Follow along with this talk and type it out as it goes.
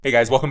Hey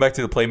guys, welcome back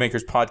to the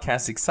Playmakers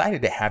Podcast.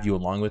 Excited to have you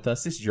along with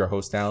us. This is your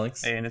host,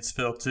 Alex. Hey, and it's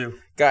Phil, too.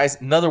 Guys,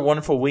 another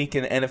wonderful week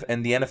in the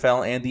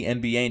NFL and the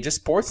NBA and just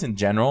sports in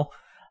general.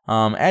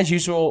 As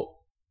usual,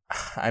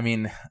 I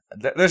mean,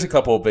 there's a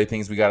couple of big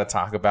things we got to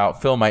talk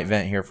about. Phil might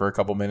vent here for a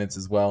couple minutes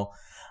as well.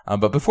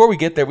 But before we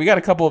get there, we got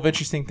a couple of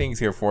interesting things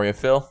here for you.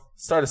 Phil,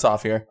 start us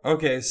off here.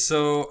 Okay,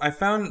 so I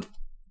found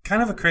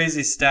kind of a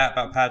crazy stat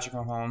about Patrick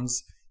Mahomes.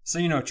 So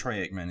you know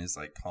Troy Aikman is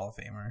like Hall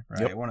of Famer,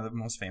 right? Yep. One of the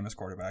most famous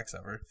quarterbacks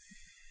ever.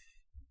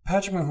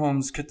 Patrick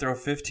Mahomes could throw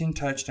 15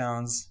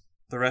 touchdowns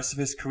the rest of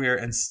his career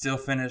and still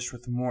finish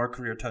with more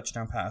career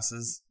touchdown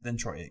passes than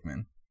Troy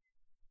Aikman.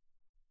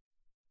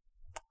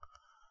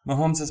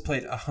 Mahomes has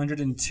played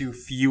 102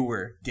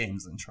 fewer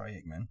games than Troy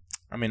Aikman.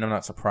 I mean, I'm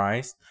not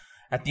surprised.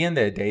 At the end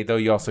of the day, though,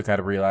 you also got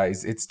to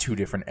realize it's two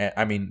different.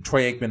 I mean,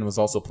 Troy Aikman was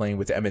also playing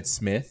with Emmitt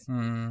Smith,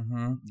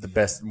 one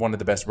of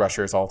the best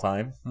rushers all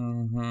time.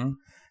 Mm-hmm.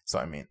 So,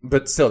 I mean,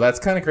 but still, that's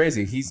kind of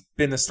crazy. He's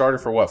been the starter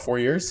for what, 4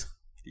 years?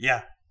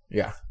 Yeah.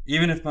 Yeah.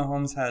 Even if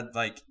Mahomes had,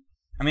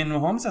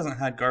 Mahomes hasn't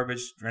had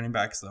garbage running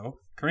backs, though.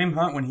 Kareem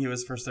Hunt, when he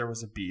was first there,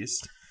 was a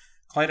beast.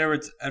 Clyde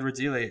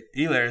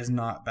Edwards-Helaire is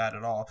not bad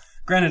at all.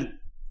 Granted,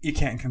 you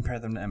can't compare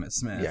them to Emmitt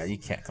Smith. Yeah, you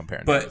can't compare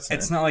him to But Emmitt Smith.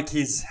 it's not like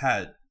he's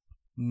had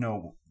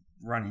no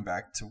running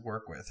back to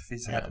work with if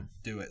he's had to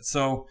do it.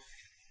 So,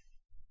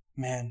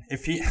 man,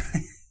 if he...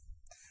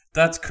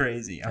 That's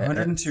crazy.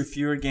 102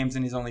 fewer games,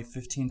 and he's only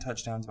 15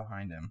 touchdowns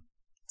behind him.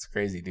 It's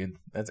crazy, dude.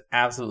 That's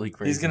absolutely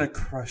crazy. He's going to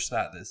crush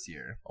that this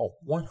year. Oh,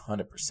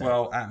 100%.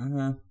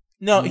 Well,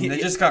 no, they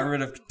just got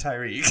rid of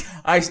Tyreek.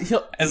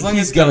 As long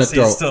as gonna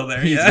Kelsey's still there,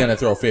 he's going to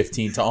throw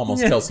 15 to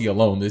almost Kelsey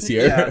alone this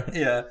year.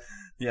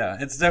 Yeah.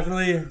 It's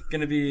definitely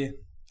going to be...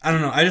 I don't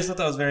know. I just thought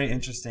that was very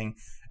interesting.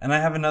 And I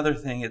have another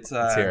thing.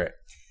 Let's hear it.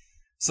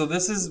 So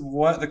this is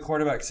what the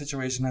quarterback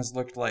situation has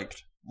looked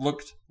like. Well,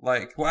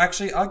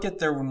 actually, I'll get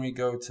there when we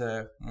start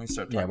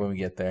talking. Yeah, when we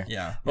get there.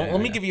 Yeah. Let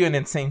me give you an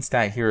insane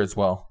stat here as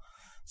well.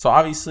 So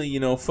obviously,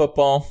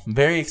 football,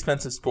 very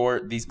expensive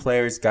sport. These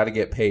players got to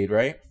get paid,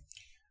 right?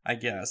 I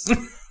guess.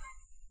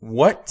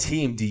 What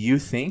team do you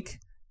think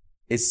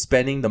is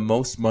spending the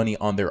most money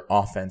on their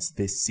offense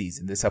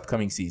this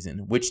upcoming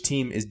season? Which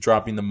team is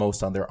dropping the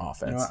most on their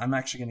offense? You know what? I'm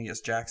actually going to guess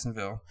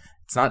Jacksonville.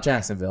 It's not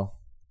Jacksonville.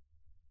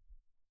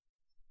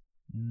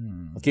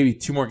 I'll give you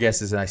two more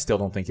guesses, and I still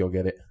don't think you'll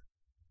get it.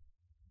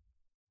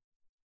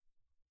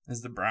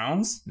 Is the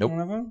Browns Nope.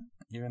 one of them?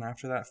 Even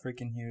after that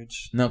freaking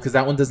huge... No, because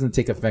that one doesn't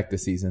take effect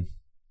this season.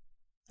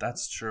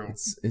 That's true.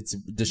 It's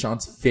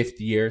Deshaun's 5th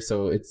year,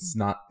 so it's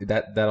not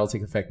that'll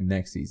take effect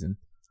next season.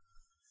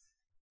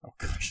 Oh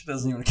gosh, it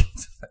doesn't even get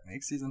to effect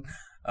next season.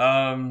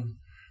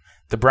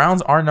 The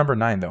Browns are number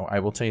 9, though. I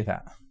will tell you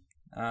that.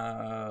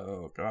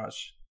 Oh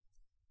gosh,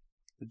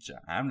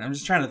 I'm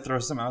just trying to throw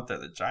some out there.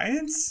 The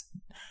Giants?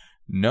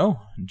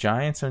 No,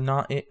 Giants are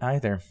not it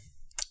either.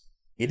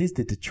 It is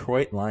the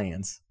Detroit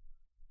Lions.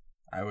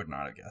 I would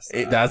not have guessed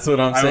that. That's what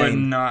I'm saying. I would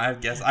not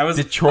have guessed. I was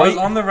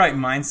on the right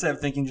mindset of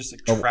thinking just a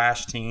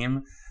trash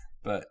team,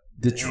 but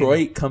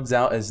Detroit comes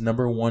out as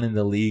number 1 in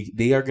the league.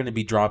 They are going to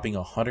be dropping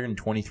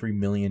 $123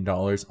 million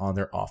on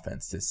their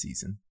offense this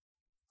season.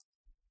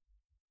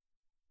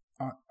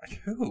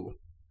 Who?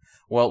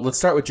 Well, let's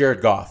start with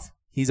Jared Goff.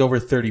 He's over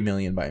 $30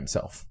 million by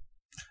himself.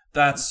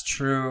 That's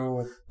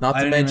true. Not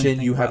to mention,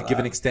 you have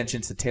given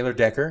extensions to Taylor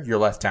Decker, your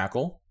left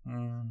tackle,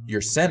 your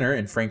center,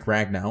 and Frank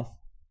Ragnow.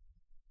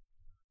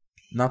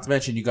 Not to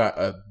mention, you got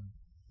a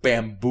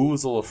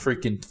bamboozle of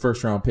freaking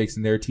first-round picks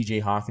in there. T.J.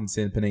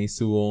 Hawkinson, Penei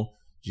Sewell.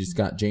 You just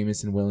got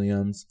Jamison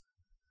Williams.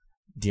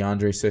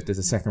 DeAndre Swift is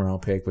a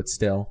second-round pick, but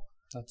still.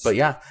 But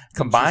yeah,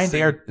 combined,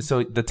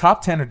 so the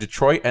top 10 are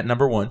Detroit at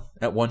number 1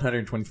 at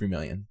 $123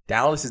 million.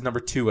 Dallas is number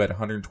 2 at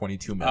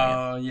 $122 million.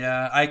 Oh,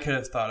 yeah. I could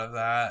have thought of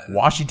that.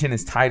 Washington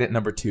is tied at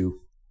number 2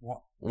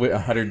 with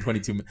 $122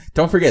 million.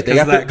 Don't forget, they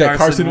got that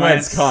Carson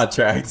Wentz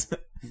contract.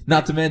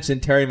 Not to mention,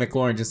 Terry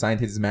McLaurin just signed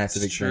his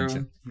massive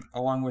extension. True.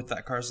 Along with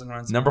that Carson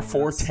Wentz. Number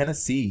 4,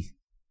 Tennessee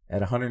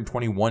at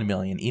 $121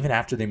 million, even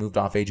after they moved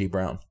off A.J.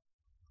 Brown.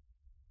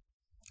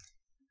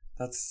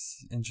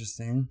 That's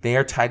interesting. They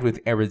are tied with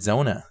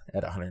Arizona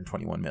at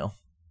 $121 million.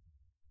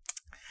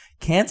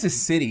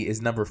 Kansas City is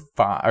number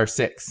 5 or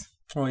 6.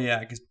 Oh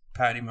yeah, because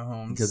Patty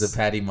Mahomes. Because of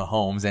Patty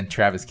Mahomes and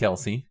Travis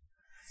Kelce.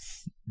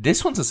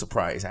 This one's a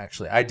surprise,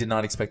 actually. I did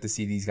not expect to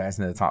see these guys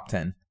in the top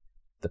 10.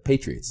 The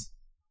Patriots.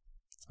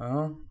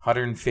 Oh.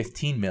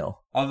 $115 million.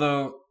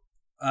 Although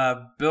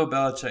Bill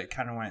Belichick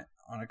kind of went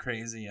on a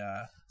crazy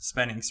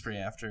spending spree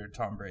after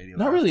Tom Brady.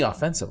 Not really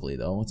offensively,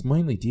 though. It's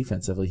mainly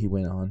defensively he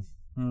went on.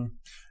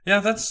 Yeah,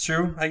 that's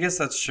true. I guess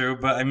that's true.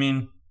 But, I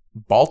mean...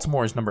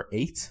 Baltimore is number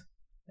 8.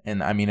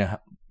 And, I mean,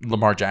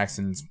 Lamar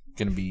Jackson's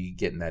going to be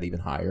getting that even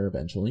higher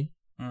eventually.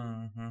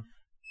 Mm-hmm.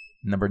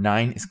 Number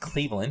 9 is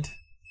Cleveland.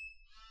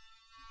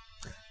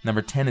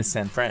 Number 10 is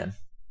San Fran.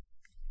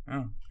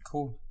 Oh,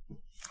 cool.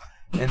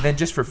 And then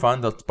just for fun,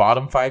 the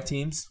bottom 5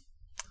 teams.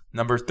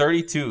 Number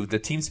 32, the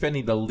team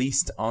spending the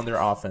least on their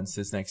offense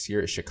this next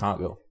year is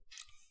Chicago.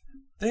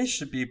 They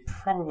should be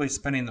probably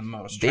spending the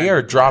most. They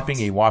are dropping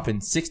a whopping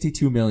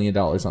 $62 million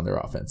on their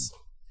offense.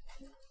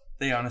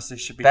 They honestly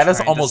should be. That is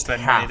trying almost to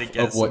spend half money to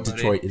get of what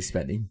somebody. Detroit is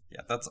spending.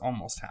 Yeah, that's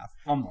almost half.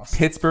 Almost.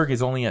 Pittsburgh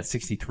is only at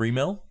 63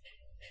 mil.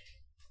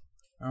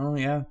 Oh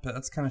yeah, but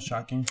that's kind of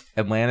shocking.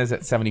 Atlanta's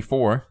at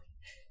 74.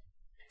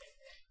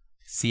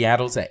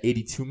 Seattle's at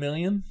 82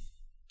 million,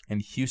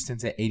 and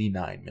Houston's at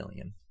 89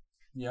 million.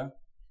 Yeah.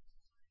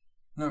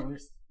 No.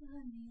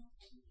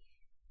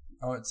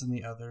 Oh, it's in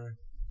the other.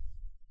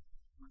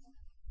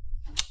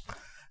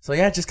 So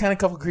yeah, just kind of a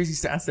couple crazy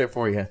stats there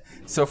for you.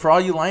 So for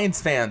all you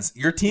Lions fans,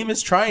 your team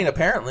is trying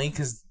apparently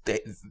because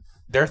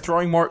they're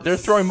throwing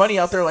money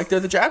out there like they're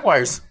the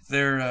Jaguars.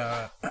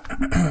 They're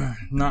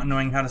not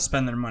knowing how to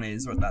spend their money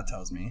is what that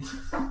tells me.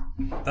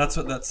 That's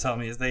what that's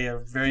telling me is they are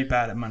very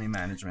bad at money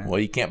management.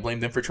 Well, you can't blame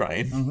them for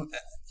trying.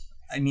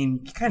 I mean,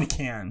 you kind of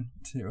can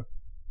too.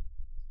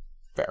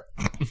 Fair.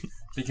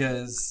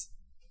 Because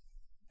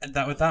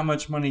that with that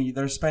much money,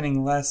 they're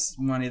spending less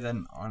money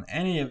than on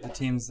any of the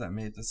teams that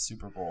made the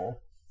Super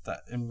Bowl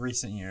that in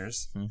recent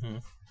years. Mm-hmm.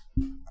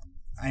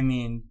 I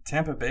mean,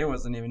 Tampa Bay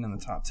wasn't even in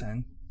the top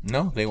 10.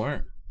 No, they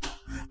weren't.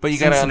 But you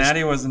got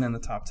Cincinnati wasn't in the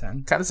top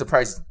 10. Kind of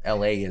surprised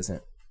LA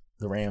isn't.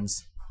 The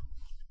Rams.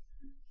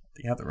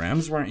 Yeah, the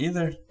Rams weren't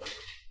either.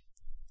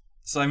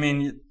 So I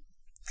mean,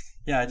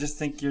 yeah, I just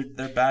think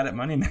they're bad at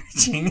money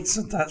managing.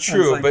 So that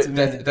true, like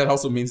but that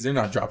also means they're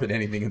not dropping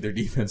anything in their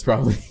defense.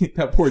 Probably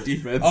that poor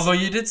defense. Although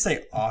you did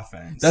say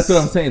offense. That's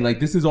what I'm saying. Like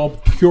this is all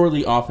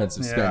purely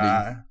offensive spending.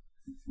 Yeah.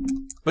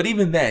 But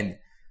even then,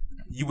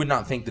 you would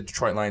not think the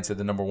Detroit Lions are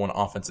the number one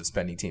offensive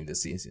spending team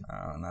this season.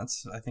 And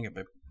that's, I think,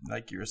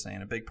 like you were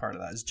saying, a big part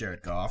of that is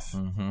Jared Goff.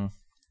 Mm-hmm.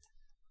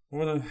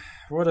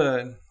 What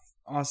a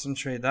awesome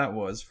trade that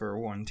was for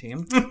one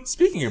team.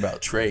 Speaking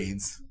about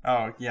trades,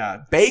 oh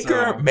yeah,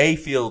 Baker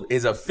Mayfield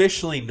is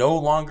officially no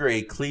longer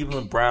a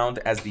Cleveland Brown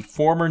as the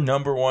former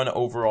number one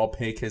overall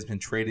pick has been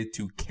traded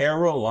to the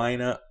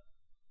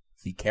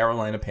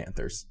Carolina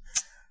Panthers.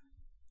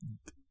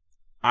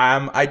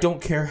 I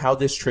don't care how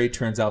this trade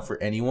turns out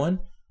for anyone.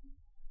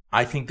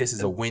 I think this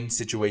is a win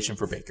situation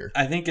for Baker.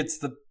 I think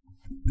it's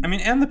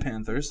and the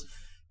Panthers.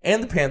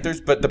 And the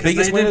Panthers, but the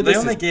biggest win of they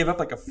this only is, gave up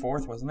like a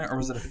fourth, wasn't it? Or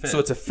was it a fifth? So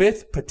it's a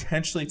fifth,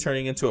 potentially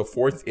turning into a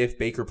fourth if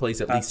Baker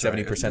plays at least 70%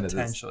 of this.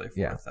 Potentially fourth,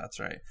 yeah. That's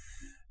right.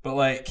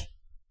 But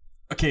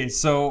okay,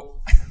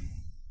 so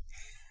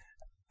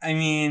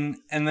and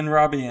then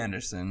Robbie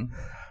Anderson.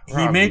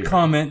 He made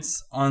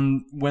comments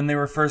on when they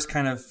were first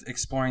kind of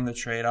exploring the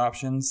trade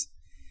options.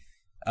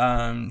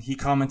 He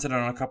commented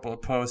on a couple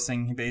of posts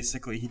saying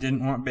he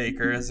didn't want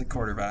Baker as a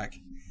quarterback.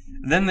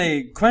 Then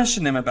they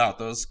questioned him about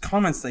those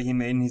comments that he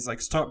made, and he's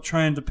like, "Stop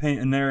trying to paint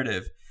a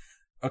narrative."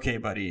 Okay,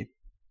 buddy,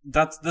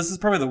 this is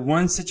probably the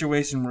one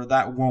situation where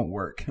that won't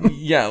work.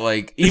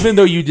 Yeah, even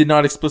though you did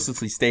not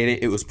explicitly state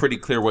it, it was pretty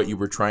clear what you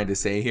were trying to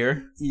say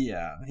here.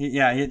 Yeah,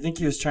 I think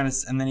he was trying to,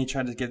 and then he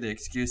tried to give the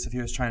excuse if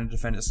he was trying to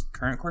defend his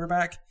current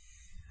quarterback.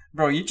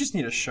 Bro, you just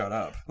need to shut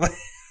up.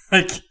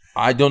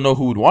 I don't know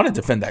who would want to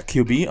defend that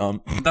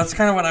QB. That's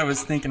kind of what I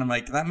was thinking. I'm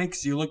like, that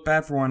makes you look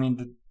bad for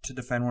wanting to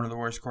defend one of the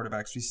worst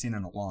quarterbacks we've seen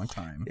in a long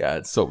time. Yeah,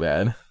 it's so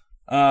bad.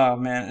 Oh,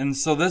 man. And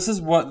so this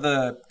is what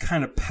the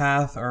kind of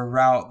path or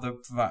route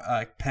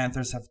the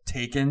Panthers have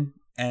taken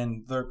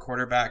and their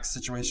quarterback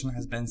situation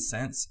has been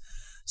since.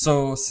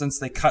 So since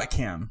they cut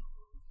Cam,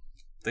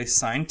 they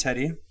signed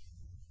Teddy,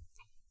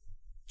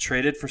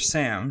 traded for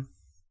Sam,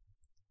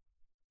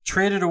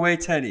 traded away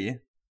Teddy,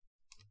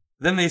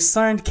 then they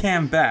signed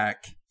Cam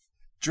back,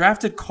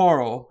 drafted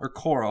Coral,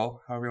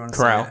 however you want to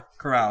say it.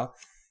 Corral.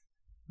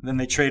 Then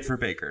they trade for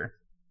Baker.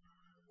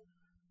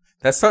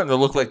 That's starting to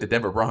look like the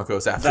Denver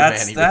Broncos after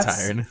Manny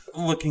retired.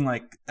 Looking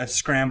like a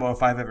scramble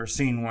if I've ever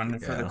seen one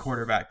for the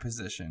quarterback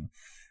position.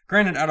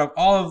 Granted, out of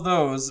all of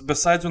those,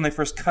 besides when they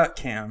first cut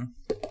Cam,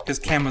 because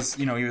Cam was,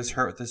 he was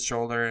hurt with his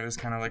shoulder. It was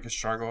kind of like a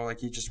struggle. Like,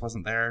 he just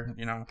wasn't there,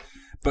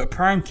 But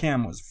prime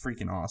Cam was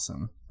freaking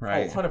awesome,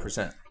 right? Oh,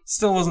 100%.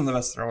 Still wasn't the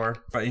best thrower,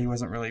 but he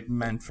wasn't really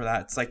meant for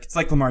that. It's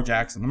like Lamar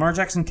Jackson. Lamar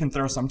Jackson can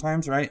throw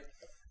sometimes, right?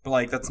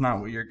 But, that's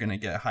not what you're going to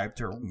get hyped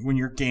or when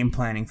you're game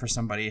planning for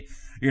somebody.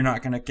 You're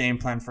not going to game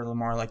plan for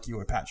Lamar like you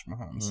would Patrick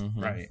Mahomes,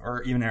 right?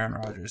 Or even Aaron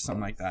Rodgers,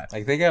 something like that.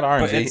 They got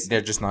arms. They're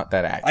just not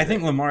that accurate. I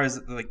think Lamar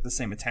is, the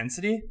same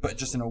intensity, but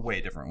just in a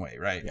way different way,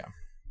 right? Yeah.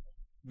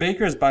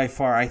 Baker is by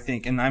far, I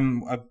think, and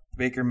I'm a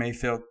Baker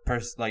Mayfield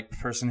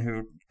person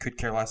who could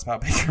care less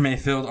about Baker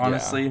Mayfield,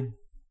 honestly. Yeah.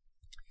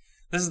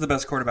 This is the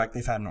best quarterback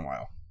they've had in a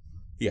while.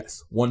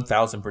 Yes,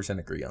 1,000%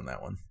 agree on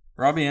that one.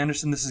 Robbie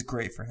Anderson, this is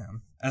great for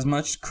him. As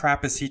much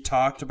crap as he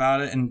talked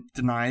about it and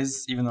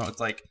denies, even though it's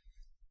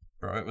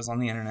bro, it was on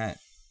the internet.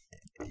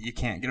 You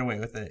can't get away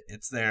with it.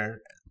 It's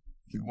there.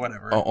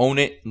 Whatever. Own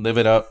it, live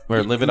it up,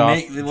 or live it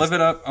off. Live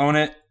it up, own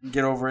it,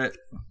 get over it,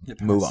 get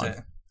past move on. It.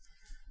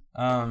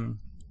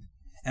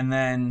 And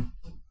then,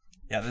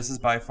 this is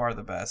by far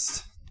the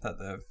best that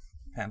the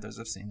Panthers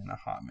have seen in a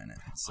hot minute.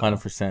 So.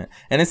 100%.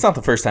 And it's not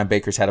the first time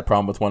Baker's had a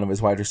problem with one of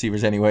his wide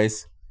receivers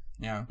anyways.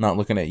 Yeah. Not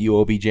looking at you,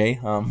 OBJ.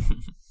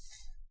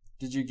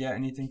 Did you get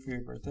anything for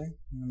your birthday?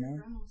 My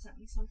grandma sent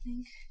me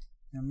something.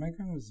 Yeah, my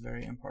grandma was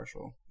very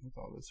impartial with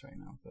all this right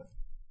now, but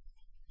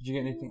did you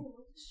get anything?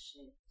 Oh,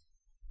 shit.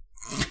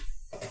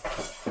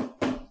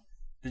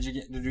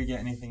 Did we get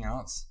anything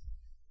else?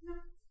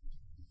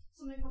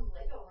 Something from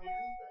Legoland,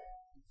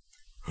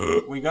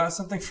 but... We got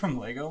something from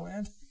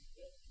Legoland?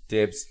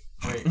 Dibs.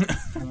 Wait,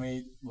 can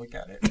we look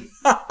at it?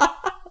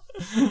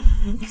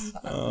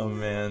 Oh,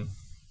 man.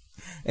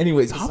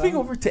 Anyways, hopping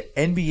over to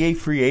NBA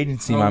free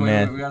agency, my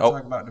man. We gotta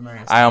talk about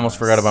Demaryius I almost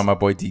Thomas. forgot about my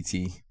boy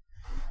DT.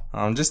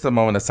 Just a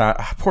moment of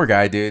silence. Poor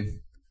guy, dude.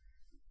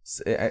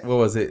 What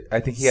was it? I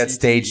think he had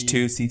stage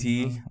 2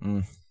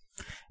 CTE.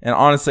 And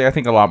honestly, I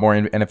think a lot more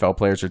NFL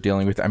players are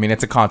dealing with. I mean,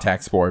 it's a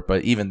contact sport,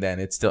 but even then,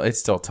 it's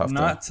still tough.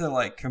 Not to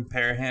like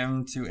compare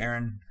him to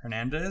Aaron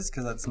Hernandez,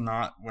 because that's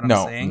not what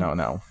I'm saying.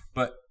 No.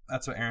 But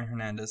that's what Aaron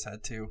Hernandez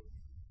had too.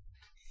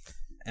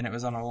 And it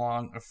was on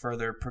a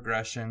further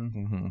progression.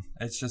 Mm-hmm.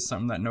 It's just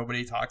something that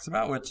nobody talks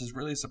about, which is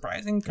really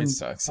surprising. It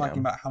sucks. Talking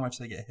about how much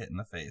they get hit in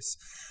the face.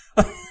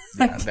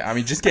 Yeah, I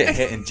mean, just get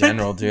hit in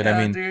general, dude. Yeah,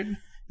 I mean, dude.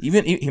 he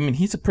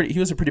was a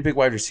pretty big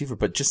wide receiver,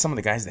 but just some of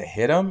the guys that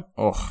hit him,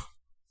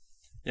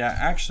 Yeah,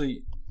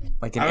 actually,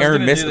 like an I was gonna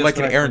do this, like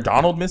an but I Aaron forgot.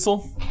 Donald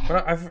missile.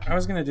 But I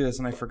was gonna do this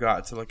and I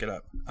forgot to look it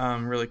up.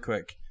 Really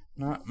quick.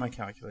 Not my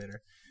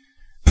calculator.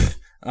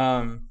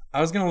 I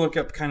was gonna look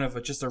up kind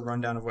of just a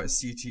rundown of what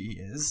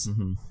CTE is,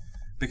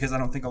 because I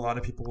don't think a lot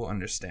of people will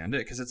understand it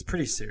because it's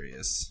pretty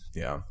serious.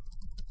 Yeah,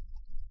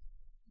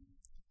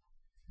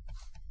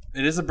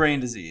 It is a brain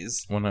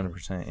disease.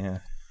 100%. Yeah.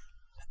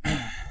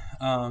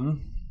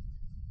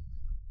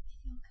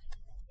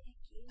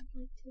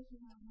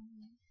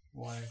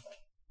 Why?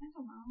 I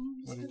don't know.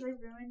 What Just because I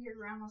ruined your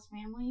grandma's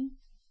family.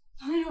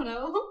 I don't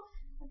know.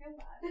 I feel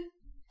bad.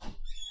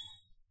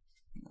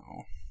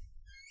 No.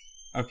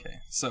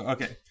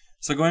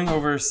 So going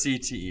over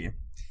CTE,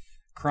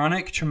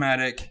 chronic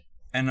traumatic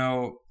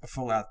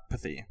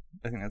encephalopathy.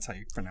 I think that's how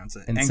you pronounce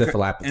it.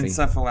 Encephalopathy.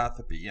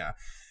 Encephalopathy. Yeah.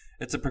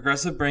 It's a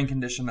progressive brain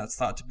condition that's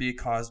thought to be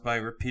caused by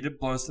repeated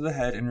blows to the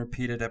head and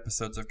repeated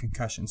episodes of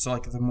concussion. So,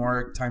 like, the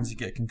more times you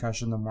get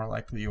concussion, the more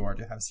likely you are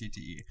to have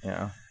CTE.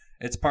 Yeah.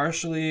 It's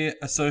partially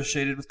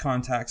associated with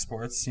contact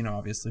sports,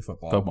 obviously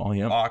football. Football,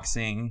 yeah.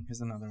 Boxing is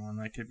another one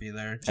that could be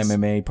there.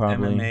 MMA,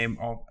 probably.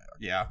 MMA,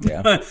 yeah.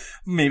 Yeah.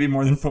 Maybe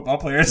more than football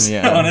players,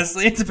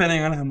 honestly,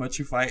 depending on how much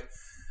you fight.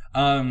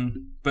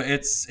 But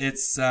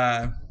it's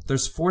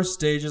there's 4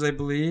 stages, I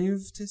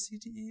believe, to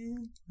CTE,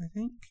 I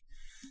think.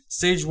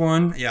 Stage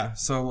 1,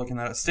 so looking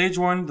at it. Stage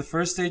 1, the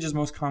first stage is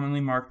most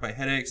commonly marked by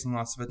headaches and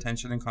loss of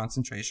attention and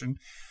concentration.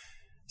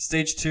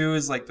 Stage 2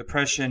 is like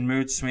depression,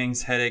 mood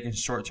swings, headache, and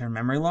short-term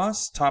memory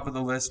loss. Top of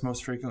the list,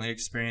 most frequently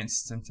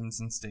experienced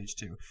symptoms in stage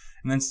 2.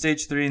 And then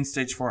stage 3 and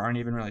stage 4 aren't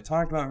even really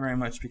talked about very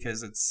much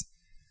because it's,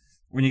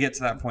 when you get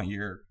to that point,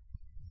 you're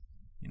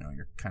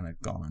kind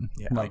of gone,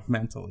 like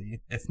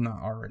mentally, if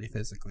not already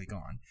physically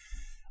gone.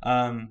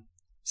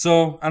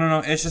 So, I don't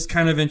know, it's just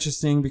kind of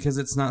interesting because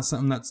it's not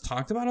something that's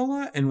talked about a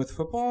lot. And with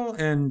football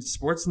and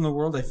sports in the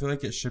world, I feel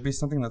like it should be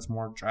something that's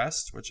more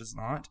addressed, which is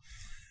not.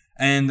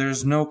 And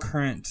there's no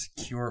current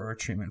cure or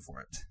treatment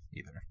for it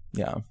either.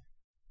 Yeah.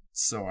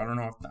 So, I don't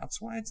know if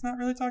that's why it's not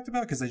really talked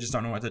about, because they just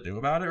don't know what to do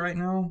about it right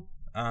now.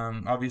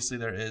 Obviously,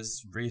 there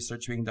is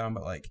research being done,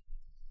 but, like,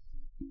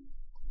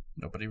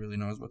 nobody really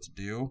knows what to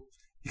do.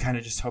 You kind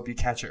of just hope you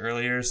catch it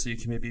earlier so you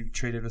can maybe be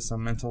treated with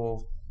some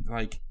mental,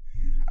 like...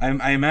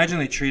 I imagine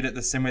they treat it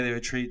the same way they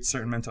would treat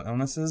certain mental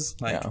illnesses.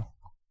 Like,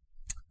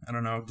 I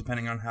don't know,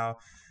 depending on how,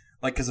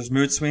 like, because there's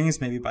mood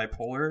swings, maybe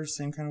bipolar,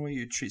 same kind of way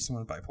you treat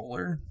someone with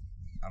bipolar.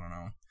 I don't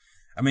know.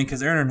 I mean,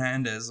 because Aaron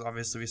Hernandez,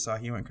 obviously, we saw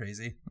he went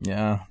crazy.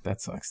 Yeah,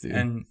 that sucks, dude.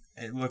 And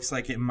it looks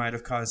like it might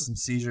have caused some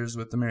seizures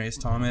with Demaryius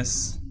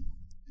Thomas.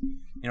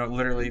 It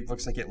literally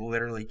looks like it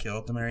literally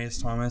killed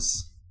Demaryius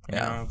Thomas.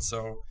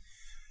 So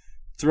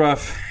it's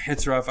rough.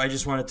 It's rough. I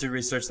just wanted to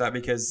research that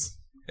because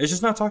it's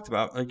just not talked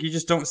about. Like, you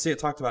just don't see it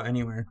talked about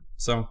anywhere.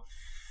 So,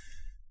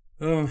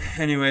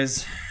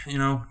 anyways,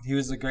 he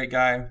was a great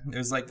guy. It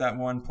was like that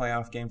one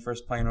playoff game,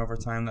 first play in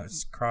overtime, that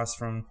was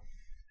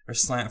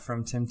slant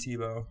from Tim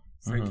Tebow,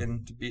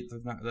 freaking to beat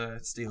the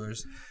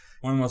Steelers.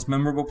 One of the most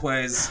memorable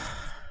plays.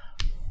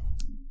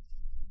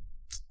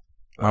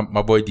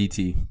 My boy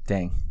DT,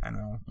 dang. I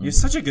know. He was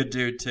such a good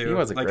dude, too. He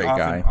was a great off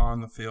guy. And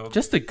on the field.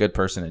 Just a good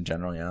person in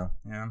general, yeah.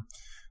 Yeah.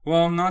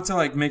 Well, not to,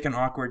 like, make an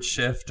awkward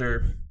shift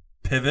or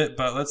pivot,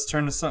 but let's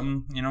turn to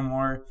something,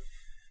 more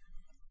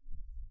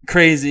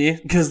crazy,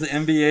 because the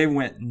NBA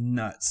went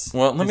nuts.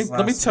 Well, let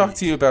me talk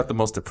to you about the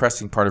most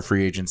depressing part of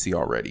free agency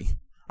already.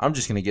 I'm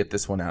just going to get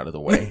this one out of the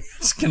way.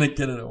 Just going to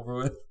get it over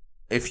with.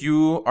 If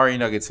you are a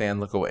Nuggets fan,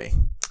 look away.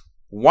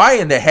 Why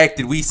in the heck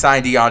did we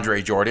sign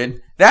DeAndre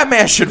Jordan? That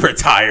man should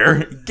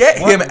retire. Get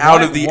him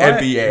out of the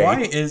NBA.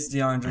 Why is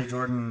DeAndre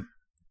Jordan...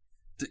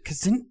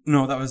 Because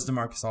that was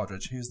DeMarcus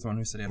Aldridge. He was the one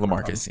who said he had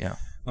LaMarcus, yeah.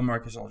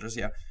 LaMarcus Aldridge,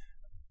 yeah.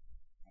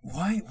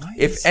 Why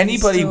if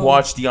anybody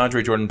watched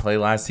DeAndre Jordan play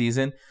last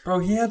season... Bro,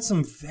 he had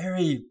some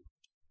very...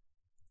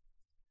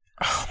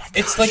 Oh, my gosh.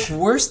 It's, like,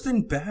 worse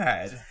than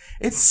bad.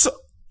 It's so...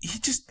 He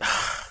just...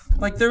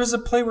 Like, there was a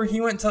play where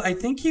I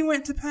think he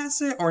went to pass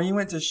it, or he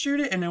went to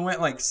shoot it, and it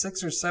went, like,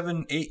 6 or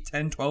 7, 8,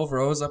 10, 12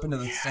 rows up into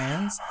the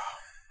stands.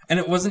 And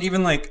it wasn't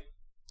even, like,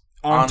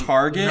 on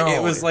target. No,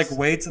 it was like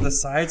way to the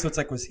side. So it's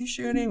like, was he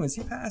shooting? Was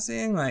he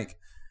passing? Like,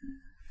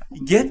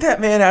 get that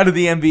man out of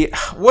the NBA.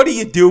 What are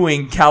you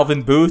doing,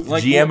 Calvin Booth,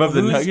 like GM of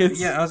the Nuggets?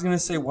 Yeah, I was gonna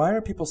say, why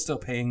are people still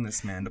paying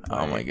this man to play?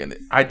 Oh my goodness,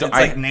 I don't. It's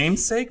like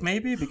namesake,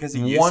 maybe because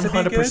he used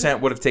 100%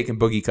 would have taken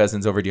Boogie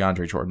Cousins over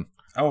DeAndre Jordan.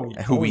 Oh,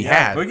 who we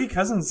had. Boogie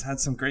Cousins had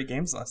some great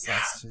games this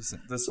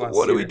last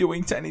What year. are we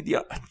doing, Tiny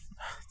DeAndre?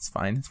 It's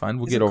fine.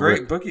 We'll get over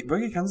it.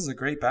 Boogie Cousins is a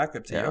great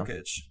backup to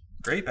Jokic.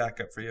 Great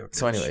backup for Jokic.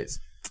 So, anyways,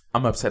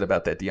 I'm upset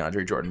about that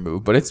DeAndre Jordan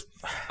move, but it's.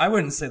 I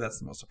wouldn't say that's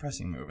the most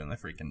depressing move in the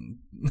freaking.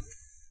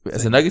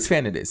 As a Nuggets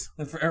fan, it is.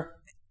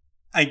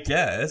 I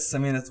guess. I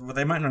mean,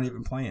 they might not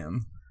even play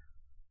him.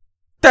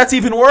 That's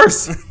even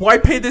worse. Why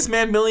pay this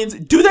man millions?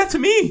 Do that to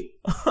me.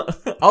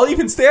 I'll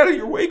even stay out of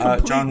your way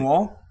completely. John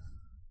Wall?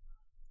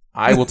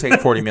 I will take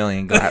 $40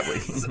 million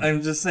gladly.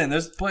 I'm just saying,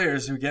 there's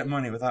players who get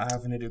money without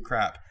having to do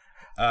crap.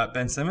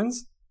 Ben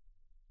Simmons?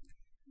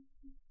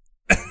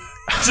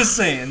 Just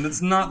saying,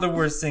 that's not the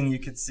worst thing you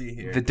could see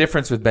here. The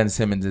difference with Ben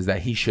Simmons is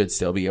that he should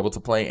still be able to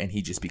play, and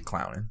he'd just be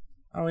clowning.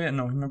 Oh, yeah,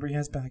 no, remember he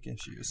has back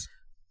issues.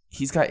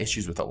 He's got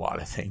issues with a lot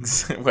of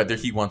things, whether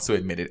he wants to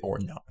admit it or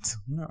not.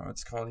 No,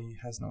 it's called he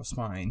has no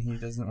spine. He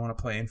doesn't want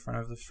to play in front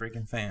of the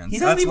freaking fans. He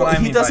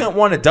doesn't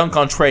want to dunk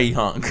on Trae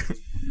Young.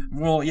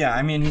 Well, yeah,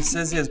 I mean, he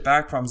says he has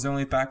back problems. The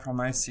only back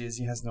problem I see is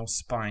he has no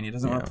spine. He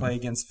doesn't want to play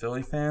against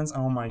Philly fans.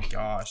 Oh, my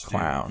gosh, dude.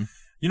 Clown.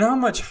 You know how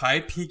much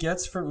hype he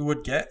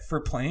would get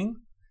for playing?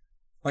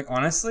 Like,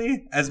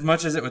 honestly, as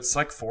much as it would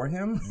suck for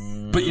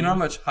him. But you know how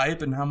much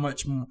hype and how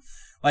much...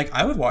 Like,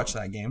 I would watch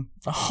that game.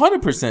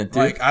 100%, dude.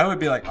 Like, I would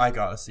be like, I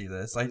gotta see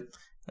this. Like,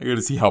 I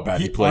gotta see how bad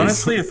he plays.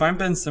 Honestly, if I'm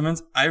Ben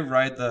Simmons, I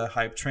ride the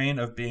hype train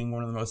of being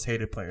one of the most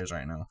hated players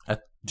right now.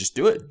 Just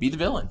do it. Be the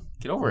villain.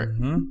 Get over it.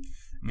 I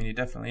mean, he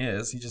definitely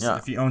is.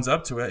 If he owns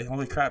up to it,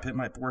 holy crap, it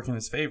might work in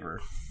his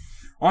favor.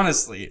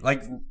 Honestly,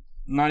 like,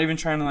 not even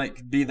trying to,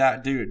 like, be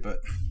that dude, but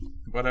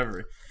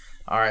whatever.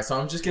 All right,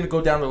 so I'm just gonna go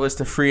down the list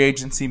of free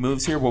agency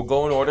moves here. We'll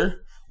go in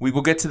order. We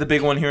will get to the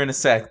big one here in a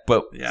sec,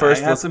 but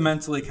first I have to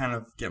mentally kind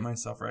of get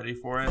myself ready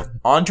for it.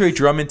 Andre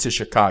Drummond to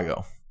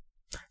Chicago.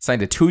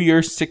 Signed a 2-year,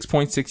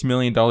 $6.6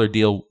 million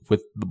deal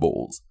with the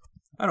Bulls.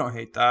 I don't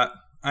hate that.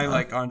 I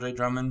like Andre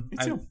Drummond. Me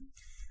too.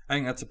 I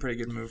think that's a pretty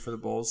good move for the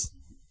Bulls.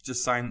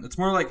 Just sign. It's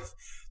more like,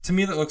 to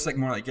me, that looks like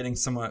more like getting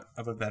somewhat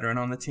of a veteran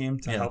on the team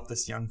to help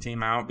this young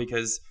team out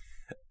because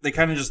they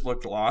kind of just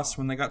looked lost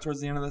when they got towards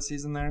the end of the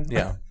season there.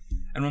 Yeah.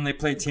 And when they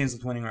played teams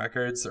with winning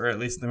records, or at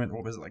least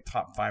what was it, like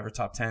top 5 or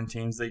top 10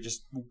 teams, they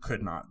just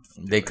could not.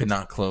 Could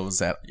not close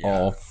at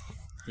all.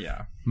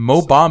 Yeah.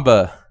 Mo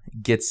Bamba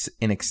gets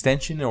an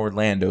extension in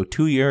Orlando,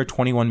 2-year,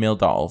 $21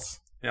 million.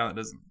 Yeah,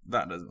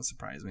 that doesn't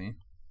surprise me.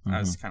 I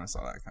just kind of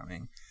saw that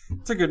coming.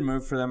 It's a good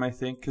move for them, I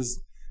think, because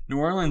New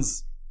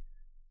Orleans,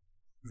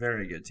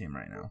 very good team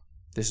right now.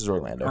 This is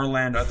Orlando.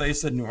 I thought you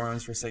said New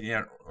Orleans for a second.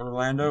 Yeah,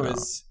 Orlando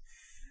is.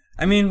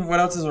 I mean, what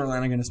else is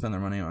Orlando going to spend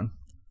their money on?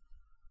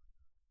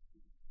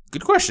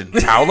 Good question.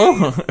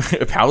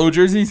 Paolo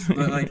jerseys?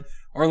 But like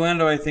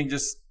Orlando, I think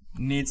just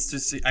needs to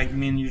see. I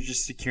mean, you're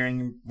just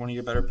securing one of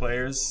your better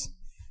players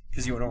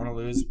because you don't want to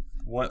lose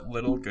what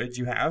little good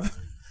you have.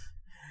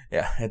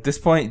 Yeah, at this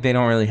point, they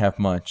don't really have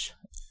much.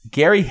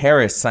 Gary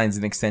Harris signs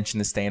an extension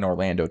to stay in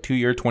Orlando,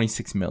 2-year,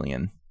 $26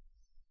 million.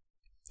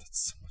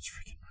 That's so much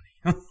freaking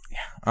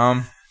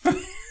money.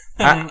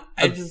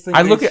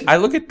 I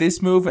look at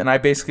this move, and I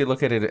basically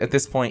look at it at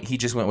this point. He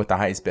just went with the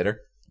highest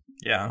bidder.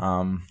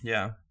 Yeah.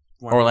 Yeah.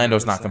 100%.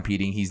 Orlando's not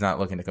competing. He's not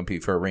looking to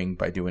compete for a ring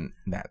by doing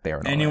that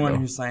there. Anyone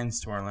who signs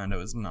to Orlando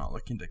is not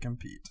looking to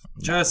compete.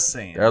 Just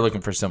saying. They're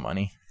looking for some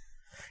money.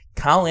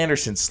 Kyle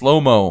Anderson,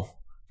 slow-mo,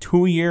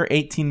 2-year,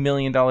 $18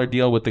 million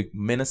deal with the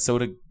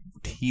Minnesota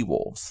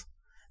T-Wolves.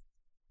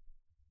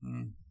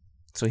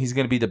 So he's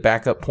going to be the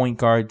backup point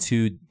guard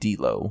to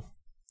D'Lo.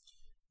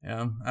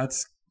 Yeah,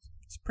 it's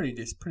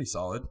pretty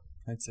solid.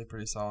 I'd say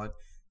pretty solid.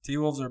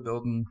 T-Wolves are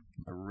building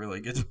a really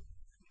good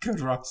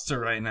roster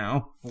right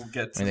now. We'll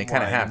get to they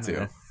kind of have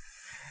to.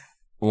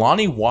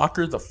 Lonnie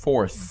Walker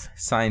IV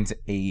signs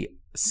a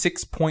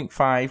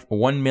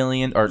 $6.5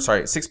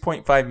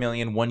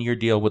 million 1-year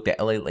deal with the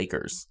LA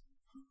Lakers.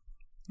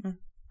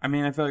 I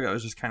mean, I feel like that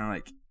was just kind of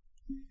like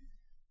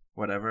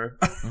whatever.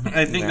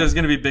 I think there's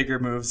going to be bigger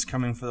moves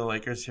coming for the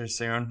Lakers here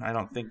soon. I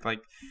don't think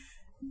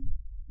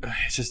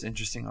it's just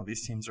interesting how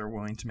these teams are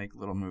willing to make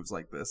little moves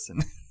like this.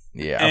 And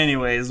yeah.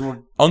 Anyways,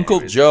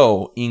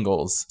 Joe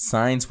Ingles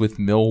signs with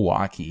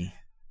Milwaukee.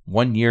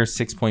 1 year,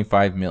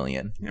 $6.5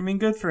 million. I mean,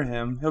 good for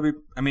him.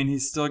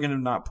 He's still going to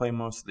not play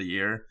most of the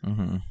year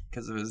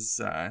because of his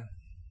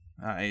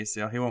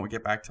ACL. He won't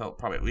get back till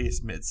probably at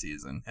least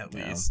mid-season, at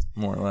least.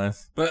 More or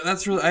less. But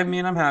that's really,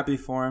 I'm happy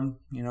for him.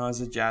 You know,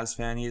 as a Jazz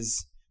fan, he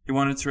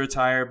wanted to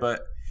retire,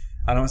 but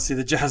I don't see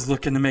the Jazz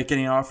looking to make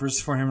any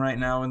offers for him right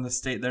now in the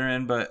state they're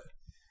in. But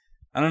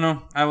I don't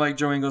know. I like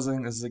Joe Ingles. I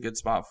think this is a good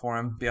spot for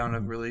him. Be on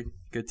a really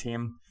good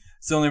team.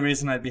 It's the only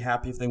reason I'd be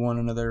happy if they won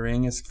another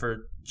ring is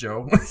for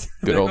Joe.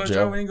 Good old Joe.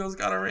 Joe Ingles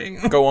got a ring.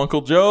 Go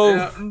Uncle Joe.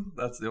 Yeah,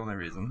 that's the only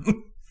reason.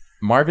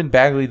 Marvin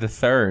Bagley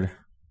III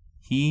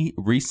He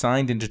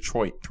re-signed in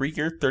Detroit.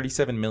 3-year,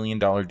 $37 million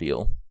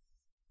deal.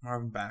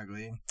 Marvin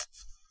Bagley.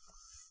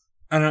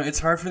 I don't know. It's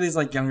hard for these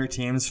like younger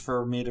teams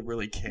for me to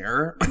really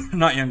care.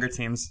 Not younger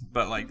teams,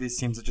 but like these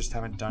teams that just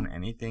haven't done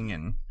anything.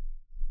 And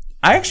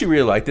I actually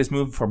really like this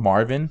move for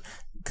Marvin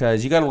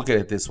because you got to look at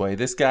it this way.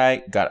 This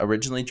guy got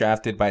originally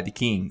drafted by the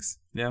Kings.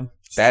 yeah,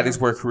 That is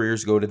where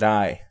careers go to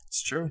die.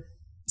 it's true.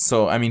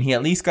 So, I mean, he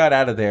at least got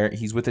out of there.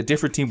 He's with a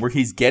different team where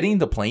he's getting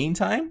the playing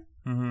time.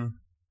 Mm-hmm.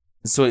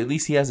 So at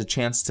least he has a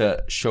chance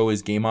to show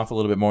his game off a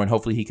little bit more, and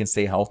hopefully he can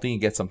stay healthy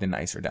and get something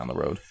nicer down the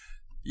road.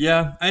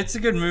 Yeah, it's a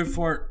good move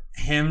for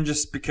him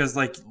just because,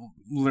 like,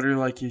 literally,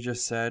 like you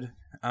just said.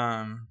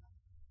 Sorry,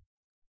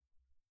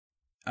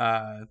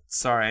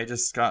 I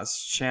just got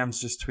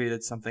Shams just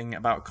tweeted something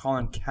about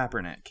Colin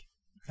Kaepernick.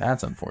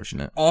 That's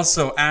unfortunate.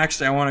 Also,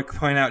 actually, I want to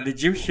point out,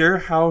 did you hear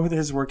how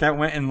his workout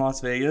went in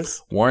Las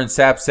Vegas? Warren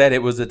Sapp said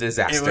it was a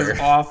disaster. It was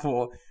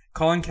awful.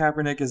 Colin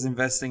Kaepernick is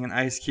investing in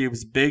Ice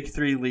Cube's Big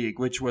 3 League,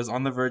 which was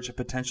on the verge of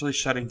potentially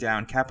shutting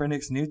down.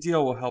 Kaepernick's new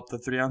deal will help the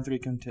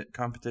 3-on-3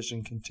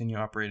 competition continue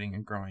operating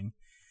and growing.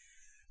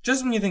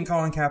 Just when you think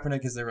Colin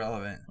Kaepernick is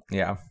irrelevant,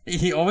 Yeah.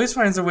 he always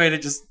finds a way to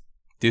just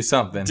Do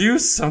something. do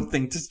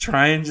something to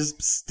try and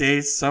just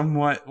stay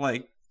somewhat,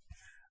 like,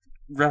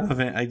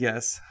 relevant, I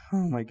guess.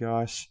 Oh my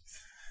gosh.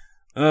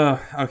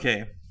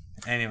 Okay.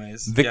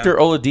 Anyways. Victor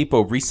yeah,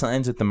 Oladipo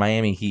re-signs with the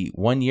Miami Heat.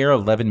 1 year,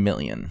 $11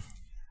 million.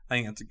 I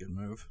think that's a good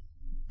move.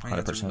 I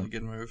think that's a 100%. really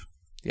good move.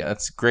 Yeah,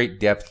 that's great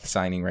depth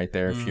signing right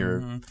there. If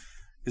you're,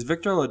 Because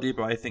Victor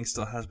Oladipo, I think,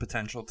 still has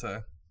potential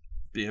to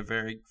be a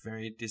very,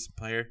 very decent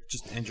player.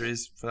 Just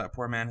injuries for that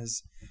poor man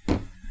has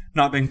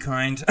not been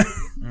kind.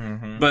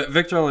 But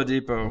Victor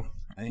Oladipo,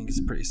 I think, is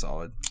pretty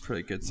solid.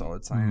 Pretty good,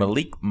 solid signing.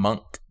 Malik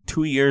Monk,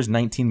 2 years,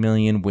 $19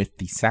 million with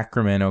the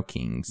Sacramento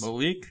Kings.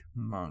 Malik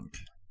Monk.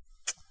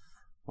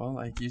 Well,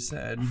 like you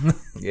said,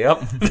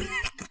 Yep.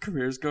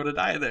 careers go to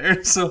die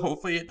there. So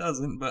hopefully it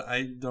doesn't. But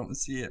I don't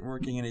see it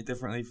working any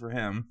differently for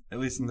him, at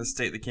least in the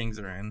state the Kings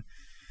are in.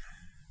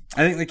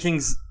 I think the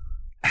Kings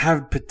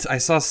have. I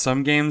saw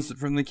some games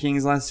from the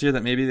Kings last year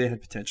that maybe they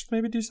had potential to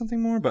maybe do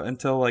something more, but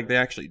until like they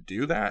actually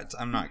do that,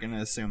 I'm not going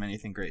to assume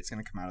anything great is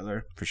going to come out of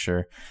there. For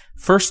sure.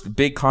 First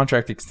big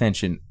contract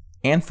extension.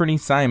 Anthony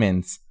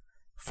Simons,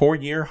 4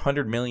 year,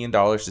 $100 million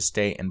to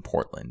stay in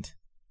Portland.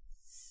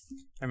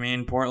 I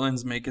mean,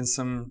 Portland's making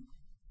some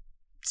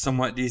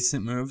somewhat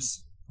decent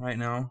moves right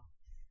now.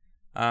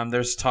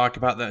 There's talk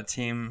about that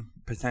team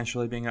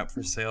potentially being up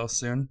for sale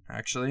soon,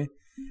 actually.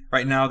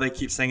 Right now, they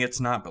keep saying it's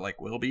not, but like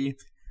will be.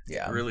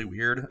 Yeah. Really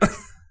weird.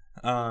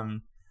 I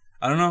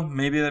don't know.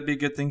 Maybe that'd be a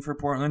good thing for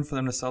Portland for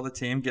them to sell the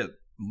team,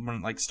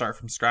 start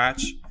from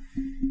scratch.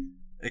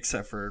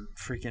 Except for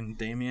freaking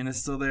Damian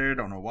is still there.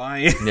 Don't know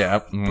why.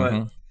 Yeah.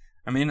 But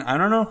I mean, I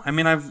don't know. I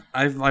mean,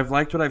 I've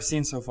liked what I've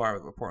seen so far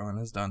with what Portland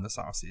has done this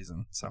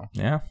offseason. So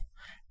yeah.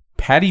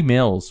 Patty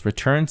Mills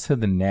returns to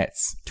the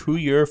Nets. 2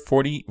 year,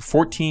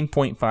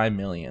 $14.5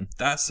 million.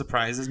 that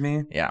surprises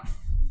me. Yeah.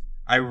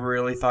 I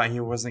really thought he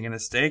wasn't going to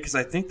stay because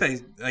I think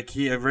that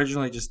he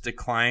originally just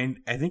declined.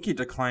 I think he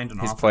declined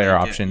His player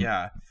option.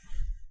 Yeah.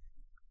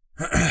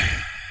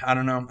 I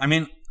don't know. I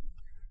mean,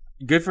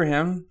 good for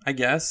him, I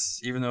guess.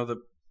 Even though the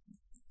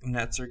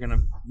Nets are going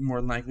to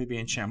more than likely be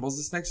in shambles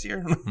this next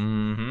year,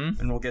 and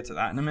we'll get to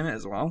that in a minute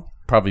as well.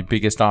 Probably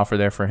biggest offer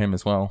there for him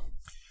as well.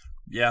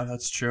 Yeah,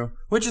 that's true.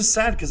 Which is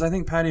sad because I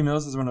think Patty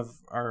Mills is one of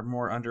our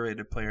more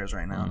underrated players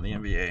right now in the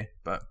NBA.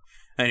 But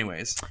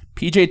anyways,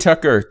 PJ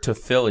Tucker to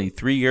Philly,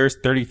 3 years,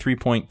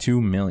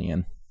 $33.2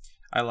 million.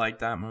 I like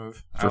that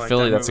move. For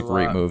Philly, that's a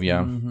great move,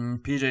 yeah.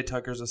 PJ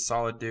Tucker's a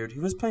solid dude. He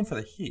was playing for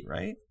the Heat,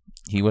 right?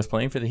 He was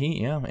playing for the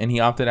Heat, yeah. And he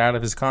opted out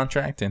of his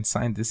contract and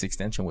signed this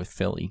extension with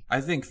Philly.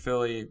 I think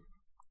Philly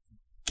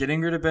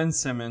getting rid of Ben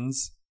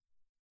Simmons,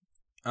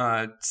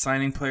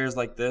 signing players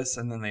like this,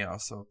 and then they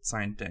also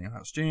signed Daniel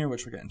House Jr.,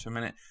 which we'll get into in a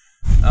minute.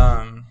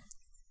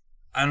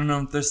 I don't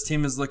know. This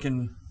team is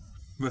looking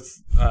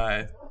with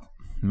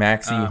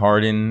Maxey,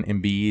 Harden,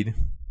 Embiid.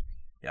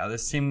 Yeah,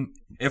 this team,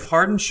 if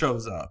Harden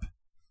shows up,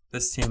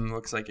 this team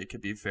looks like it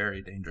could be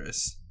very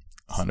dangerous.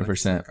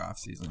 100%. Off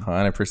season.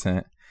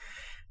 100%.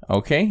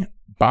 Okay.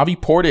 Bobby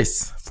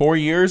Portis, 4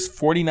 years,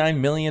 $49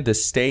 million to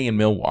stay in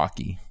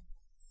Milwaukee.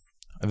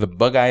 The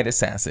bug-eyed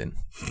assassin.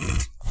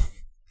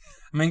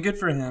 I mean, good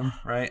for him,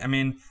 right? I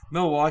mean,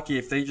 Milwaukee,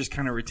 if they just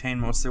kind of retain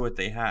mostly what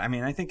they had. I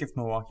mean, I think if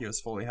Milwaukee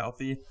was fully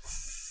healthy,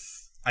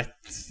 I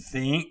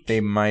think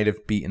they might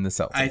have beaten the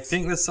Celtics. I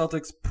think the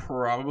Celtics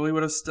probably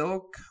would have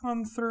still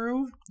come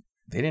through.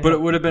 They didn't, but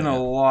it would have been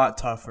a lot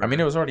tougher. I mean,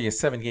 it was already a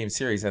 7-game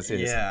series as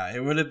is. Yeah,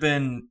 it would have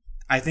been.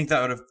 I think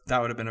that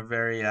would have been a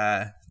very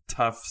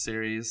tough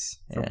series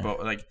for both.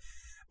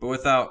 But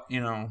without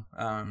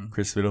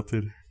Chris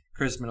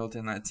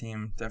Middleton. That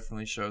team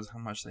definitely shows how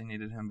much they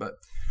needed him. But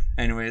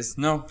anyways,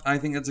 no, I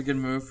think that's a good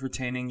move,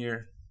 retaining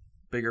your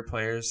bigger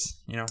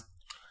players.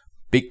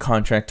 Big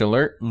contract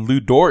alert. Lou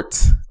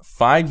Dort,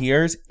 5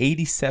 years,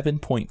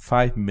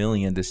 $87.5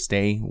 million to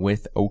stay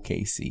with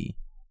OKC.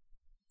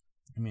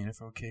 I mean, if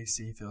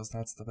OKC feels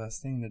that's the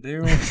best thing to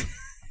do,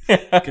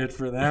 Good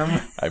for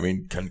them. I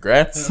mean,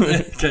 congrats.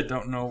 I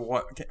don't know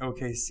what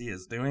OKC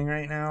is doing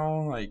right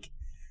now. Like,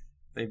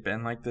 they've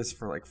been like this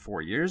for like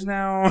 4 years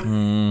now.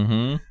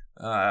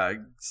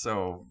 Mm-hmm.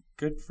 So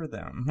good for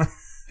them,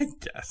 I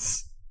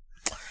guess.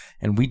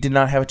 And we did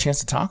not have a chance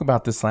to talk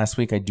about this last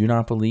week, I do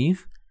not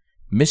believe.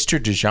 Mr.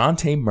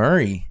 DeJounte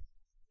Murray.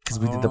 Because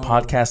we did the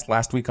podcast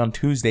last week on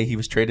Tuesday. He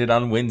was traded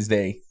on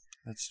Wednesday.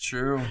 That's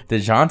true.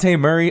 DeJounte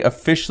Murray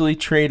officially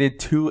traded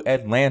to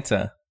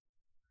Atlanta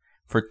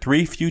for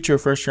 3 future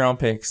first-round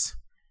picks.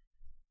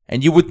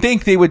 And you would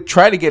think they would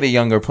try to get a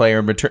younger player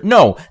in return.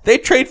 No, they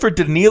trade for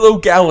Danilo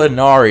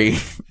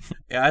Gallinari.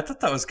 Yeah, I thought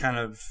that was kind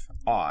of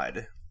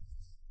odd.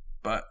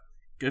 But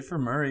good for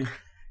Murray.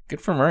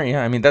 Good for Murray.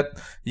 Yeah, I mean,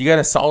 that you got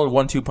a solid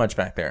 1-2 punch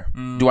back there.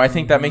 Mm-hmm. Do I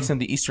think that makes them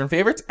the Eastern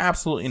favorites?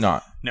 Absolutely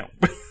not. No.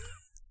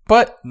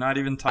 But not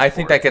even top I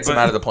think that gets them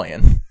out of the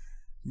play-in.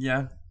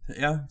 Yeah,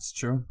 it's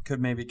true. Could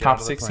maybe get top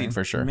out of the 6 seed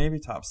for sure. Maybe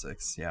top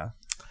 6, yeah.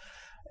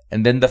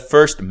 And then the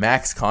first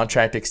max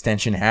contract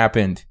extension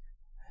happened.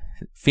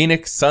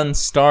 Phoenix Suns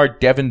star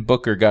Devin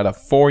Booker got a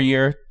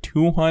 4-year,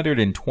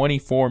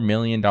 $224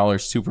 million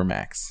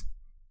supermax.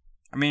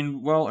 I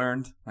mean, well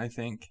earned, I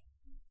think.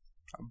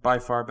 By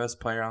far best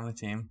player on the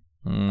team.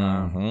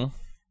 Mm-hmm.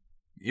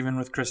 Even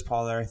with Chris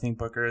Paul there, I think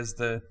Booker is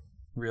the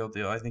real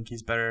deal. I think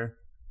he's better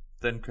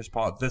than Chris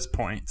Paul at this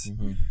point.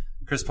 Mm-hmm.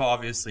 Chris Paul,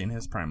 obviously, in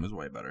his prime was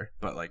way better.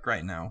 But, like,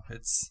 right now,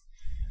 it's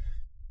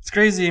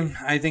crazy.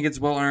 I think it's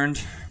well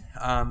earned.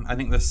 I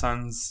think the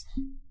Suns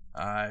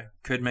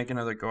could make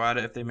another go at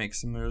it if they make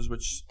some moves,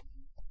 which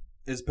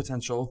is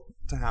potential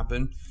to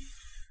happen.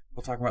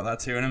 We'll talk about that,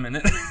 too, in a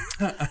minute.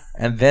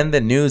 And then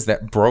the news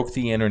that broke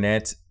the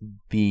internet,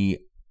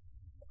 the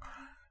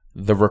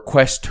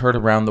request heard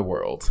around the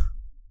world.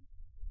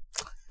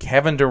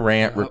 Kevin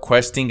Durant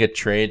requesting a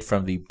trade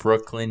from the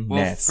Brooklyn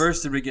Nets. Well,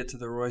 first, did we get to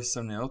the Royce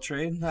O'Neal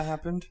trade that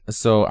happened?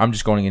 So I'm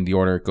just going in the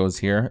order it goes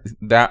here.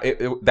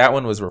 That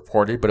one was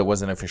reported, but it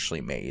wasn't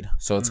officially made.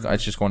 So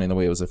it's just going in the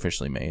way it was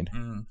officially made.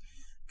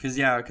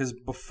 Because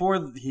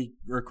before he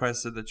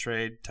requested the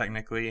trade,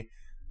 technically,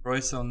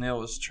 Royce O'Neal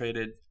was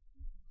traded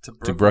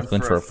to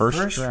Brooklyn for a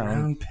first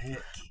round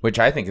pick. Which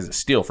I think is a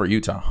steal for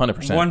Utah,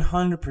 100%.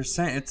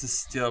 100% it's a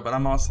steal, but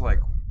I'm also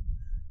like,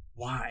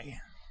 why?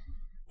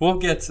 We'll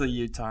get to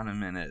Utah in a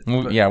minute.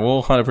 We'll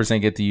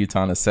 100% get to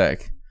Utah in a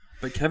sec.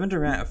 But Kevin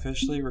Durant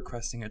officially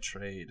requesting a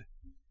trade.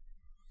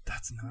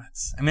 That's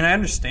nuts. I mean, I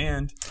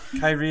understand.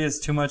 Kyrie is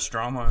too much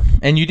drama.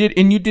 And you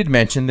did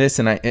mention this,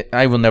 and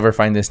I will never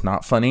find this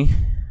not funny.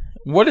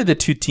 What are the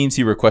 2 teams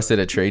he requested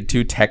a trade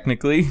to,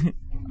 technically?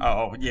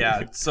 Oh,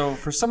 yeah. So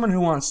for someone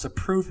who wants to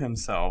prove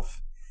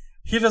himself,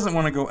 he doesn't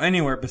want to go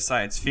anywhere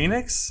besides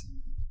Phoenix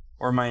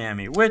or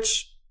Miami,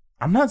 which...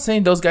 I'm not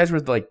saying those guys were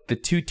like the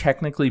 2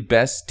 technically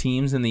best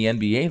teams in the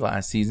NBA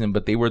last season,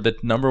 but they were the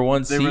number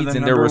 1 seeds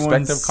in their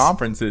respective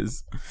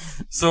conferences.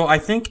 So I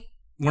think,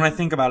 when I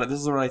think about it, this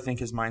is what I think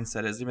his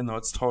mindset is, even though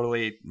it's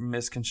totally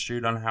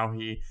misconstrued on how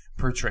he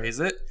portrays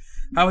it.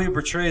 How he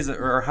portrays it,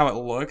 or how it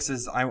looks,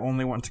 is I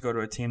only want to go to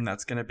a team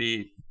that's going to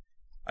be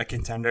a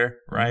contender,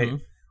 right?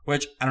 Mm-hmm.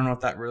 Which, I don't know if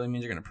that really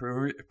means you're going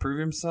to prove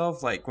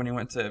himself. Like, when he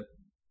went to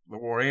the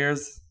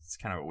Warriors, it's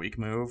kind of a weak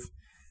move.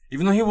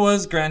 Even though he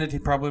was, granted, he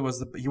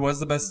was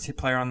the best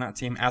player on that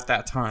team at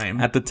that time.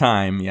 At the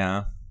time,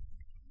 yeah.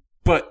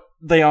 But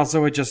they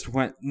also had just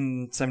went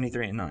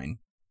 73-9.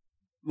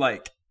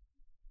 Like,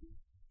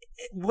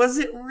 was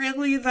it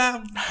really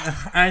that?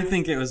 I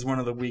think it was one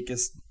of the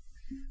weakest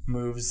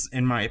moves,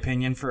 in my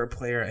opinion, for a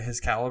player at his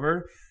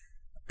caliber.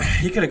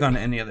 He could have gone to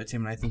any other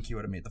team, and I think he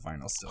would have made the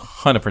finals still.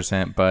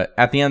 100%, but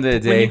at the end of the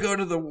day... When you go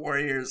to the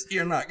Warriors,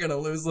 you're not going to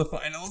lose the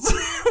finals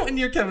when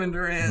you're Kevin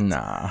Durant.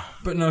 Nah.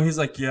 But no, he's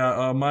like,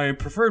 my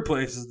preferred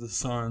place is the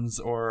Suns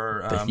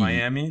or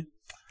Miami.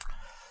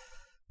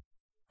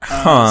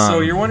 So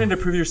you're wanting to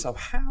prove yourself.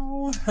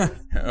 How?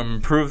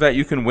 Prove that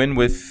you can win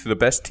with the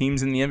best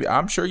teams in the NBA.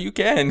 I'm sure you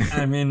can.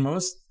 I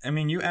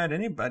mean, you add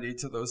anybody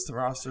to those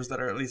rosters that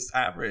are at least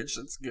average,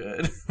 it's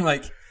good.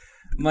 like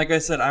I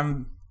said,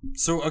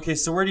 So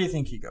where do you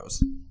think he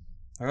goes?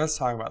 Let's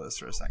talk about this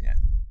for a second.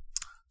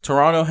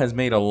 Toronto has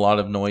made a lot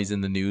of noise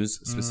in the news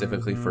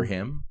specifically for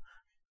him.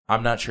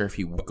 I'm not sure if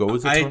he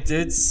goes to Toronto. I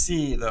did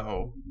see,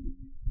 though,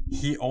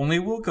 he only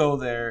will go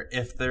there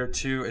if they're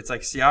 2. It's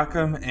like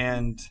Siakam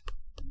and...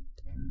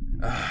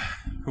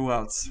 who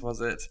else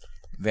was it?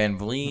 Van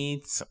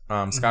Vliet,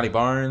 Scotty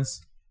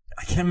Barnes.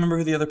 I can't remember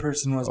who the other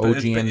person was, but it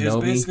was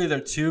Anunoby. Basically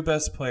their 2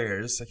 best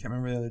players. I can't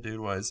remember who the other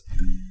dude was.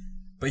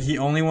 But he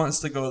only wants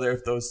to go there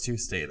if those 2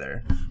 stay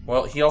there.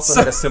 Well, he also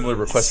had a similar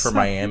request for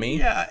Miami.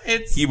 Yeah,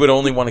 he would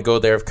only want to go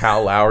there if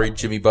Kyle Lowry,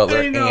 Jimmy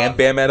Butler, and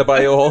Bam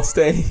Adebayo all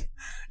stay.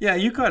 Yeah,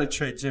 you got to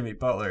trade Jimmy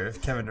Butler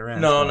if Kevin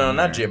Durant. No,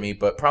 not Jimmy,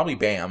 but probably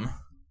Bam.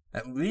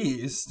 At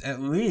least,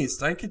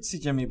 I could see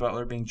Jimmy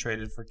Butler being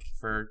traded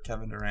for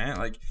Kevin Durant.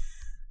 Like,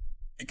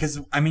 because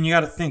you got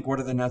to think, what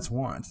do the Nets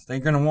want? They're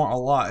going to want a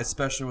lot,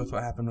 especially with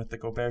what happened with the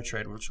Gobert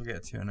trade, which we'll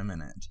get to in a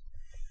minute.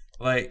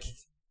 Like,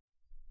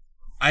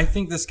 I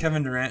think this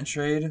Kevin Durant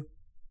trade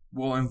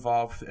will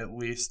involve at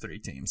least 3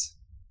 teams.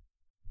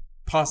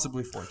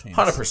 Possibly 4 teams.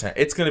 100%.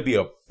 It's going to be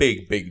a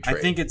big trade. I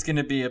think it's going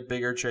to be a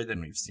bigger trade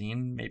than we've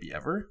seen maybe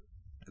ever.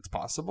 It's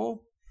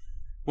possible.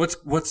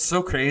 What's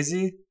so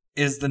crazy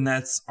is the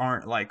Nets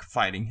aren't like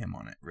fighting him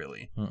on it,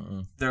 really.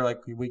 Mm-mm. They're like,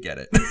 we get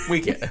it.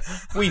 We get it.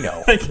 We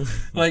know.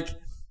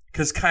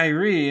 Because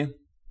Kyrie,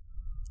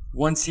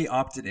 once he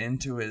opted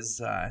into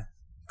his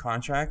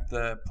contract,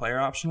 the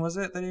player option was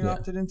it that he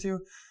opted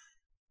into?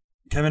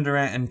 Kevin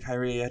Durant and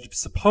Kyrie had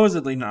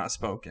supposedly not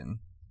spoken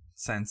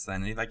since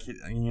then.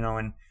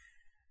 And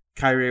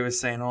Kyrie was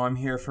saying, "Oh, I'm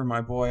here for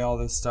my boy," all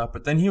this stuff.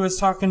 But then he was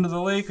talking to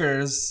the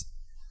Lakers.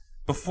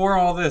 Before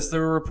all this, there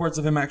were reports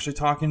of him actually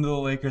talking to the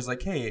Lakers,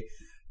 like, "Hey,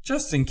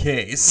 just in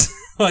case."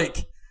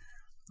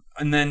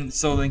 And then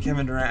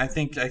Kevin Durant, I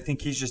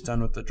think he's just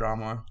done with the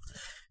drama.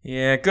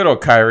 Yeah, good old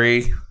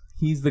Kyrie.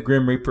 He's the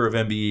Grim Reaper of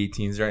NBA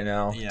teams right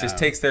now. Yeah. Just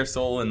takes their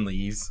soul and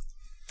leaves.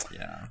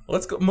 Yeah.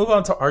 Let's move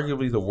on to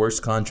arguably the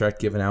worst contract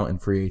given out in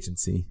free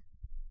agency.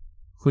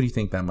 Who do you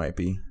think that might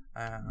be?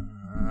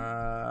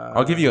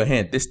 I'll give you a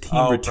hint. This team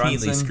routinely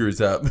Brunson?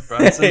 screws up.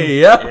 Brunson?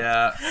 Yep.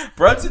 Yeah.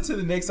 Brunson to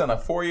the Knicks on a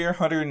 4-year,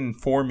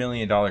 $104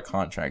 million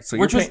contract. So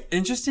Which was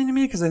interesting to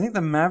me because I think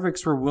the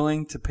Mavericks were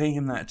willing to pay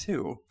him that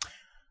too.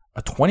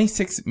 a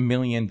 $26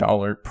 million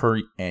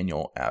per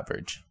annual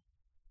average.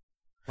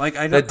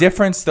 The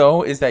difference,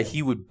 though, is that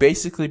he would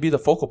basically be the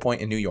focal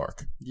point in New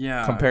York.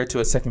 Yeah. Compared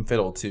to a second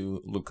fiddle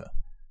to Luka.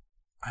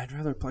 I'd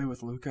rather play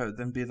with Luka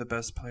than be the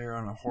best player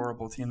on a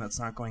horrible team that's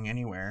not going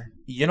anywhere.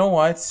 You know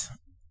what?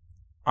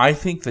 I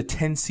think the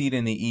 10 seed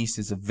in the East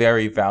is a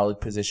very valid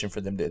position for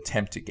them to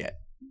attempt to get.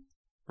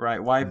 Right.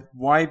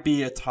 Why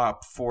be a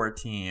top 4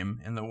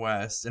 team in the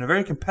West, in a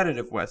very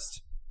competitive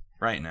West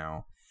right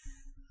now,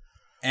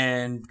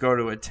 and go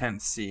to a 10th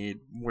seed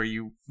where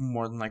you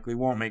more than likely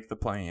won't make the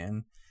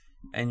play-in,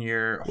 and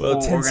your whole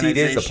 10th seed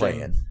is the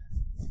play-in.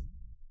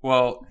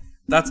 Well,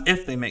 that's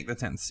if they make the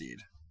 10th seed.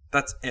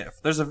 That's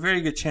if. There's a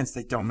very good chance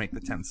they don't make the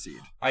 10th seed.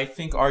 I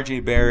think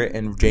RJ Barrett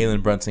and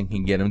Jalen Brunson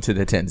can get them to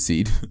the 10th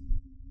seed.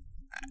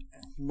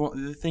 Well,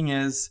 the thing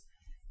is,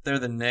 they're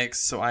the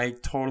Knicks, so I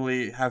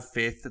totally have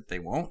faith that they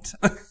won't.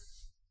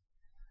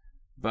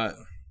 But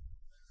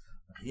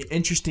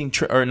interesting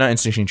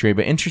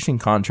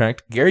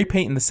contract. Gary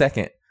Payton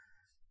II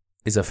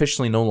is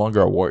officially no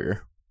longer a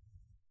Warrior.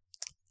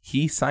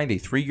 He signed a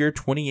 3-year,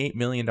 $28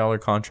 million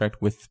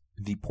contract with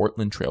the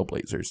Portland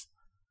Trailblazers.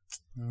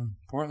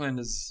 Portland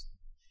is...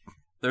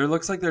 There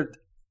looks like they're...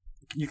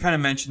 You kind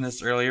of mentioned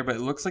this earlier, but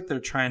it looks like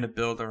they're trying to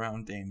build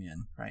around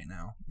Damian right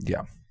now.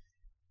 Yeah.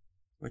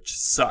 Which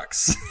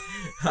sucks.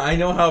 I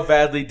know how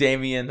badly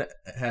Damian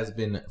has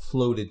been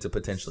floated to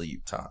potentially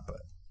Utah,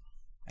 but...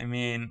 I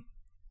mean...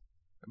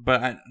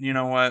 But you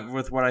know what?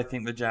 With what I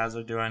think the Jazz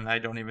are doing, I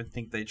don't even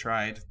think they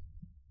tried.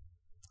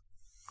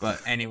 But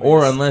anyways.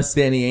 Or unless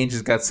Danny Ainge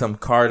has got some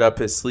card up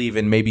his sleeve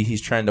and maybe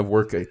he's trying to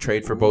work a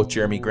trade for both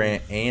Jeremy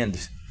Grant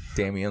and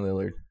Damian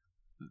Lillard.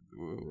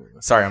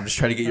 Sorry, I'm just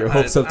trying to get your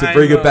hopes up to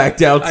bring it back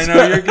down. I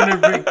know you're going to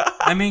bring...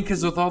 I mean,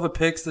 because with all the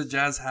picks the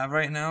Jazz have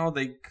right now,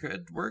 they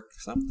could work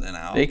something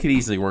out. They could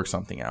easily work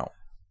something out.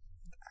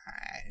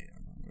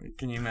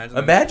 Can you imagine?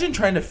 Imagine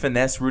trying to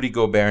finesse Rudy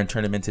Gobert and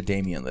turn him into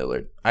Damian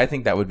Lillard. I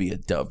think that would be a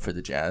dub for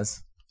the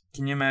Jazz.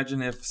 Can you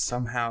imagine if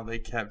somehow they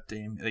kept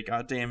they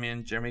got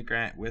Damian, Jeremy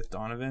Grant with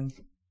Donovan,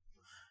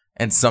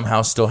 and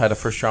somehow still had a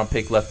first-round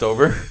pick left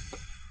over?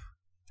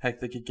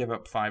 Heck, they could give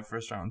up 5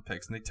 first-round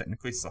picks, and they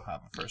technically still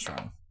have a first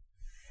round.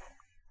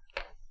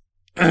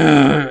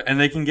 And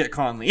they can get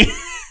Conley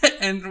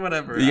and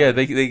whatever. Yeah,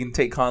 they can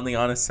take Conley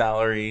on his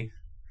salary.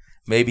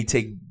 Maybe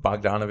take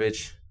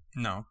Bogdanovich.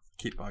 No,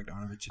 keep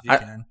Bogdanovich if you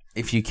can.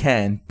 If you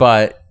can,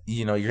 but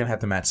you're gonna have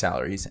to match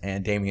salaries,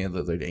 and Damian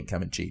Lillard ain't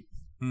coming cheap.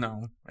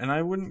 No, and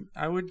I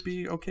would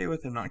be okay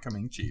with him not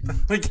coming cheap.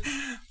 But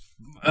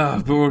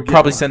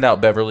probably send out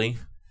Beverly.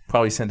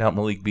 Probably send out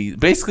Malik Beasley.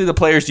 Basically, the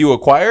players you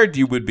acquired,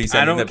 you would be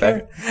sending them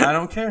back. I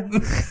don't care.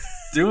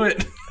 Do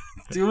it.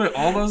 Do it.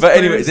 All those. But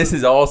anyway, this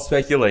is all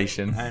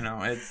speculation. I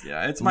know.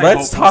 It's my.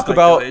 Let's talk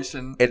about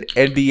an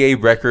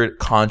NBA record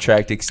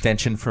contract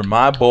extension for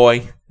my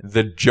boy,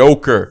 the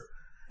Joker.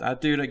 That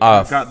dude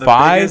got the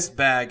biggest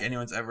bag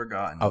anyone's ever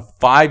gotten. A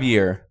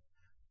 5-year,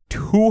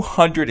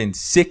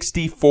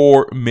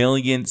 $264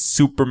 million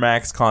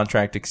Supermax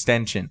contract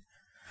extension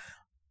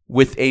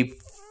with a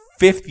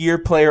 5th-year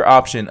player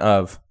option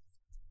of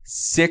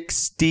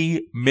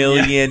 $60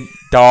 million.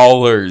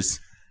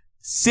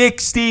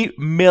 $60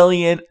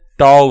 million.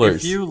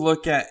 If you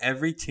look at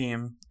every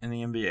team in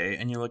the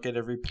NBA and you look at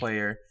every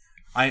player,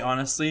 I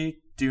honestly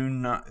do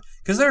not...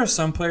 Because there are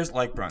some players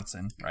like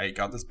Brunson, right?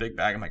 Got this big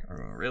bag. I'm like, oh,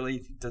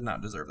 really? Did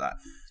not deserve that.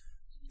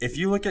 If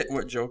you look at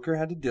what Joker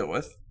had to deal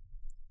with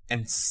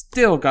and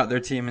still got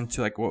their team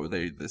into, what were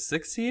they, the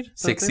 6th seed?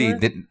 6th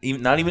seed.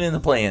 Not even in the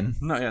play-in.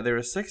 No, yeah, they were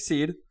a 6th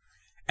seed.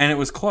 And it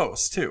was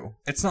close, too.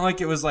 It's not like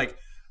it was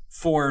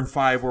 4 and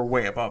 5 were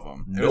way above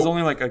them. It was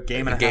only a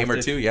game and a half. Game or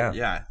two, yeah.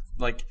 Yeah.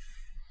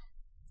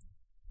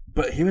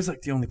 But he was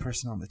the only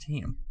person on the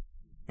team.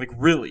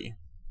 Really.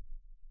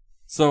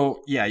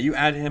 So, yeah, you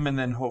add him and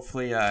then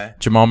hopefully...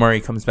 Jamal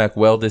Murray comes back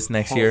well this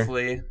next year.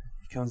 Hopefully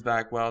comes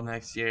back well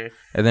next year.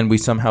 And then we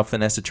somehow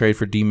finesse a trade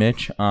for D.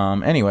 Mitch.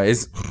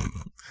 Anyways.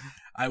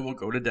 I will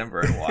go to Denver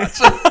and watch.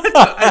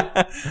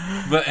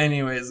 But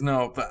anyways,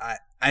 no. But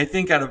I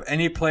think out of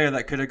any player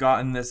that could have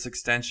gotten this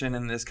extension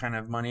and this kind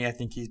of money, I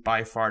think he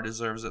by far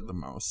deserves it the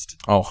most.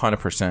 Oh,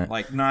 100%.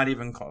 Like, not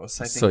even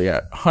close. I think. So,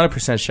 yeah,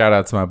 100% shout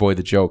out to my boy,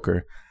 the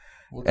Joker.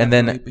 And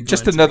then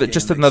just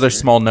another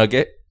small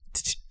nugget.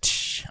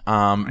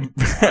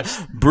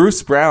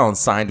 Bruce Brown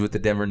signed with the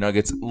Denver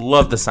Nuggets.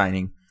 Love the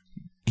signing.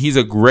 He's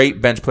a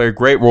great bench player,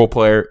 great role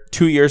player.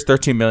 2 years,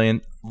 $13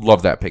 million.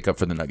 Love that pickup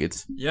for the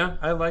Nuggets. Yeah,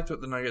 I liked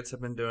what the Nuggets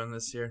have been doing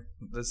this year,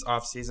 this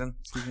offseason.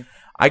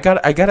 I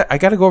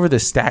gotta go over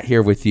this stat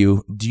here with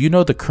you. Do you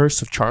know the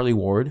curse of Charlie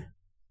Ward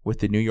with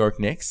the New York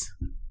Knicks?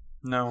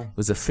 No. It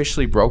was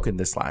officially broken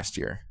this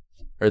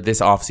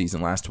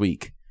offseason, last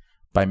week,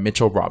 by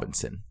Mitchell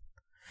Robinson.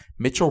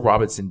 Mitchell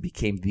Robinson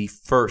became the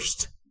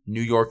first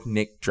New York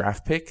Knicks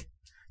draft pick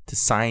to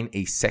sign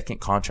a second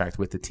contract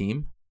with the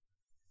team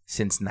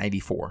since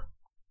 94.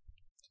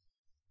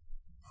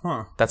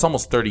 Huh. That's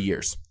almost 30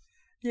 years.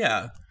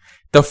 Yeah.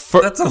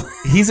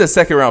 He's a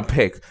second round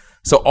pick.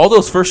 So all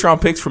those first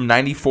round picks from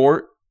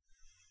 94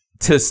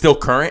 to still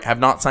current have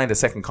not signed a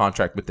second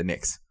contract with the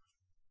Knicks.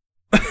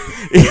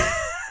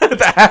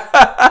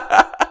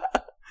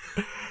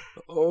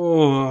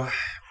 Oh.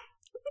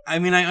 I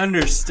mean, I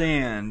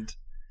understand.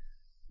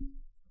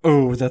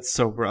 Oh, that's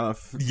so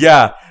rough.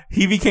 Yeah.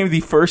 He became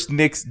the first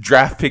Knicks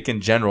draft pick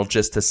in general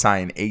just to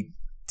sign a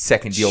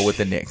second deal with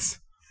the Knicks.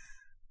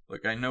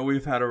 Look, I know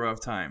we've had a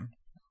rough time.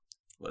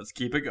 Let's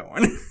keep it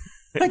going.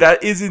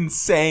 That is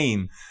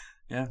insane.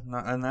 Yeah,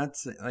 and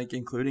that's like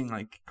including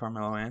like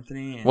Carmelo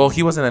Anthony. Well,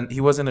 he wasn't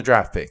a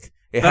draft pick.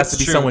 It has to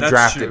be someone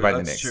drafted by the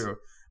Knicks. That's true.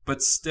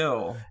 But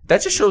still,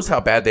 that just shows how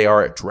bad they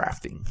are at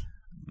drafting.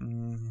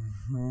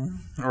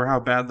 Mm-hmm. Or how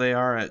bad they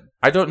are at.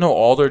 I don't know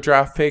all their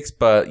draft picks,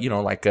 but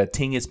like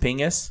Tingus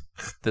Pingus.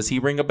 Does he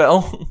ring a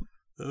bell?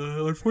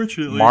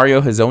 Unfortunately,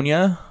 Mario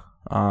Hezonja.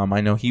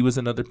 I know he was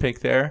another pick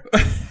there.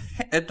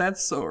 And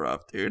that's so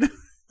rough, dude.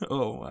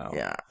 Oh, wow.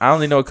 Yeah, I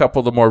only know a couple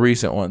of the more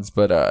recent ones,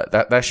 but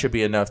that should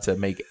be enough to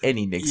make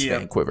any Knicks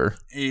fan quiver.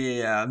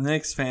 Yeah,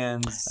 Knicks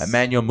fans.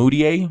 Emmanuel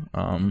Mudiay.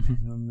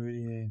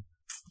 Mudiay.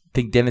 I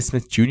think Dennis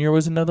Smith Jr.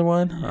 was another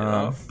one.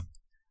 Yeah.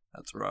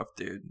 That's rough,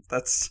 dude.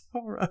 That's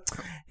so rough.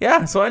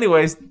 Yeah, so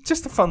anyways,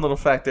 just a fun little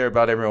fact there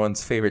about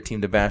everyone's favorite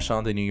team to bash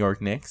on, the New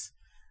York Knicks.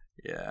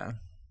 Yeah.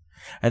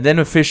 And then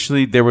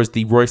officially there was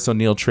the Royce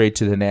O'Neal trade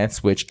to the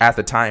Nets, which at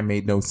the time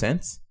made no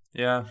sense.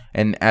 Yeah.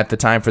 And at the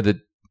time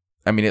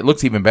it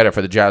looks even better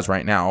for the Jazz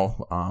right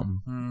now.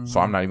 So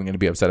I'm not even going to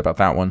be upset about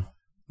that one.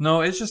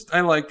 No, it's just,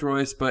 I liked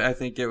Royce, but I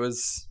think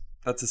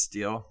that's a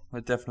steal.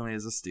 It definitely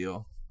is a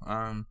steal.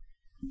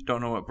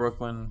 Don't know what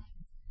Brooklyn,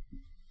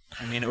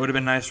 it would have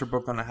been nice for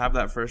Brooklyn to have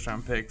that first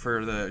round pick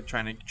for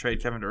trying to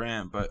trade Kevin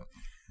Durant, but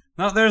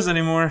not theirs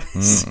anymore.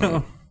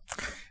 So.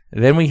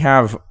 Then we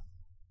have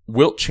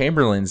Wilt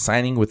Chamberlain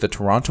signing with the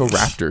Toronto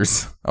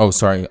Raptors. Oh,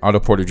 sorry, Otto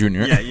Porter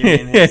Jr. Yeah, you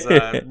mean his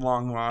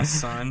long-lost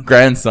son.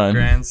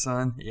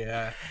 Grandson,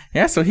 yeah.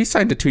 Yeah, so he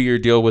signed a 2-year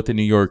deal with the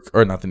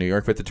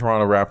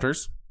Toronto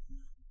Raptors.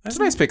 That's a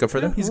nice pickup for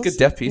them. He's a good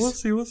depth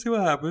piece. We'll see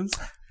what happens.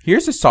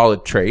 Here's a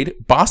solid trade.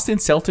 Boston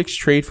Celtics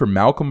trade for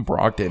Malcolm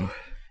Brogdon.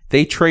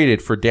 They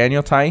traded for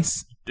Daniel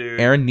Tice,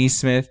 Aaron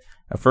Nesmith,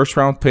 a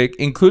first-round pick,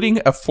 including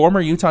a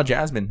former Utah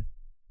Jazzman,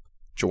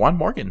 Juwan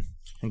Morgan,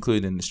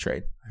 included in this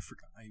trade. I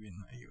forgot even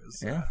he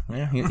was.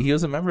 Yeah. He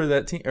was a member of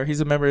that team, or he's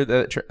a member of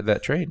that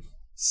trade.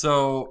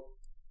 So,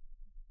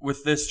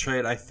 with this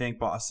trade, I think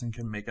Boston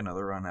can make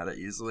another run at it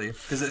easily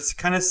because it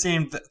kind of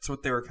seemed that's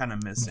what they were kind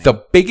of missing.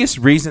 The biggest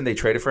reason they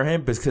traded for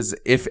him because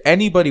if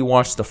anybody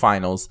watched the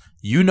finals,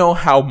 you know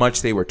how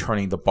much they were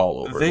turning the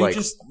ball over. They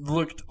just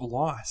looked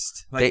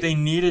lost. They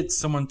needed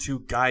someone to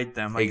guide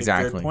them, like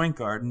a good point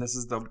guard. And this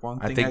is the one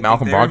thing I think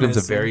Malcolm Brogdon's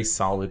a very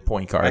solid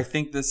point guard. I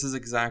think this is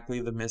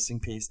exactly the missing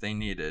piece they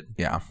needed.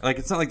 Yeah,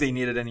 it's not like they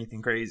needed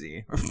anything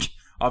crazy.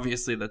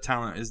 Obviously, the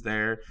talent is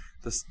there.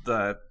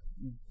 The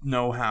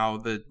know-how,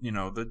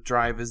 the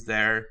drive is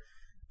there,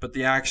 but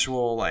the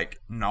actual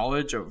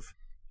knowledge of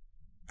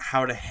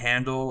how to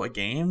handle a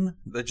game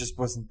that just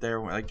wasn't there.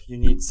 You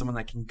need someone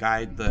that can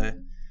guide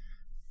the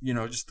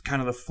just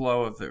kind of the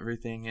flow of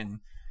everything. And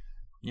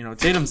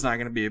Tatum's not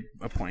going to be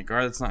a point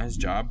guard. That's not his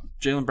job.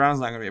 Jaylen Brown's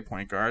not going to be a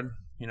point guard.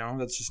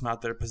 That's just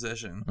not their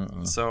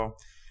position. So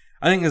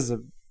I think this is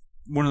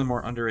one of the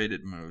more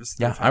underrated moves.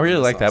 Yeah, I really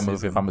like that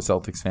move if I'm a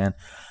Celtics fan.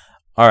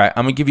 All right,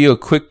 I'm going to give you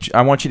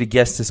I want you to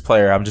guess this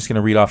player. I'm just going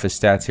to read off his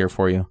stats here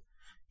for you.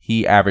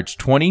 He averaged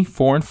 20,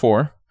 4 and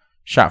 4,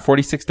 shot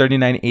 46,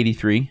 39,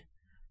 83,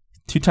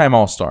 2-time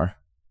All-Star.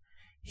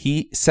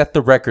 He set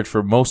the record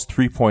for most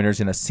three-pointers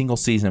in a single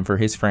season for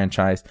his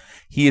franchise.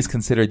 He is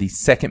considered the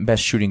second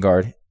best shooting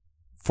guard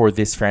for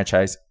this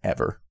franchise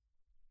ever.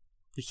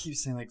 You keep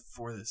saying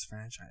for this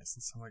franchise,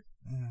 and so it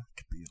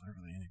could be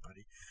literally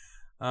anybody.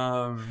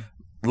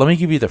 Let me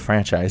give you the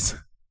franchise.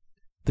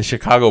 The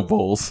Chicago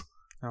Bulls.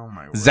 Oh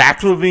my word. Zach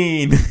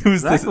LaVine.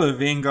 Zach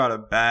LaVine got a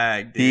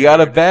bag, dude. He got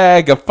a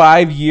bag, a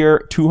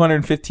 5-year,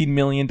 $215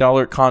 million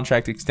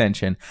contract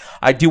extension.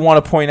 I do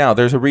want to point out,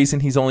 there's a reason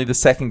he's only the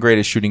second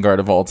greatest shooting guard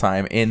of all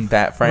time in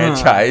that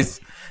franchise.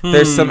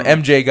 There's some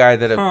MJ guy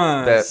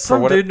that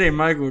some dude named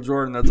Michael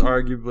Jordan that's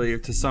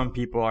arguably, to some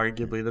people,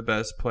 arguably the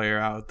best player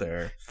out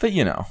there. But,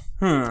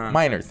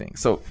 minor thing.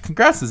 So,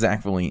 congrats to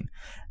Zach LaVine.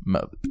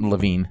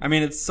 I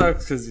mean, it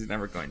sucks because he's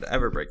never going to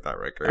ever break that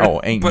record. Oh,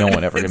 ain't no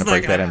one ever going to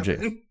break that MJ.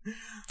 Happen.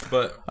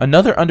 But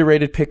another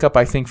underrated pickup,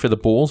 I think, for the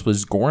Bulls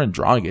was Goran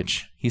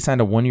Dragic. He signed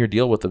a 1-year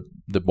deal with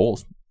the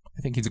Bulls.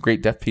 I think he's a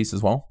great depth piece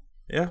as well.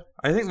 Yeah,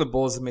 I think the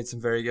Bulls have made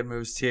some very good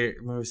moves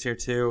here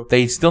too.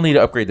 They still need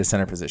to upgrade the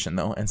center position,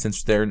 though. And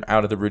since they're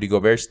out of the Rudy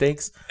Gobert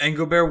stakes. And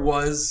Gobert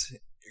was...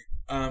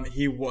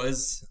 he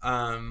was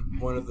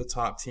one of the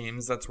top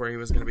teams. That's where he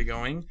was going to be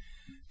going.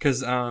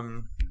 Because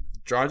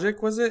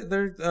Dragic, was it?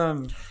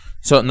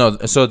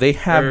 So they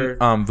have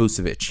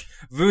Vucevic.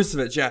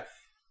 Vucevic, yeah.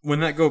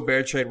 When that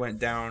Gobert trade went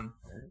down,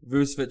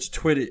 Vucevic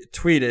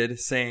tweeted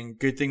saying,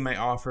 "Good thing my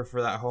offer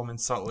for that home in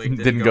Salt Lake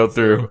didn't go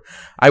through."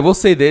 I will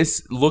say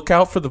this: look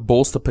out for the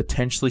Bulls to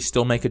potentially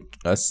still make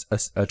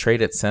a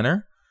trade at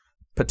center,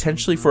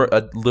 potentially for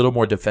a little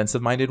more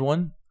defensive-minded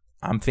one.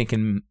 I'm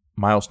thinking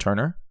Miles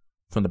Turner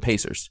from the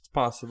Pacers. It's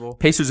possible.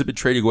 Pacers have been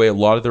trading away a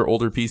lot of their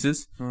older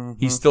pieces. Mm-hmm.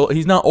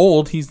 He's not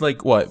old. He's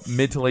like what,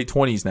 mid to late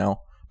 20s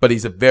now, but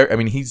he's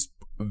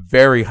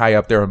very high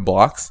up there in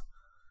blocks.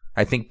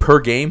 I think per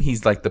game,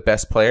 he's like the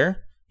best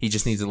player. He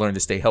just needs to learn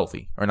to stay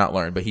healthy. Or not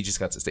learn, but he just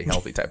got to stay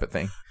healthy type of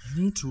thing.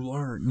 Need to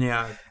learn.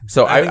 Yeah.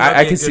 So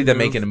I can see them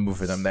making a move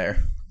for them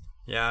there.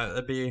 Yeah,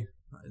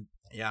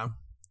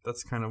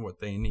 that's kind of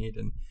what they need.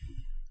 And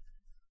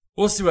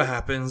we'll see what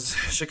happens.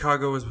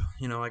 Chicago is,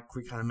 like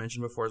we kind of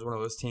mentioned before, is one of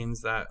those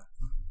teams that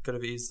could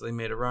have easily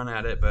made a run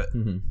at it, but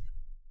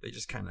they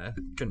just kind of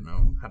couldn't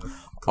know how to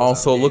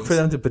also look for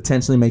them to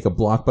potentially make a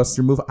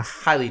blockbuster move. I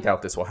highly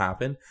doubt this will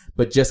happen,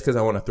 but just because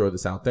I want to throw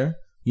this out there,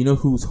 you know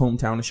whose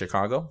hometown is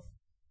Chicago?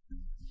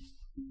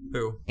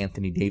 Who?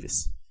 Anthony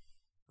Davis.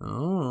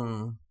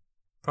 Oh.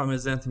 Problem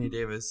is Anthony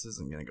Davis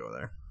isn't going to go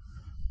there.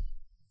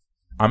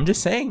 I'm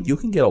just saying, you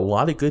can get a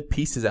lot of good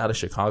pieces out of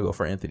Chicago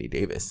for Anthony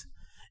Davis.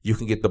 You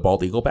can get the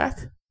Bald Eagle back.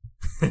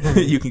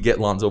 You can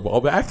get Lonzo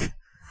Ball back.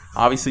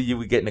 Obviously, you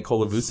would get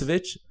Nikola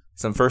Vucevic,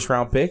 some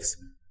first-round picks,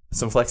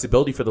 some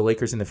flexibility for the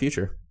Lakers in the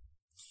future.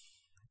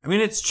 I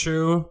mean, it's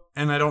true,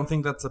 and I don't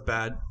think that's a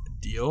bad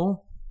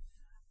deal,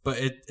 but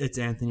it's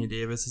Anthony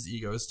Davis. His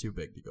ego is too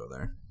big to go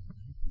there.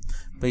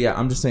 But yeah,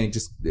 I'm just saying,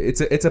 it's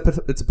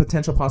a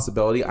potential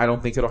possibility. I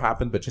don't think it'll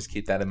happen, but just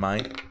keep that in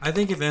mind. I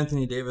think if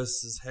Anthony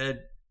Davis's head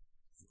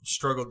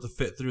struggled to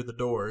fit through the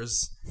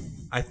doors,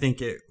 I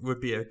think it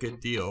would be a good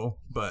deal.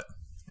 But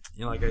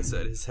like I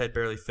said, his head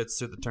barely fits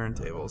through the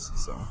turntables.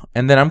 So,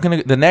 and then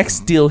the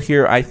next deal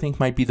here, I think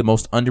might be the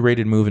most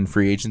underrated move in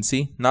free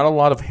agency. Not a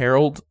lot of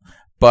herald,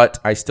 but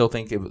I still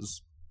think it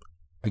was,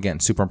 again,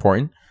 super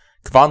important.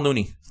 Kevon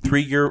Looney,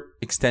 3-year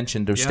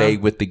extension to stay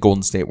with the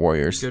Golden State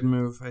Warriors. Good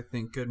move, I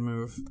think. Good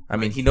move. I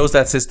mean, he knows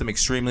that system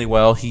extremely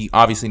well. He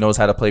obviously knows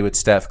how to play with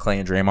Steph, Clay,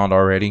 and Draymond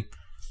already.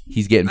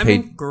 He's getting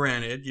paid. I mean,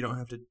 granted, you don't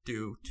have to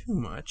do too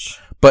much.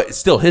 But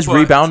still, his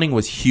rebounding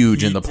was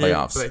huge in the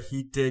playoffs. But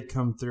he did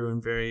come through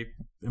in very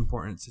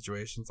important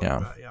situations like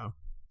that, yeah.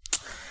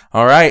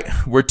 All right,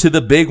 we're to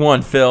the big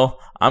one, Phil.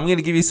 I'm going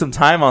to give you some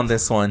time on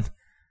this one.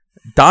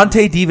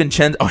 Dante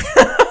DiVincenzo.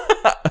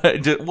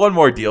 Just one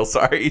more deal,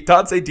 sorry.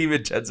 Dante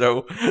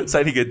DiVincenzo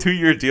signing a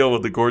 2-year deal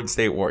with the Golden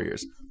State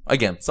Warriors.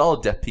 Again,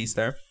 solid depth piece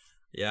there.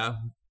 Yeah,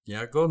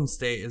 Golden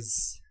State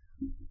is...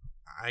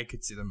 I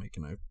could see them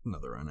making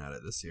another run at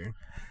it this year.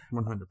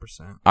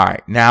 100%. All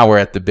right, now we're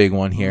at the big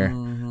one here.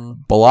 Mm-hmm.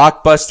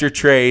 Blockbuster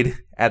trade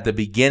at the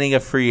beginning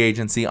of free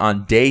agency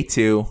on day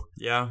 2.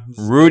 Yeah.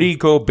 Rudy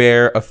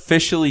Gobert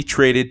officially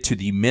traded to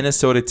the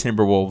Minnesota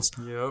Timberwolves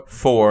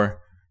for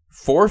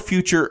 4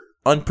 future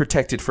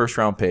unprotected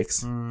first-round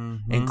picks,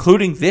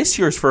 including this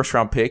year's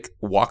first-round pick,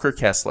 Walker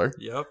Kessler.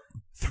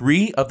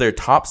 3 of their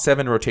top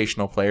 7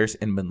 rotational players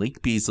in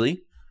Malik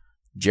Beasley,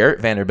 Jarrett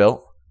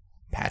Vanderbilt,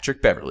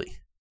 Patrick Beverley.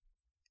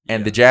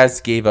 And the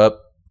Jazz gave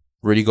up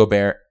Rudy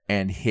Gobert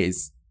and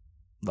his,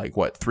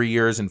 3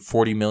 years and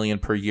 $40 million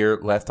per year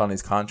left on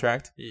his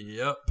contract.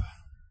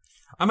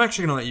 I'm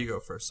actually going to let you go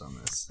first on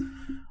this.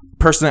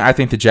 Personally, I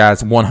think the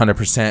Jazz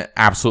 100%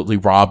 absolutely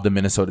robbed the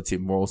Minnesota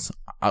Timberwolves.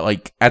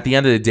 At the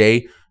end of the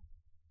day,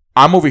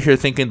 I'm over here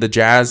thinking the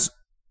Jazz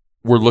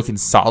were looking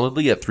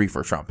solidly at 3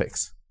 first-round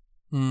picks.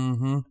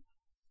 Mm-hmm.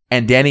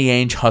 And Danny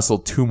Ainge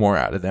hustled 2 more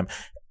out of them.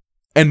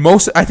 And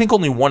I think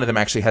only one of them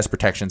actually has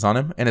protections on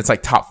him, and it's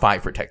top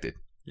 5 protected.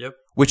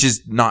 Which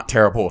is not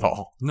terrible at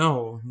all.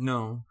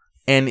 No.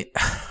 And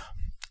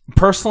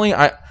personally,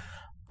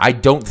 I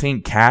don't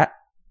think Kat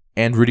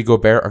and Rudy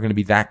Gobert are going to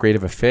be that great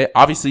of a fit.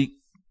 Obviously,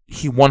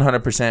 he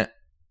 100%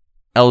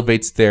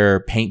 elevates their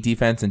paint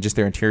defense and just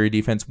their interior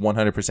defense.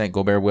 100%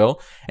 Gobert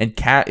will. And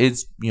Kat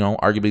is,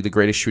 arguably the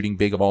greatest shooting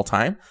big of all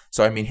time.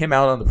 So, I mean, him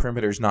out on the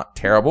perimeter is not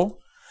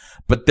terrible.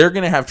 But they're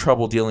going to have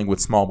trouble dealing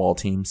with small ball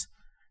teams.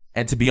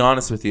 And to be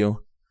honest with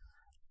you,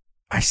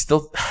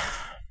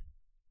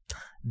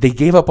 they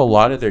gave up a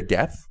lot of their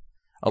depth.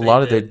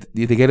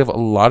 They gave up a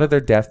lot of their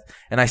depth,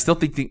 and I still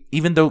think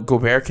even though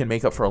Gobert can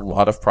make up for a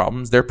lot of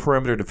problems, their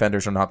perimeter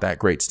defenders are not that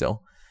great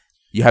still.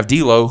 You have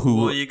D'Lo,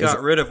 who you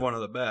got rid of one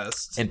of the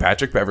best, and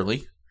Patrick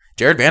Beverley.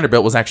 Jared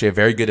Vanderbilt was actually a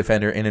very good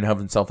defender in and of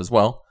himself as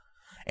well.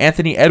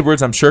 Anthony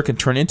Edwards, I'm sure, can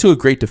turn into a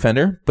great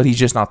defender, but he's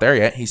just not there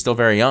yet. He's still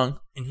very young.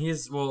 And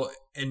it's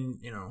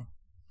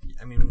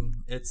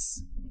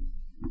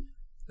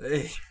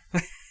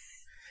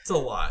a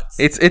lot.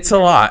 It's a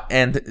lot,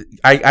 and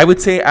I would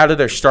say out of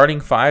their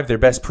starting five, their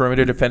best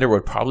perimeter defender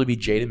would probably be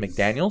Jaden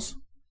McDaniels.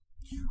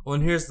 Well,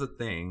 and here's the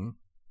thing: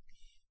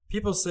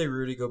 people say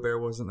Rudy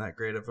Gobert wasn't that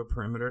great of a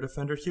perimeter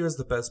defender. He was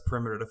the best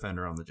perimeter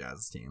defender on the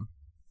Jazz team.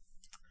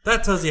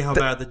 That tells you how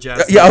bad the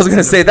Jazz. Yeah, I was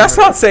gonna say that's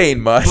not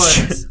saying much.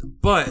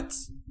 But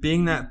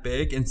being that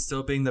big and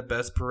still being the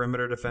best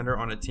perimeter defender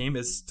on a team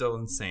is still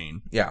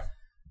insane. Yeah.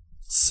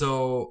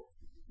 So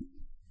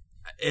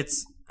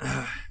it's.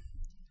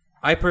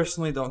 I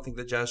personally don't think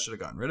the Jazz should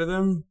have gotten rid of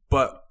him,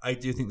 but I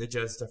do think the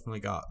Jazz definitely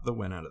got the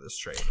win out of this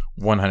trade.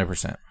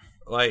 100%.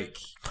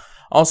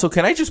 Also,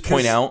 can I just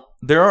point out,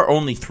 there are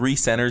only 3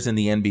 centers in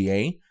the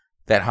NBA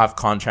that have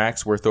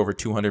contracts worth over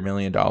 $200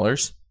 million.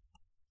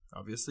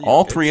 Obviously.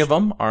 All 3 of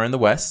them are in the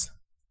West.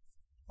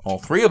 All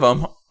 3 of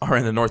them are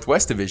in the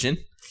Northwest Division.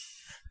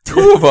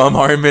 2 of them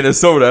are in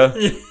Minnesota.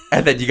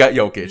 And then you got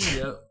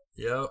Jokic.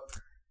 Yep.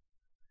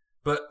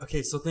 But,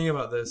 okay, so think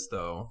about this,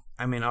 though.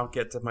 I mean, I'll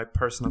get to my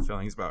personal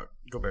feelings about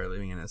Gobert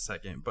leaving in a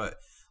second. But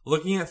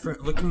looking at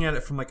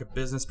it from, a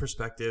business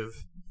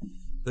perspective,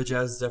 the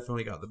Jazz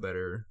definitely got the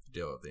better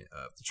deal of the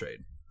trade.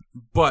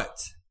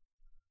 But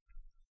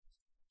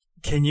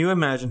can you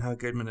imagine how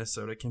good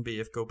Minnesota can be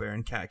if Gobert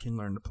and Cat can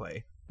learn to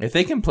play? If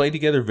they can play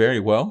together very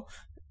well,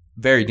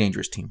 very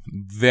dangerous team.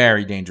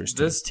 Very dangerous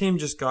team. This team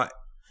just got...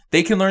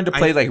 They can learn to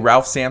play like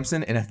Ralph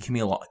Sampson and Hakeem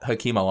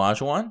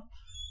Olajuwon.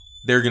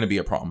 They're going to be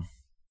a problem.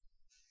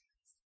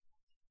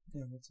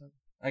 Yeah, what's up?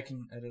 I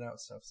can edit out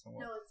stuff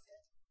somewhere. No, it's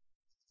good.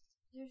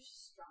 There's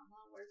just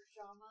drama, work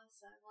drama,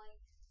 so I'm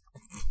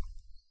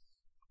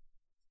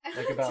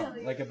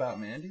like... about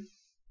Mandy?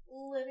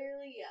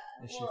 Literally,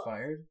 yeah. Is she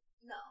fired?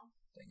 No.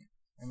 Dang it.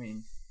 I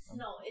mean...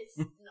 No, it's...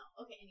 no.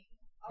 Okay, anyway.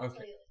 I'll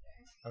tell you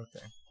later.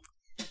 Okay.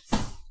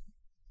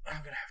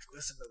 I'm going to have to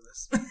listen to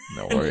this.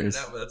 No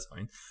worries. That's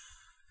fine.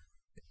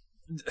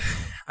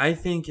 I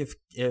think if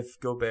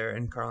Gobert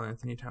and Karl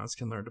Anthony Towns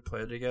can learn to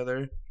play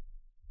together...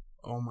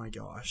 Oh my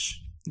gosh.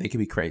 They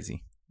could be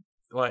crazy.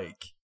 Kind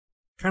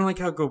of like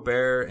how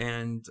Gobert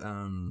and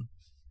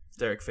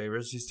Derek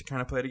Favors used to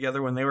kind of play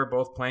together. When they were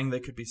both playing, they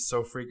could be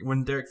so freaking...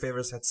 When Derek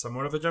Favors had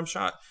somewhat of a jump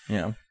shot,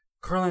 yeah.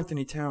 Karl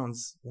Anthony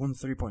Towns won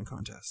the 3-point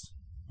contest.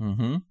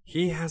 Mm-hmm.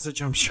 He has a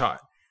jump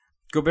shot.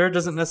 Gobert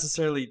doesn't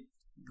necessarily...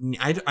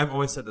 I've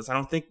always said this. I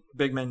don't think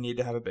big men need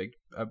to have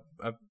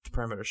a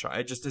perimeter shot.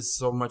 It just is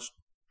so much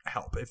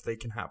help if they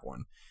can have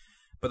one.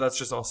 But that's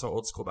just also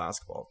old school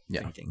basketball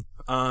thinking.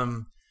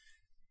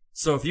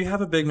 So if you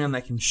have a big man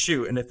that can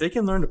shoot, and if they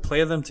can learn to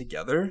play them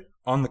together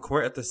on the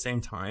court at the same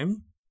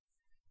time,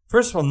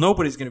 first of all,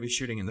 nobody's going to be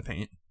shooting in the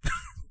paint.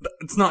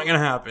 It's not going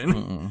to happen.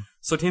 Mm-mm.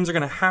 So teams are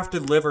going to have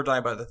to live or die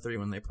by the 3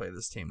 when they play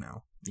this team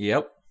now.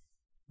 Yep.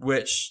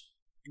 Which,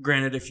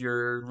 granted, if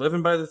you're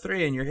living by the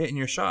 3 and you're hitting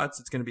your shots,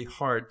 it's going to be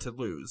hard to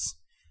lose.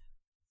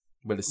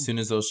 But as soon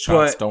as those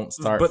shots don't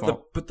start...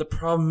 But the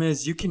problem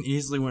is you can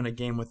easily win a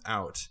game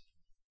without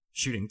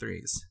shooting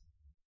threes.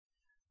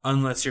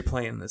 Unless you're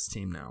playing this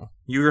team now.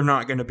 You're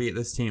not going to beat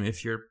this team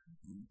if you're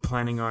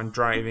planning on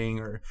driving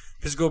or...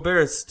 Because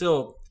Gobert is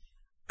still...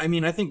 I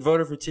mean, I think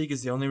voter fatigue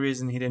is the only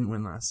reason he didn't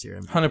win last year.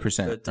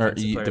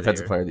 100%.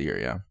 Defensive Player of the Year,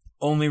 yeah.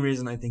 Only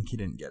reason I think he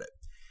didn't get it.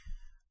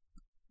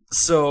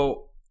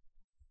 So,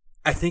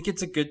 I think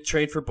it's a good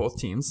trade for both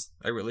teams.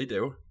 I really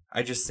do.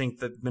 I just think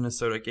that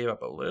Minnesota gave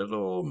up a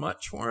little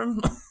much for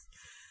him.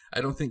 I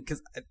don't think,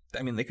 because,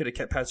 I mean, they could have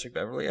kept Patrick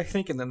Beverley, I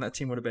think, and then that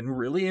team would have been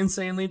really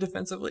insanely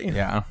defensively.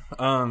 Yeah.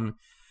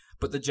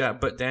 But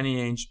Danny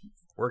Ainge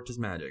worked his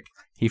magic.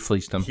 He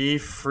fleeced him. He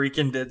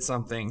freaking did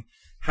something.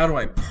 How do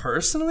I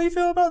personally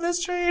feel about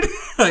this trade?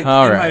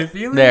 All right. My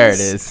feelings? There it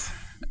is.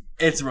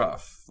 It's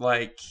rough.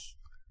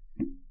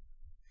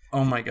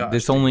 Oh my god.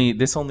 This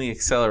only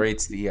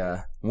accelerates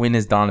the when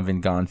is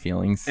Donovan gone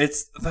feelings.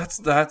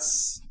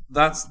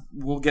 That's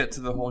we'll get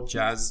to the whole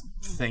Jazz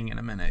thing in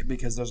a minute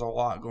because there's a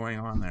lot going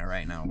on there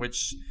right now,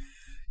 which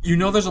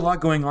there's a lot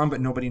going on,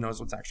 but nobody knows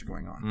what's actually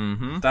going on.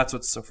 Mm-hmm. That's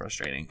what's so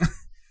frustrating.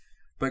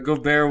 But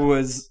Gobert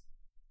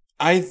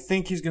I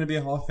think he's going to be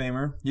a Hall of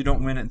Famer. You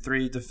don't win at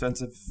 3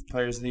 Defensive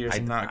Players of the Year.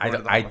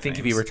 I think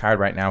if he retired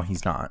right now,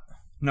 he's not.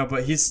 No,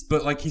 but he's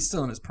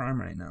still in his prime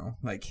right now.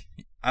 Like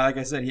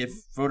I said, he had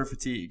voter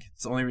fatigue.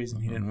 It's the only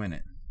reason he didn't win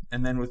it.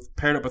 And then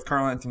paired up with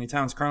Karl Anthony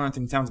Towns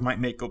might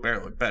make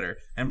Gobert look better,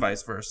 and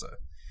vice versa,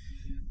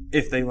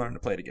 if they learn to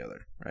play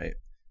together, right?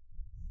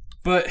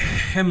 But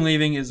him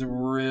leaving is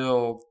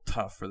real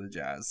tough for the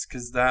Jazz,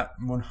 because that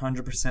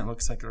 100%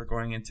 looks like they're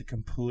going into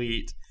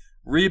complete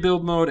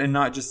rebuild mode, and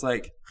not just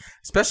like...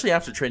 Especially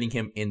after trading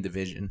him in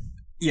division.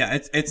 Yeah,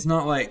 it's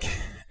not like...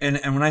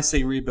 And when I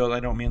say rebuild, I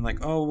don't mean like,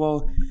 oh,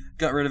 well,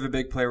 got rid of a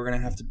big player, we're going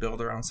to have to build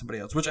around somebody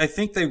else, which I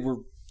think they're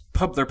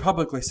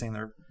publicly saying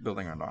they're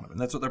building on Donovan.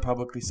 That's what they're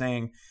publicly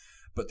saying.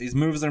 But these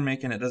moves they're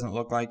making, it doesn't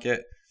look like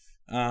it.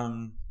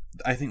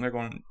 I think they're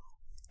going,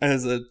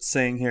 as a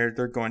saying here,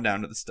 they're going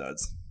down to the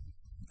studs.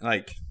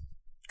 Like,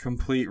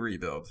 complete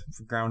rebuild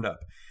from ground up.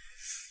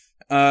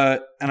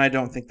 And I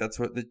don't think that's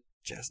what the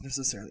Jazz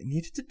necessarily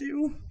needed to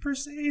do, per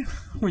se,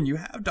 when you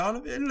have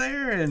Donovan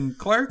there and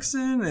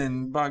Clarkson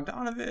and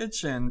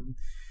Bogdanovich and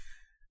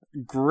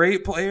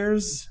great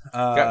players.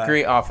 Got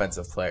great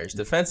offensive players.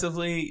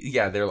 Defensively,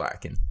 yeah, they're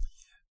lacking.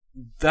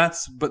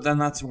 But then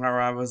that's where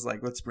I was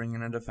like, let's bring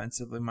in a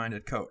defensively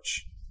minded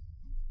coach.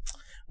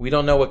 We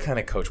don't know what kind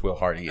of coach Will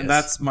Hardy is.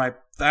 And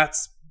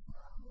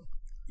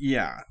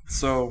yeah.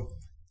 So,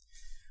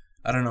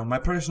 I don't know. My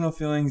personal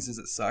feelings is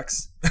it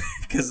sucks.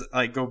 Because,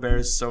 like, Gobert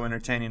is so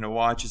entertaining to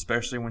watch,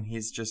 especially when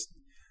he's just,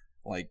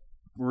 like,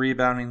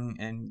 rebounding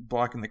and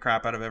blocking the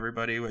crap out of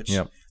everybody, which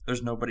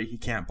there's nobody he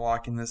can't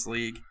block in this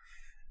league.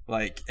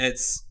 Like, I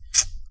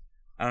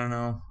don't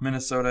know.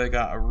 Minnesota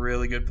got a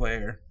really good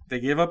player. They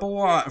gave up a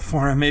lot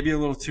for him, maybe a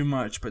little too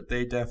much, but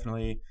they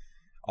definitely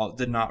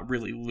did not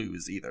really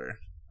lose either,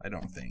 I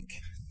don't think.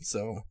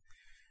 So,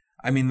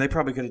 I mean, they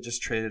probably could have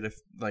just traded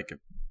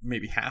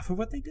maybe half of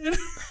what they did.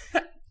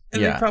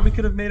 And they probably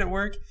could have made it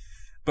work.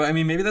 But, I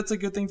mean, maybe that's a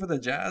good thing for the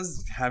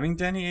Jazz, having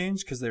Danny Ainge,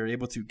 because they were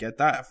able to get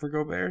that for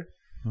Gobert.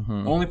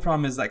 Mm-hmm. Only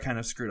problem is that kind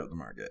of screwed up the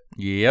market.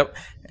 Yep.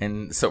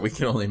 And so we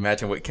can only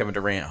imagine what Kevin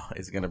Durant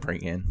is going to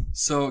bring in.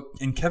 So,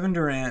 in Kevin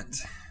Durant,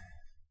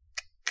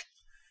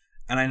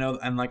 and I know,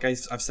 and like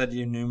I've said to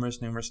you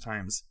numerous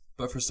times,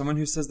 but for someone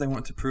who says they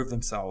want to prove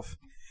themselves,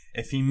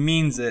 if he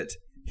means it,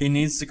 he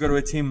needs to go to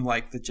a team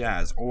like the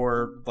Jazz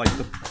or like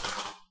the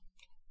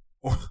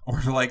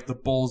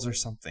Bulls or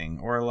something,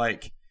 or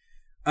like,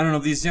 I don't know,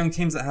 these young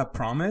teams that have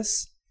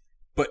promise,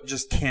 but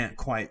just can't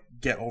quite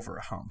get over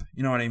a hump.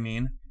 You know what I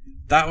mean?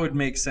 That would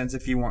make sense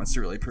if he wants to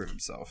really prove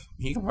himself.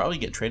 He can probably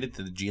get traded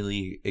to the G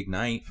League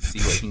Ignite, see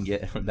what he can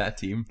get from that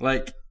team.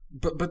 Like,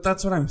 but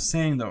that's what I'm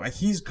saying, though.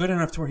 He's good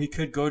enough to where he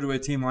could go to a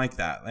team like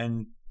that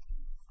and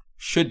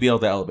should be able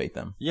to elevate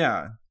them.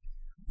 Yeah,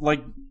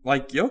 like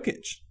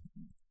Jokic.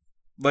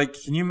 Like,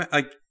 can you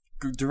like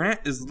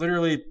Durant is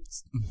literally.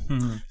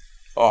 Team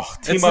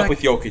up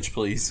with Jokic,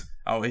 please.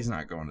 Oh, he's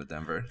not going to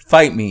Denver.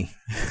 Fight me.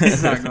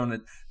 He's not going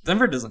to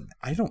Denver.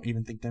 I don't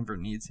even think Denver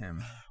needs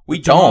him.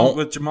 With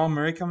Jamal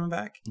Murray coming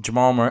back.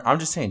 Jamal Murray. I'm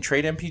just saying,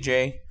 trade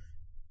MPJ,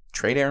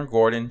 trade Aaron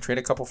Gordon, trade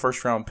a couple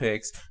first-round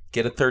picks,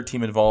 get a third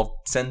team involved,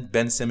 send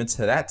Ben Simmons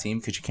to that team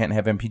because you can't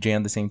have MPJ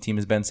on the same team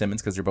as Ben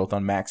Simmons because they're both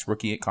on max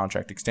rookie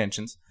contract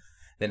extensions.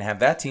 Then have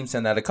that team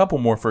send out a couple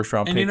more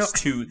first-round picks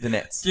to the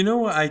Nets. Do you know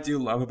what I do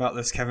love about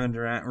this Kevin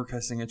Durant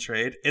requesting a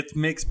trade? It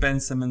makes Ben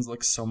Simmons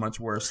look so much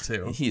worse,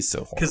 too. He's so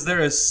horrible. Because there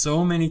is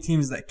so many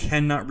teams that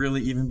cannot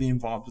really even be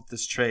involved with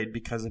this trade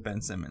because of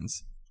Ben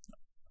Simmons.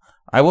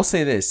 I will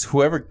say this.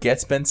 Whoever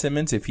gets Ben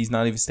Simmons, if he's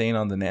not even staying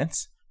on the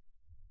Nets,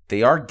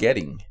 they are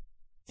getting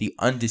the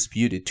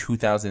undisputed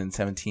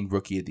 2017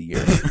 Rookie of the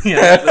Year.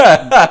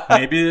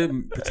 Maybe a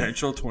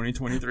potential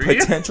 2023.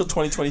 Potential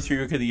 2023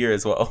 Rookie of the Year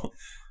as well.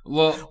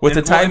 Well, with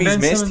the time he's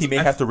missed, he may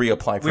have to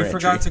reapply for entry. We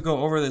forgot to go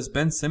over this.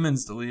 Ben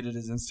Simmons deleted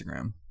his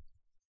Instagram.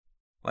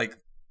 Like,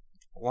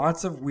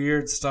 lots of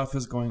weird stuff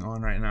is going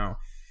on right now.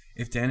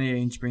 If Danny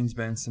Ainge brings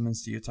Ben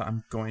Simmons to Utah,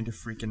 I'm going to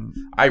freaking...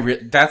 I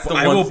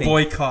will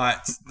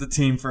boycott the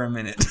team for a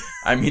minute.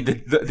 I mean,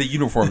 the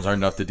uniforms are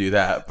enough to do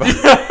that.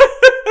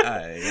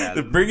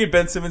 But bringing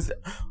Ben Simmons...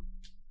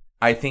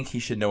 I think he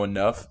should know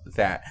enough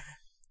that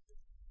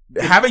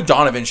having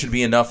Donovan should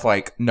be enough,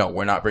 like, no,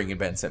 we're not bringing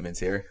Ben Simmons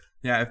here.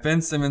 Yeah, if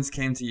Ben Simmons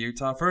came to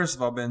Utah, first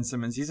of all, Ben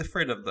Simmons, he's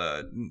afraid of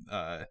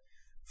the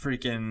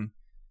freaking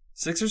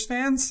Sixers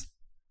fans.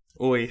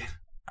 Oi.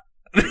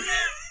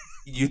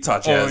 Utah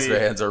Jazz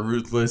fans are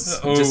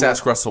ruthless. Just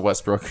ask Russell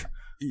Westbrook.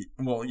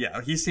 Well,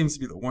 yeah, he seems to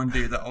be the one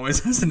dude that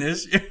always has an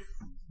issue.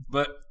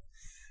 But,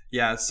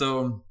 yeah,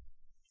 so,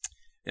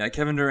 yeah,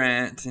 Kevin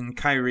Durant and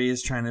Kyrie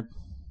is trying to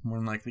more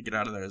than likely get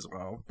out of there as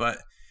well. But,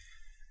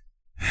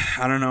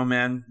 I don't know,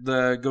 man.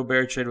 The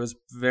Gobert trade was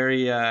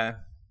very...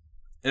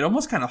 it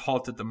almost kind of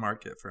halted the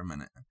market for a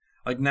minute.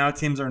 Like, now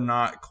teams are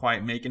not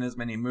quite making as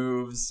many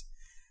moves.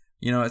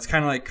 You know, it's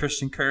kind of like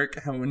Christian Kirk.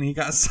 How when he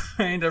got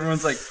signed,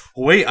 everyone's like,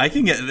 wait, I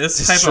can get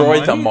this type of money.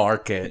 Destroy the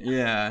market.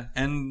 Yeah.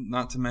 And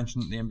not to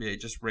mention the NBA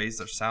just raised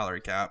their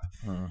salary cap.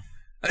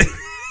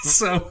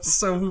 So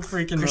who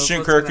freaking knows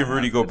Christian Kirk and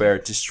Rudy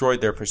Gobert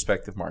destroyed their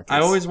prospective markets. I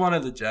always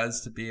wanted the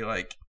Jazz to be,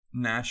 like,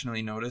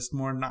 nationally noticed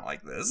more. Not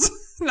like this.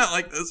 Not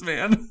like this,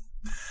 man.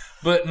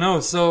 But no,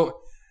 so...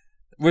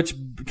 Which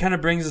kind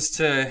of brings us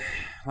to,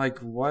 like,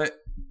 what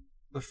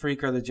the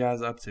freak are the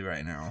Jazz up to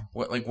right now?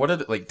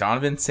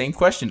 Donovan, same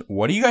question.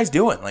 What are you guys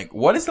doing? Like,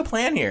 what is the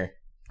plan here?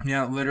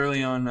 Yeah,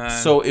 literally on...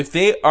 So if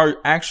they are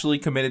actually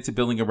committed to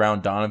building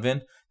around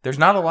Donovan, there's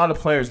not a lot of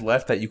players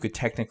left that you could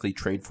technically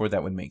trade for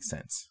that would make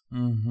sense.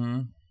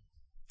 Mm-hmm.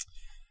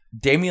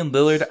 Damian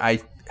Lillard,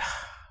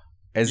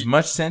 as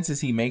much sense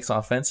as he makes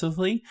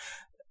offensively,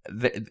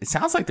 it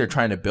sounds like they're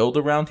trying to build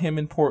around him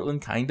in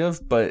Portland, kind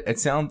of, but it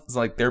sounds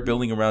like they're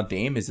building around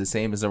Dame is the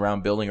same as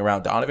building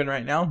around Donovan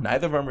right now.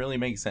 Neither of them really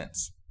make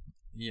sense.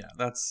 Yeah,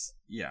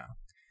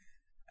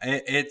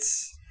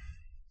 it's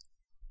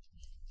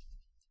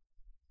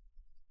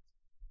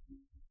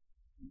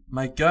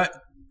my gut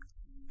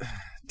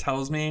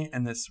tells me,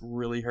 and this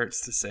really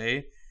hurts to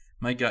say,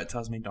 my gut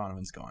tells me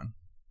Donovan's gone.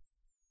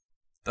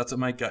 That's what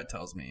my gut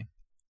tells me.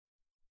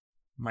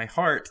 My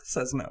heart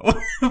says no.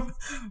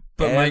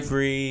 But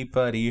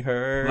everybody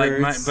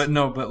hurts. But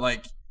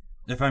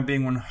if I'm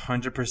being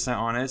 100%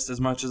 honest, as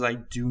much as I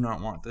do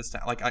not want this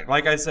to, like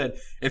I said,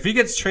 if he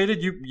gets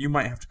traded, you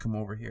might have to come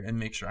over here and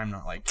make sure I'm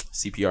not like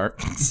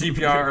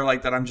CPR or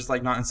like that. I'm just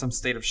like not in some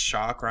state of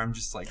shock, or I'm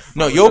just like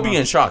no, you'll be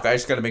in shock. I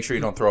just got to make sure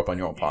you don't throw up on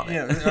your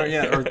opponent.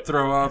 or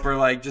throw up, or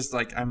like just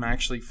like I'm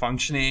actually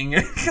functioning,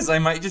 because I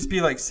might just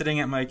be like sitting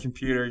at my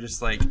computer,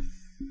 just like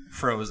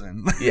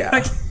frozen.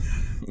 Yeah.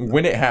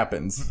 When it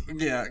happens.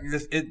 Yeah,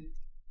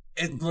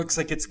 it looks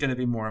like it's going to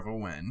be more of a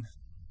win,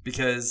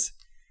 because,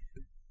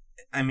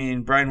 I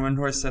mean, Brian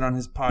Windhorst said on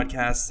his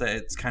podcast that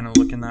it's kind of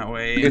looking that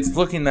way. It's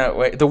looking that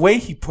way. The way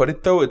he put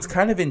it, though, it's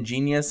kind of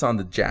ingenious on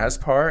the Jazz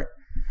part,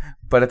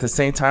 but at the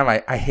same time,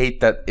 I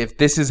hate that if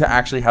this is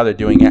actually how they're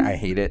doing it, I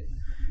hate it.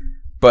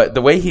 But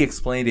the way he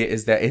explained it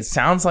is that it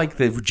sounds like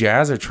the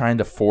Jazz are trying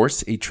to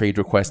force a trade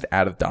request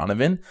out of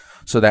Donovan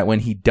so that when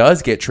he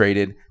does get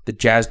traded, the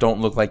Jazz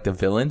don't look like the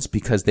villains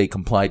because they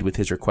complied with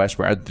his request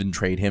rather than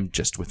trade him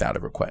just without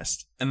a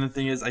request. And the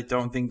thing is, I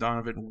don't think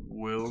Donovan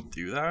will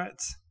do that.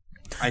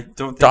 I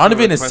don't think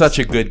Donovan is such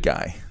a good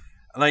guy.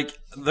 Like,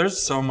 there's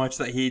so much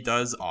that he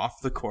does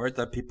off the court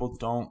that people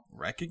don't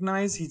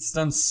recognize. He's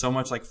done so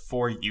much, like,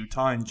 for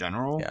Utah in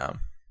general. Yeah.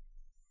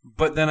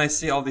 But then I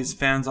see all these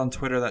fans on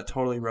Twitter that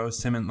totally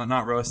roast him, and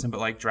not roast him, but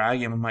like drag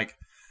him. I'm like,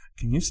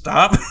 can you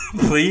stop,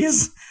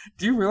 please?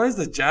 Do you realize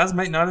the Jazz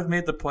might not have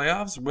made the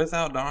playoffs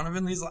without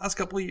Donovan these last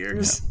couple of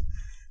years? Yeah.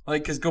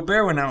 Like, because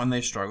Gobert went out and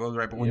they struggled,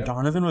 right? But when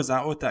Donovan was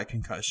out with that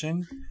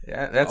concussion,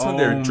 yeah, that's when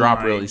their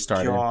drop really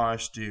started.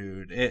 Gosh,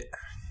 dude,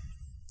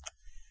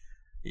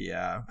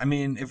 yeah. I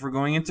mean, if we're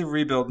going into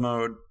rebuild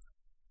mode,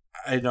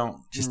 I don't.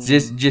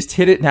 Just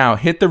hit it now.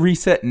 Hit the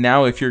reset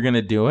now if you're going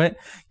to do it.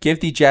 Give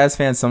the Jazz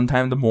fans some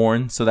time to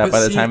mourn so that by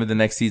the time of the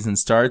next season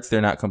starts,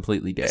 they're not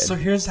completely dead. So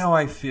here's how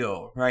I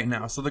feel right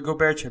now. So the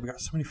Gobert trade, we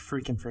got so many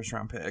freaking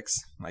first-round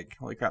picks. Like,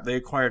 holy crap. They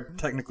acquired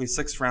technically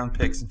 6-round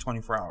picks in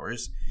 24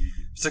 hours.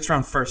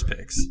 6-round first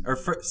picks. Or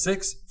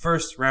 6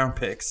 first-round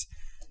picks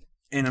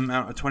in an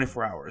amount of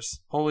 24 hours.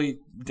 Holy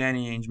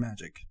Danny Ainge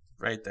magic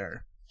right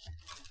there.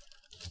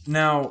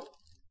 Now,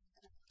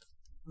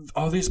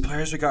 all these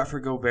players we got for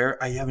Gobert,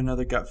 I have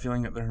another gut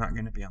feeling that they're not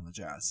going to be on the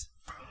Jazz.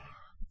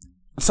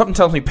 Something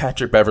tells me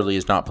Patrick Beverley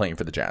is not playing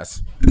for the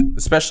Jazz,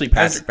 especially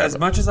Patrick Beverley. As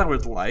much as I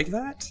would like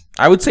that,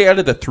 I would say out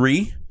of the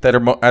three that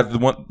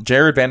are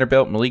Jared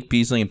Vanderbilt, Malik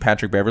Beasley, and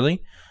Patrick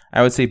Beverley,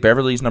 I would say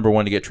Beverly's number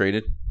 1 to get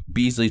traded.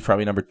 Beasley's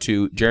probably number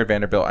 2. Jared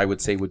Vanderbilt, I would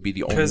say, would be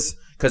the only,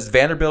 because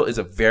Vanderbilt is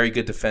a very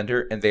good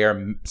defender, and they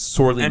are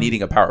sorely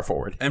needing a power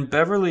forward. And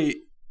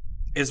Beverly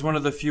is one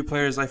of the few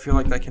players I feel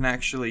like that can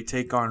actually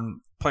take on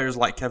players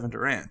like Kevin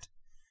Durant,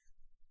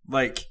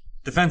 like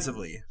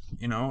defensively,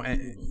 you know.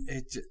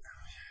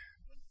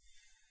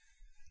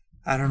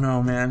 I don't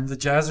know, man. The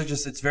Jazz are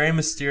just—it's very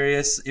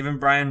mysterious. Even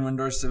Brian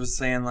Windhorst was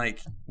saying, like,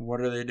 "What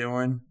are they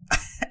doing?"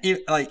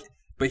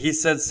 But he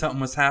said something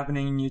was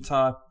happening in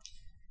Utah.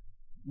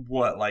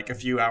 What, like a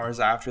few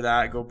hours after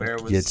that,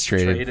 Gobert was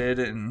traded,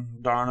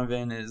 and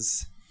Donovan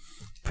is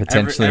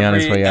potentially on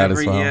his way out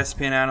as well. Every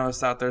ESPN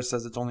analyst out there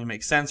says it only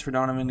makes sense for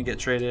Donovan to get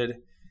traded.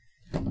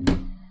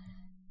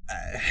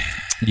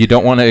 You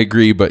don't want to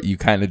agree, but you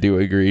kind of do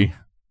agree.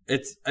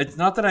 It's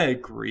not that I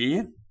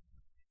agree.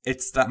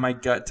 It's that my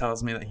gut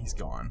tells me that he's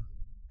gone.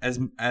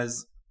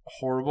 As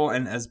horrible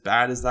and as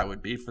bad as that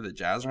would be for the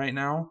Jazz right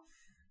now,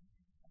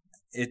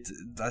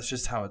 that's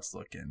just how it's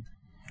looking.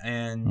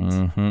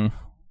 And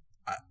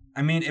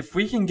I mean, if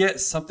we can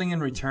get something in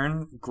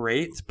return,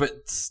 great.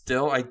 But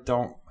still, I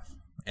don't.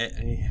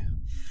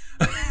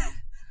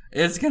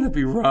 It's gonna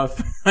be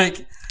rough.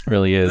 Like,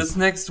 really is. This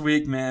next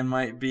week, man,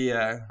 might be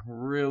a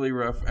really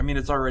rough. I mean,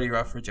 it's already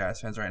rough for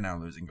Jazz fans right now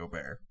losing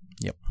Gobert.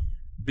 Yep.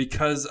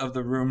 Because of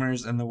the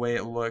rumors and the way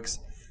it looks,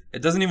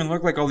 it doesn't even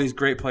look like all these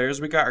great players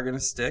we got are gonna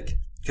stick,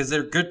 because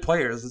they're good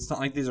players. It's not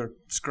like these are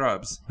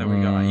scrubs that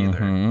we got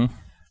either.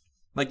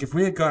 Like, if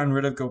we had gotten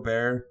rid of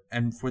Gobert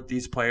and with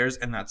these players,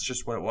 and that's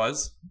just what it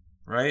was,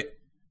 right?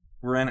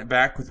 Ran it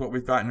back with what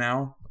we've got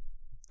now.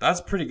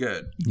 That's pretty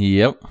good.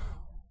 Yep.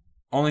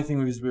 Only thing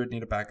we would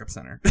need a backup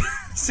center.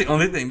 It's the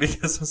only thing,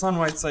 because Hassan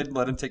Whiteside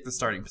let him take the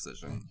starting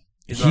position.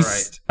 He's all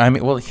right. I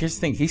mean, well, here's the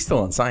thing. He's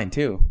still unsigned,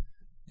 too.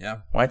 Yeah.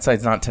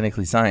 Whiteside's not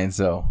technically signed,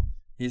 so.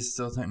 He's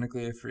still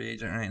technically a free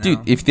agent right now.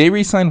 Dude, if they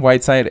re-sign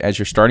Whiteside as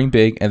your starting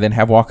big and then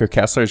have Walker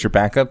Kessler as your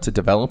backup to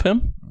develop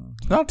him,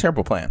 it's not a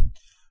terrible plan.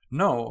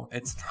 No,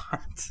 it's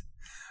not.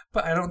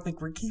 But I don't think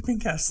we're keeping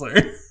Kessler.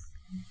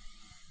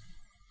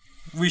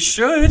 We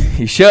should.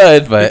 He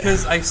should, but...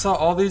 Because I saw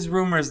all these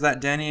rumors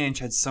that Danny Ainge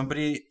had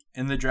somebody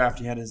in the draft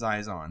he had his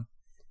eyes on.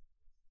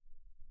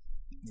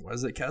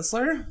 Was it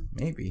Kessler?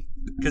 Maybe.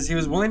 Because he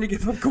was willing to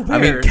give up Gobert. I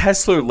mean,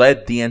 Kessler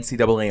led the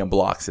NCAA in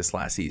blocks this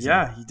last season.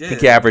 Yeah, he did. I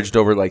think he averaged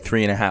over like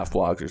 3.5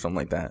 blocks or something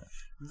like that.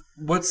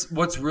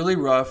 What's really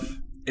rough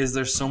is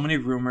there's so many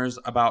rumors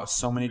about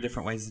so many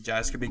different ways the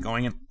Jazz could be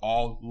going, and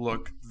all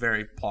look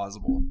very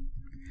plausible.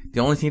 The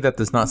only thing that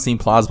does not seem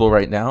plausible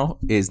right now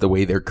is the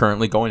way they're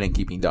currently going and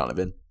keeping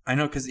Donovan. I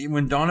know, because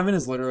when Donovan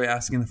is literally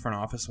asking the front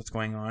office what's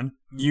going on,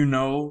 you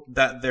know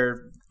that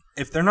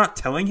if they're not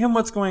telling him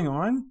what's going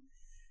on,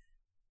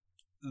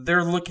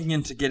 they're looking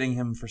into getting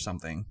him for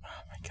something.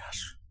 Oh my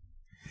gosh.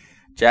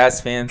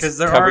 Jazz fans,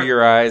 cover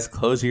your eyes,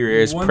 close your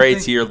ears, pray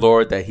to your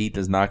Lord that he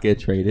does not get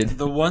traded.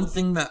 The one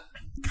thing that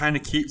kind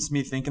of keeps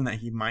me thinking that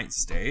he might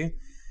stay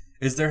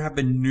is there have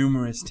been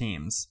numerous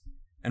teams.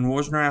 And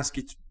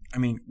Wojnarowski,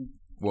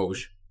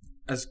 Woj.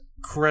 As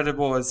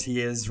credible as he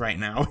is right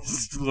now,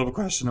 is a little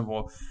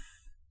questionable.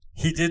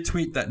 He did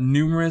tweet that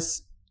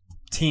numerous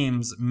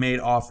teams made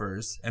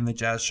offers and the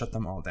Jazz shut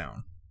them all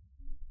down.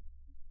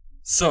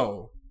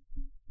 So,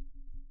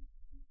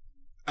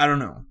 I don't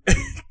know.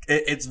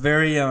 It's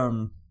very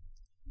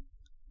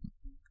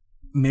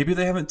maybe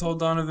they haven't told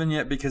Donovan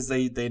yet because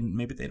they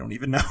maybe they don't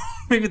even know.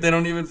 Maybe they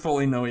don't even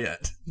fully know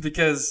yet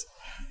because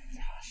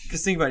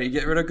think about it. You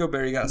get rid of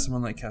Gobert, you got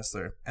someone like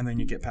Kessler, and then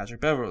you get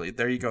Patrick Beverley.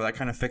 There you go. That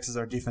kind of fixes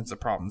our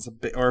defensive problems a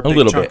big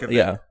little chunk bit, of it.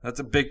 yeah.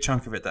 That's a big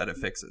chunk of it that it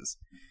fixes.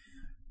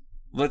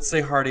 Let's say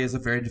Hardy is a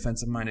very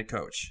defensive-minded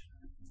coach.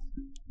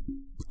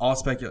 All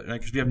speculate,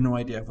 because we have no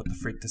idea what the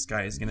freak this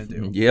guy is going to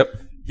do. Yep.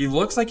 He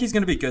looks like he's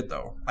going to be good,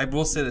 though. I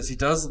will say this. He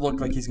does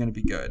look like he's going to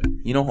be good.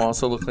 You know who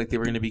also looked like they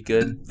were going to be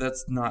good?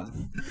 That's not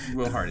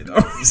Will Hardy, though.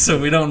 So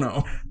we don't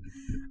know.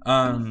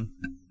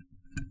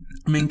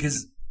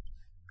 Because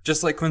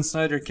just like Quinn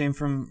Snyder came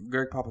from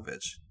Greg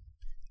Popovich.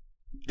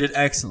 Did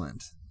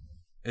excellent.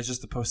 It's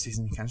just the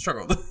postseason he kind of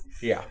struggled.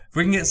 Yeah. If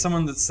we can get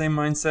someone with the same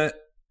mindset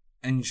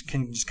and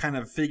can just kind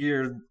of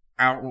figure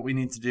out what we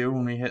need to do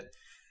when we hit.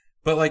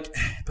 But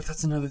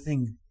that's another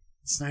thing.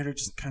 Snyder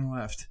just kind of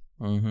left.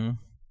 Mm-hmm.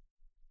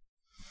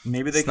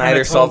 Maybe they kind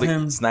of told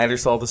him. Snyder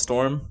saw the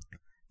storm,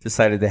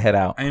 decided to head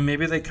out.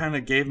 Maybe they kind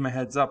of gave him a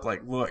heads up,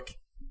 like, look,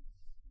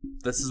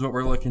 this is what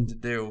we're looking to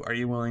do. Are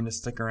you willing to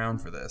stick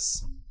around for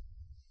this?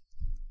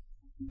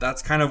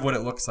 That's kind of what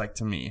it looks like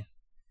to me.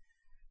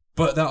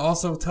 But that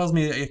also tells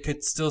me that you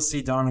could still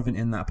see Donovan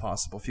in that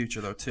possible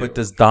future, though, too. But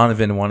does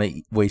Donovan want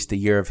to waste a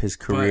year of his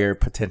career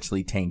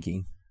potentially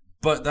tanking?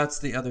 But that's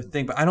the other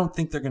thing. But I don't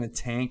think they're going to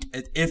tank.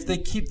 If they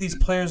keep these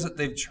players that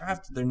they've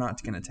drafted, they're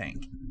not going to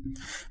tank.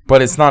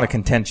 But it's not a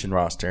contention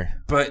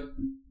roster. But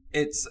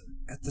it's,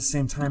 at the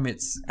same time,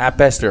 it's... At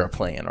best, they're a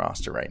play-in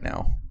roster right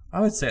now.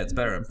 I would say it's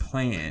better than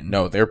playing.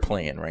 No, they're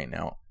playing right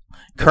now.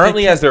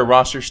 Currently, as their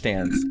roster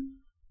stands,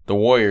 the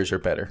Warriors are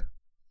better.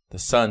 The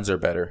Suns are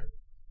better.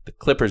 The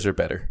Clippers are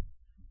better.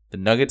 The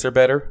Nuggets are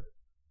better.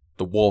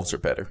 The Wolves are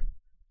better.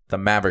 The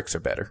Mavericks are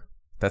better.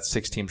 That's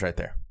 6 teams right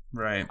there.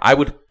 Right. I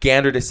would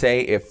gander to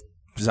say if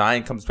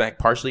Zion comes back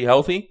partially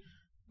healthy,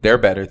 they're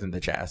better than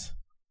the Jazz.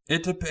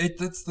 That's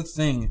the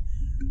thing.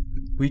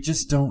 We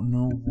just don't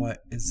know what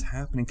is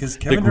happening.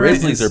 The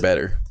Grizzlies are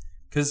better.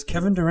 Because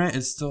Kevin Durant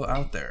is still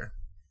out there.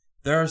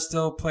 There are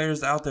still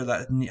players out there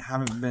that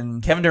haven't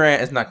been... Kevin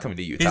Durant is not coming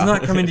to Utah. He's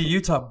not coming to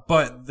Utah,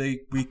 but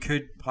we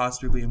could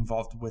possibly be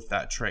involved with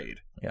that trade.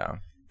 Yeah.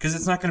 Because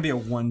it's not going to be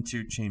a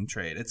 1-2 team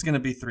trade. It's going to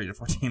be 3 to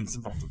 4 teams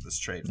involved with this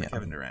trade for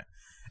Kevin Durant.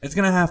 It's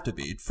going to have to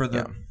be for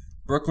the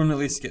Brooklyn at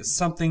least get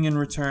something in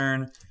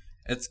return.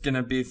 It's going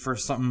to be for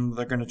something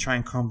they're going to try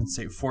and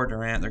compensate for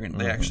Durant.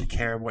 They actually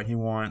care what he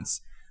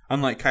wants.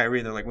 Unlike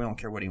Kyrie, they're like, we don't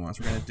care what he wants.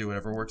 We're going to do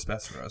whatever works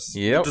best for us.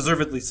 Yep.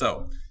 Deservedly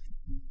so.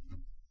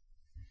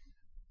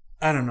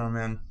 I don't know,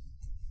 man.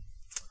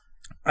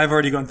 I've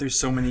already gone through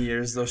so many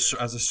years though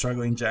as a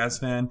struggling Jazz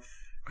fan.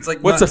 It's like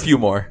what's a few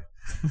more?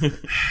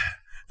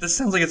 This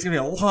sounds like it's gonna be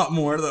a lot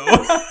more though.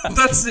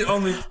 That's the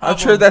only problem. I'm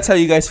sure that's how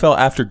you guys felt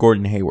after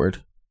Gordon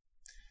Hayward.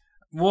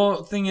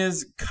 Well, thing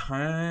is,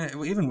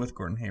 even with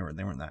Gordon Hayward,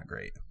 they weren't that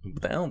great.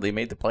 Well, they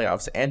made the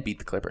playoffs and beat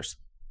the Clippers.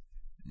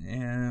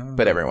 Yeah,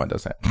 but everyone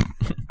does that.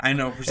 I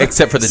know,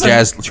 except for the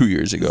Jazz 2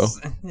 years ago.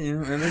 Yeah,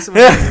 and this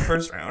was in the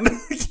first round.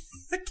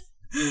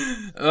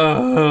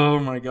 Oh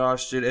my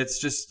gosh, dude!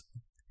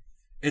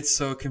 It's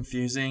so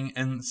confusing,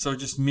 and so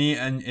just me.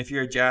 And if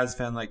you're a Jazz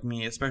fan like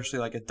me, especially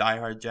like a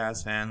diehard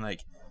Jazz fan,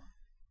 like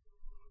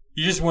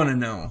you just want to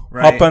know,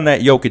 right? Hop on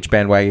that Jokic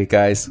bandwagon,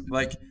 guys.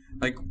 Like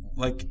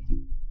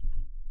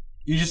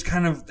you just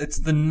kind of, it's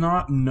the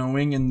not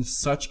knowing in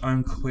such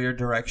unclear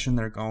direction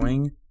they're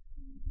going,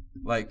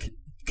 like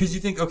because you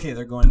think, okay,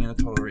 they're going in a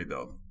total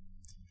rebuild.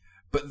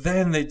 But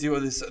then they do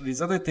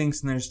these other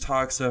things, and there's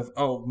talks of,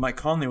 oh, Mike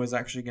Conley was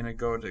actually going to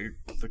go to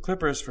the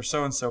Clippers for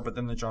so-and-so, but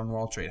then the John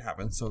Wall trade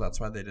happened, so that's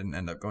why they didn't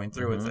end up going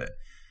through with it.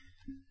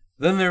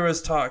 Then there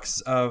was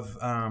talks of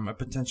a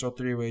potential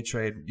 3-way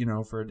trade,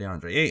 for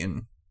DeAndre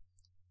Ayton.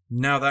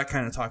 Now that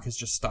kind of talk has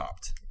just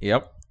stopped.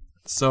 Yep.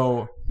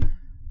 So,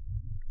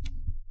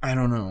 I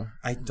don't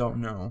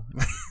know.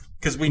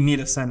 Because we need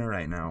a center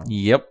right now.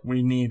 Yep.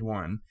 We need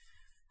one.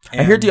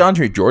 I hear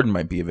DeAndre Jordan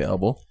might be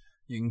available.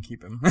 You can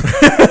keep him.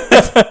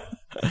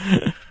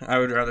 I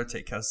would rather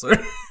take Kessler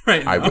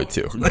right now. I would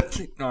too.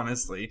 Like,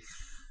 honestly.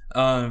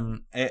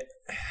 Dude,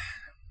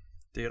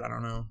 I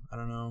don't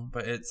know.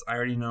 But I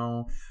already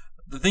know.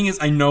 The thing is,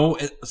 I know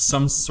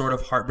some sort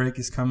of heartbreak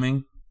is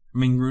coming. I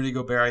mean, Rudy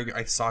Gobert,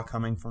 I saw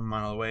coming from a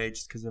mile away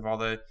just because of all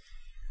the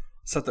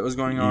stuff that was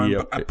going on.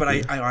 Yep. But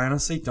I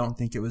honestly don't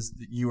think it was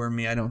you or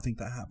me. I don't think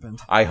that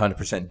happened. I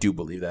 100% do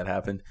believe that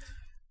happened.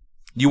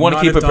 You want to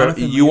Not keep if it.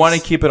 Donovan You want to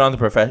leaves. keep it on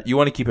the You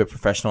want to keep it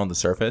professional on the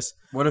surface.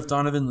 What if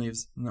Donovan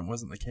leaves and that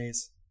wasn't the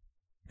case?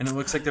 And it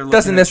looks like they're looking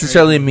Doesn't at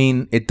necessarily trading.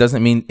 mean it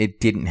doesn't mean it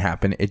didn't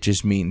happen. It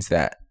just means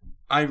that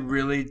I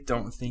really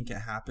don't think it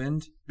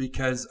happened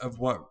because of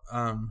what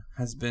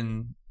has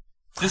been,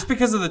 just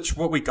because of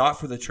what we got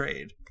for the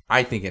trade.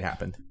 I think it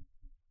happened.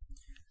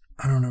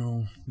 I don't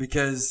know,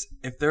 because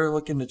if they're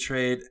looking to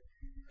trade,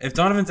 if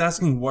Donovan's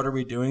asking what are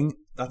we doing,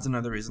 that's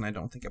another reason I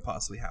don't think it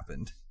possibly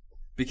happened.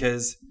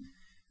 Because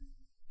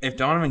if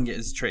Donovan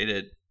gets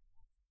traded,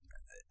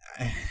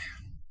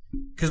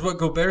 because what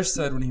Gobert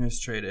said when he was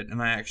traded,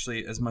 and I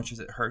actually, as much as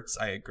it hurts,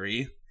 I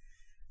agree.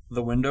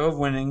 The window of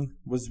winning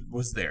was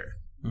there.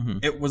 Mm-hmm.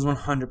 It was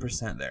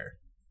 100% there.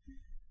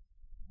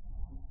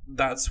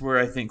 That's where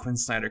I think Quinn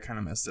Snyder kind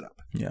of messed it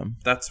up. Yeah.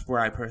 That's where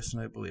I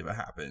personally believe it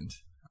happened.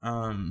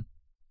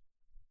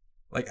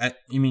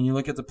 You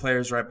look at the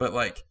players, right? But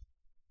like,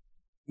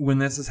 when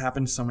this has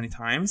happened so many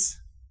times,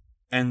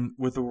 and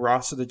with the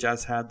roster the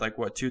Jazz had,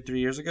 2-3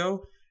 years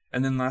ago,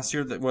 and then last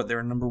year they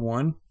were number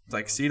 1,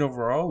 seed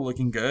overall,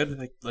 looking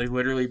good. They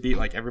literally beat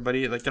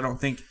everybody. I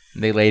don't think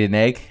They laid an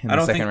egg in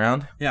the second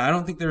round. Yeah, I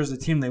don't think there was a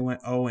team they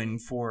went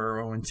 0-4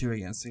 or 0-2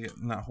 against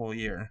in that whole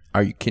year.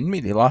 Are you kidding me?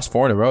 They lost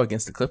 4 in a row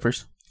against the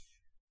Clippers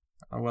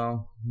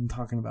Well, I'm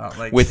talking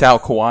about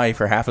without Kawhi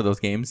for half of those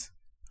games.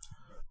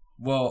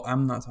 Well,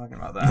 I'm not talking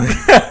about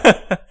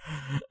that.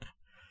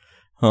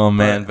 Oh,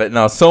 man. But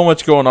no, so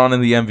much going on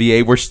in the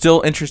NBA. We're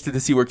still interested to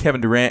see where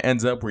Kevin Durant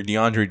ends up, where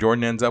DeAndre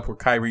Jordan ends up, where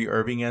Kyrie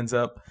Irving ends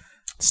up.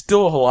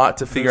 Still a lot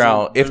to figure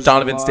out if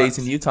Donovan stays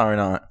in Utah or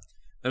not.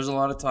 There's a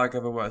lot of talk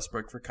of a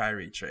Westbrook for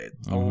Kyrie trade.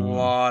 A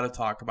lot of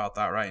talk about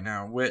that right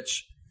now,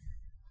 which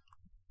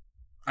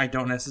I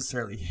don't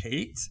necessarily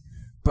hate,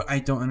 but I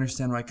don't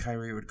understand why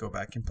Kyrie would go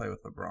back and play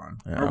with LeBron.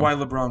 Yeah. Or why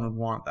LeBron would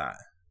want that.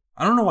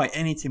 I don't know why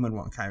any team would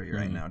want Kyrie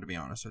right now, to be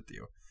honest with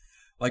you.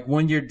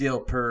 1 year deal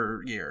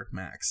per year,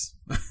 max.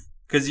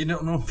 Because you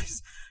don't know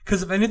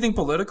because if anything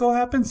political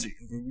happens,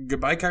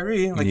 goodbye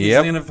Kyrie. He's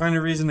going to find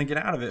a reason to get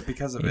out of it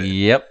because of it.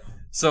 Yep.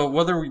 So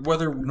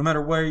whether no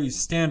matter where you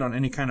stand on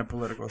any kind of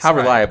political How side,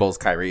 reliable is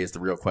Kyrie is the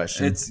real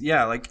question. it's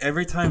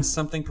every time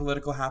something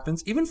political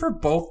happens, even for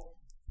both.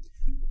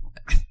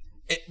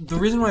 The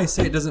reason why I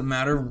say it doesn't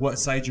matter what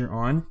side you're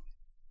on,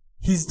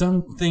 he's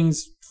done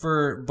things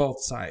for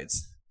both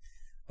sides,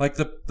 like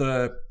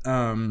the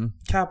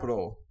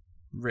Capitol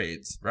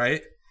raids,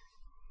 right?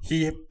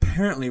 He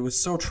apparently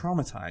was so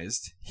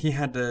traumatized he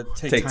had to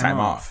take time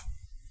off.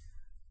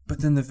 But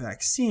then the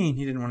vaccine,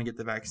 he didn't want to get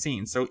the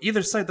vaccine. So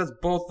either side, that's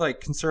both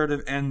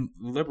conservative and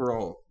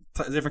liberal,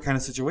 different kind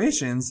of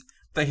situations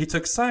that he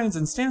took sides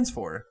and stands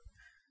for.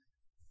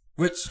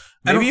 Which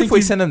Maybe if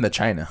we send him to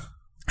China.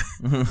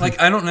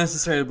 I don't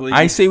necessarily believe.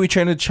 I say we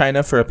turn to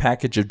China for a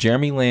package of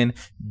Jeremy Lin,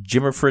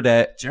 Jimmer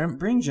Fredette.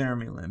 Bring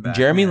Jeremy Lin back.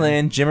 Jeremy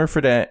Lin, Jimmer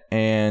Fredette,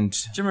 and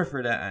Jimmer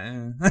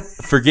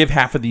Fredette. forgive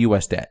half of the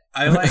U.S. debt.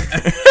 I like.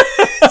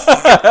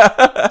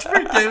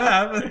 Forgive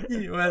half of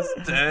the U.S.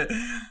 debt.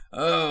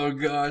 Oh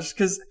gosh,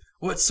 because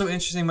what's so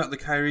interesting about the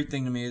Kyrie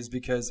thing to me is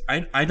because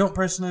I don't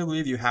personally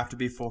believe you have to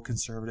be full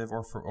conservative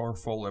or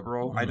full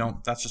liberal. Mm-hmm. I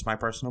don't. That's just my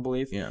personal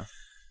belief. Yeah.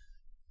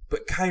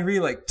 But Kyrie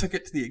took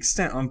it to the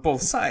extent on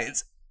both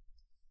sides,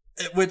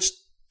 which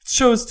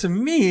shows to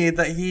me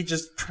that he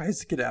just tries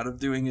to get out of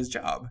doing his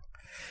job.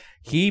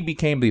 He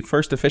became the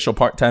first official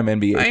part-time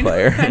NBA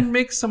player and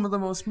makes some of the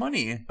most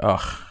money.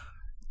 Ugh.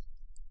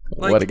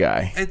 What a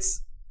guy.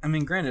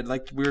 Granted,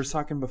 we were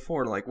talking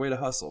before, way to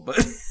hustle,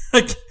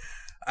 but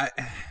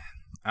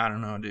I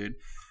don't know, dude.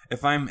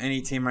 If I'm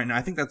any team right now,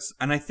 I think the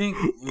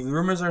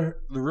rumors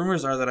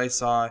are that I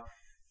saw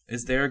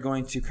is they're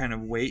going to kind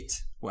of wait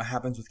what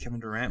happens with Kevin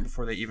Durant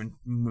before they even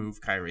move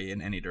Kyrie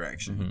in any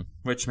direction,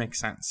 which makes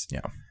sense.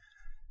 Yeah.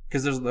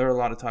 Because there are a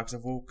lot of talks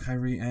of,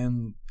 Kyrie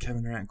and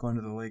Kevin Durant going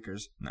to the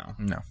Lakers. No,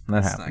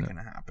 that's not going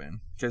to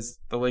happen. Because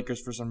the Lakers,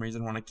 for some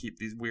reason, want to keep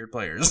these weird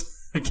players.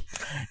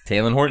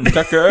 Taylor Horton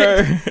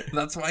Tucker.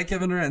 That's why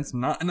Kevin Durant's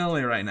not in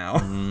LA right now.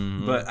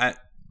 Mm-hmm. But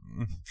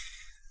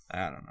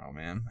I don't know,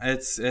 man.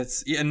 It's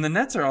and the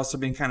Nets are also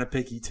being kind of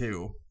picky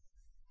too.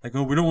 We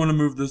don't want to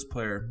move this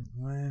player.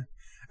 Well,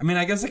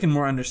 I guess I can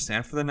more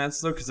understand for the Nets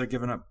though, because they're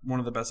giving up one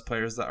of the best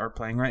players that are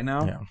playing right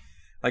now. Yeah.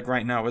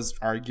 Right now is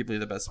arguably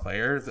the best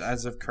player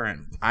as of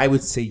current. I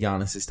would say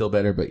Giannis is still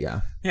better, but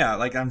yeah. Yeah,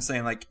 I'm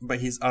saying, but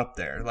he's up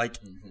there.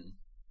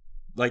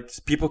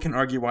 People can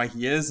argue why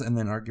he is, and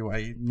then argue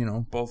why,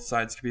 both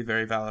sides could be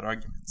very valid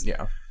arguments.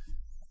 Yeah.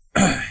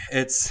 I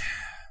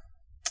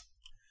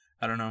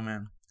don't know,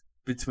 man.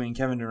 between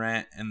Kevin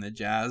Durant and the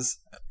Jazz.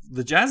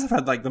 The Jazz have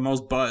had like the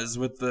most buzz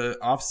with the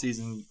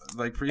offseason,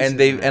 like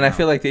preseason. And I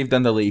feel like they've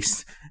done the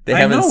least. They I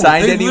haven't know,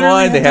 signed they anyone.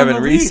 literally They have done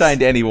haven't the least.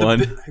 re-signed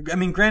anyone.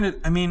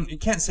 Granted, you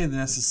can't say that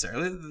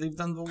necessarily. They've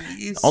done the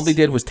least. All they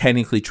did was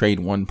technically trade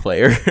one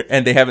player,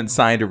 and they haven't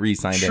signed or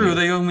re-signed True, anyone.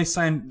 they only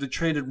signed. They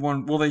traded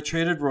one. Well, they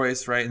traded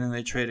Royce, right, and then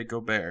they traded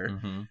Gobert,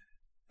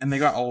 and they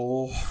got a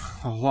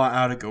lot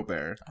out of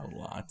Gobert. A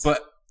lot.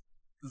 But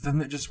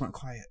then it just went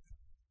quiet.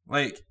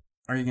 Like,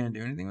 are you going to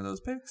do anything with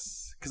those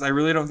picks? Because I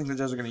really don't think the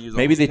Jazz are going to use.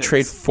 Maybe all they those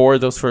trade picks. 4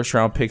 of those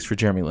first-round picks for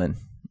Jeremy Lin.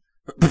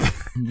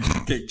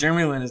 Okay,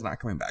 Jeremy Lin is not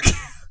coming back.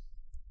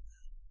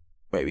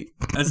 Maybe.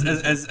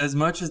 As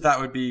much as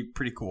that would be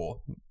pretty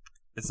cool,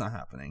 it's not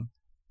happening.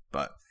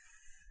 But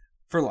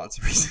for lots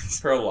of reasons.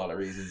 For a lot of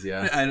reasons,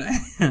 yeah. I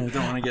don't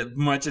want to get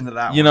much into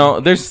that. You know,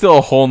 there's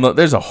still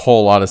there's a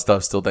whole lot of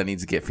stuff still that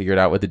needs to get figured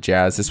out with the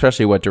Jazz,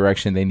 especially what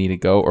direction they need to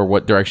go or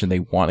what direction they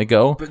want to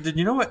go. But did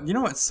you know what? You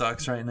know what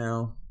sucks right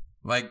now?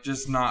 Like,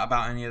 just not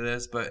about any of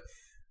this, but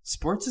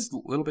sports is a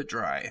little bit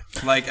dry.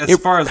 Like, as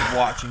far as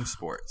watching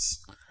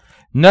sports.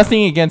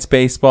 Nothing against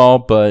baseball,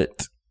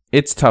 but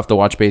it's tough to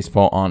watch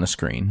baseball on a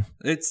screen.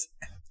 It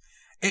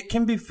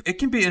can be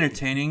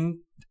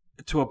entertaining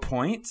to a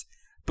point,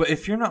 but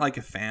if you're not like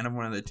a fan of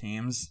one of the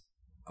teams,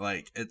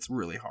 like, it's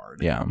really hard.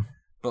 Yeah.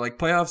 But like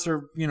playoffs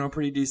are,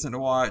 pretty decent to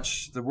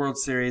watch. The World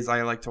Series,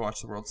 I like to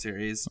watch the World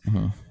Series.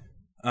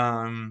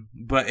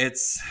 But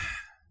it's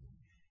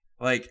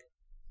like,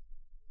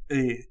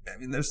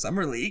 there's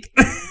Summer League.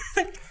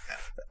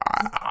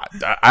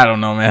 I don't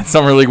know, man.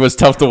 Summer League was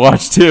tough to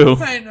watch too.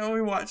 I know,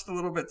 we watched a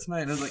little bit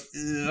tonight. And I was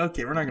like,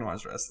 okay, we're not gonna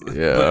watch the rest of it.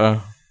 Yeah.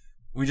 But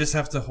we just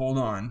have to hold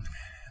on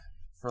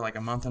for like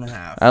a month and a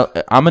half.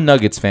 I'm a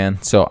Nuggets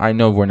fan, so I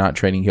know we're not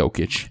trading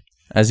Jokic.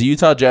 As a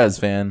Utah Jazz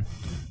fan,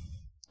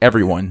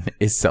 everyone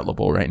is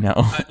sellable right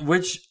now.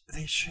 Which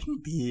they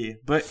shouldn't be,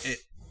 but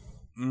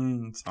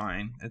it's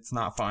fine. It's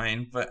not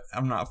fine, but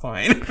I'm not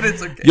fine. But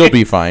it's okay. You'll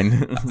be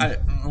fine.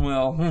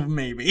 Well,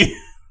 maybe.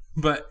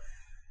 But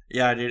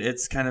yeah, dude,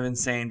 it's kind of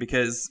insane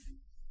because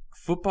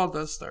football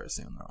does start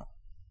soon, though.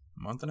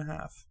 A month and a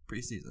half,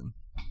 preseason.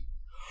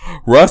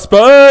 Russ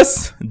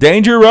Bus!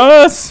 Danger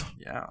Russ!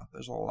 Yeah,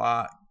 there's a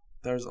lot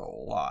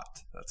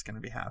that's going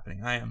to be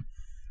happening. I am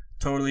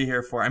totally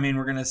here for it. I mean,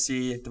 we're going to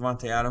see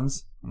Devontae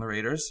Adams on the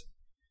Raiders.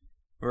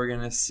 We're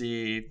going to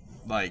see,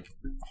 like,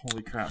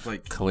 holy crap,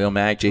 like Khalil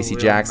Mack, J.C.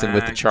 Jackson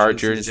with the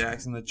Chargers. J.C.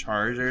 Jackson, the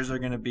Chargers are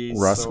going to be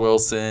Russell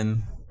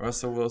Wilson.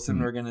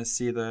 We're going to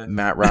see the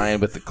Matt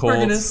Ryan with the Colts. We're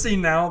going to see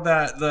now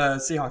that the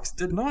Seahawks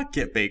did not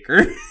get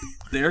Baker.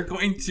 They're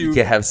going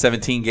to have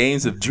 17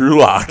 games of Drew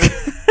Lock.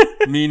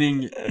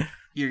 Meaning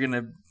you're going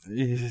to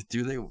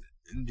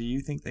do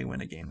you think they win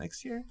a game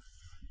next year?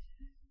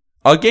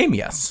 A game,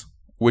 yes.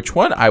 Which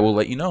one? I will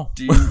let you know.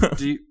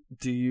 Do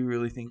you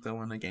really think they'll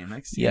win a game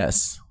next year?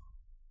 Yes.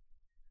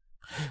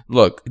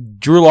 Look,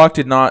 Drew Lock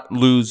did not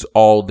lose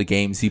all the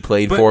games he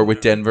played for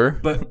with Denver.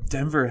 But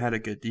Denver had a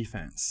good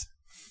defense.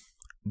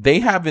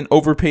 They have an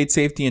overpaid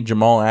safety in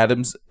Jamal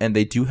Adams, and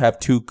they do have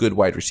 2 good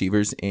wide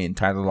receivers in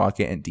Tyler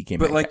Lockett and DK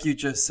Metcalf. But like you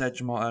just said,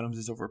 Jamal Adams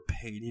is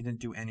overpaid. He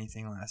didn't do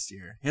anything last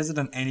year. He hasn't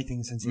done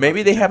anything since.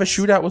 Maybe they have a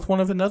shootout with one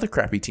of another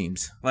crappy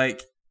teams.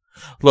 Like,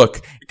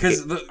 look,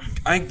 because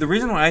the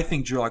reason why I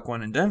think Drew Lock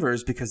won in Denver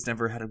is because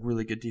Denver had a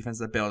really good defense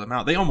that bailed them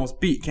out. They almost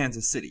beat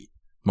Kansas City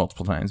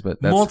multiple times, but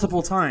that's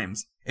multiple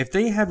times. If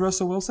they had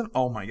Russell Wilson,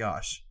 oh my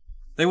gosh,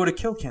 they would have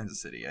killed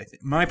Kansas City. I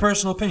think, my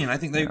personal opinion, I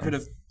think they could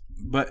have,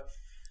 but.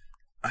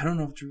 I don't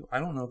know if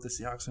the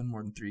Seahawks win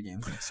more than 3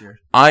 games next year.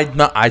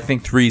 I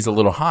think 3 is a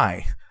little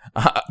high,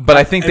 but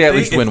I think they at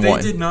least win one.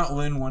 If they did not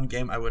win one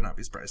game, I would not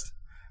be surprised.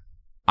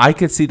 I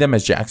could see them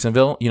as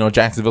Jacksonville.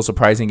 Jacksonville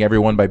surprising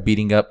everyone by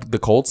beating up the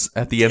Colts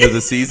at the end of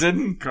the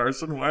season.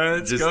 Carson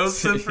Wentz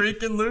goes to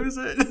freaking lose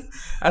it.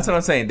 That's what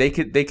I'm saying. They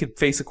could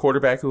face a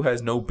quarterback who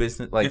has no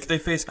business. Like, if they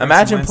face Carson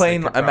Wentz,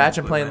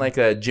 playing like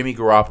a Jimmy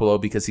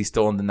Garoppolo because he's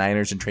still in the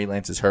Niners and Trey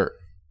Lance is hurt.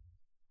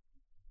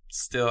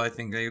 Still, I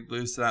think they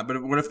lose to that.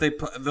 But what if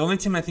the only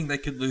team I think they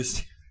could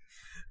lose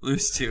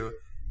to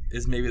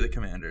is maybe the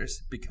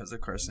Commanders because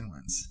of Carson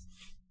Wentz.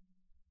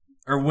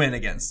 Or win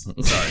against.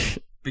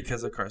 Sorry.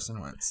 Because of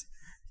Carson Wentz.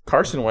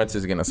 Carson Wentz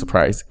is going to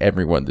surprise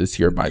everyone this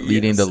year by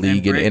leading the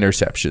league in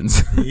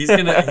interceptions. He's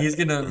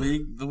gonna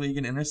lead the league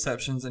in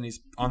interceptions, and he's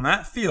on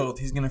that field.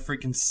 He's gonna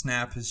freaking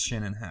snap his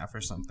shin in half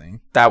or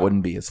something. That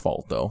wouldn't be his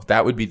fault, though.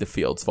 That would be the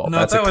field's fault. No,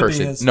 That's that a would be cursed.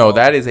 his No, fault.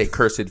 that is a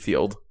cursed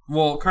field.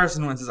 Well,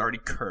 Carson Wentz is already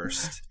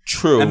cursed.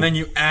 True. And then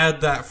you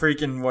add that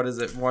freaking, what is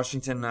it,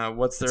 Washington,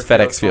 what's their it's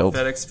FedEx Field.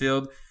 FedEx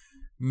Field.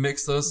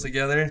 Mix those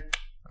together.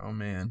 Oh,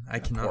 man. I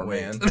cannot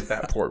wait.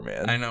 That poor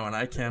man. I know, and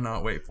I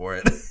cannot wait for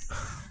it.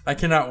 I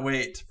cannot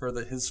wait for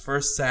his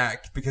first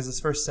sack, because his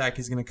first sack,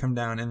 he's going to come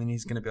down, and then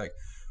he's going to be like,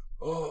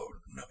 oh,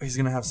 no. He's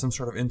going to have some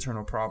sort of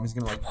internal problem. He's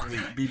going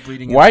to be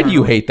bleeding. Why do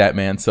you hate that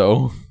man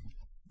so?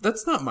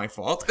 That's not my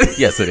fault.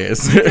 Yes, it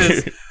is.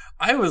 Because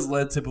I was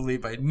led to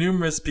believe by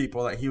numerous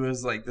people that he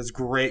was like this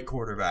great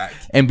quarterback.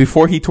 And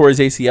before he tore his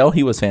ACL,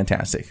 he was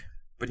fantastic.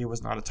 But he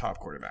was not a top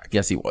quarterback.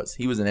 Yes, he was.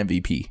 He was an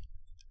MVP.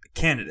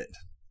 candidate.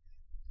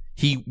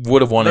 He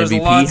would have won There's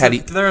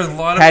MVP there's a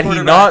lot of had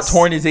he not quarterbacks-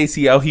 torn his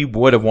ACL. He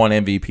would have won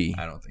MVP.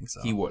 I don't think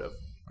so. He would have.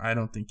 I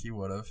don't think he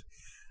would have.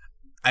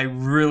 I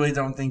really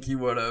don't think he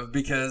would have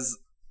because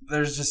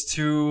there's just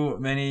too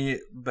many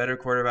better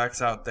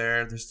quarterbacks out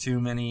there. There's too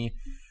many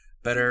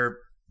better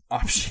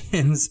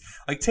options.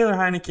 Like Taylor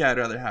Heineke, I'd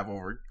rather have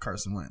over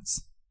Carson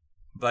Wentz.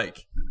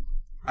 Like,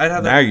 I'd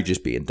have Now you're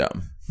just being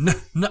dumb.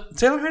 No,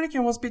 Taylor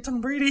Heineke wants to beat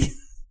Tom Brady.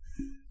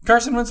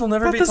 Carson Wentz will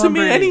never That beat doesn't Tom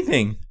mean Brady.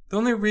 anything. The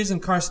only reason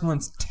Carson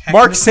Wentz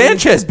Mark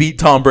Sanchez beat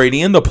Tom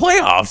Brady in the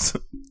playoffs.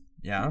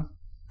 Yeah.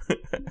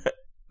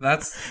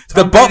 That's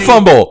The butt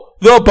fumble.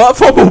 The butt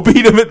fumble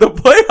beat him in the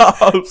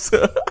playoffs.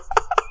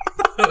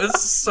 That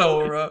was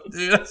so rough,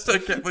 dude. I still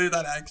can't believe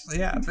that actually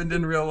happened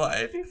in real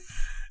life.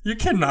 You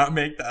cannot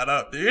make that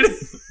up, dude.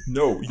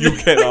 No, you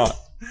cannot.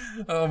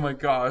 Oh my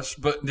gosh.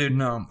 But dude,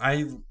 no.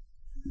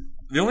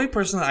 The only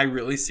person that I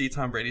really see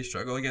Tom Brady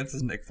struggle against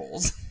is Nick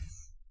Foles.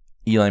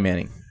 Eli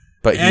Manning.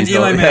 But And he's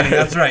Eli Manning.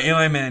 That's right,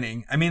 Eli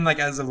Manning. I mean, like,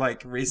 as of,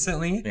 like,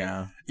 recently.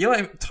 Yeah.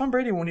 Tom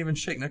Brady won't even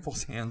shake Nick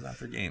Foles' hands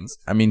after games.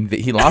 I mean,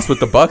 he lost with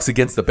the Bucks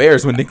against the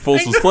Bears when Nick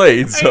Foles was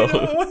played. So I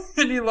know.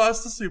 And he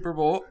lost the Super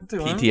Bowl to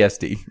him.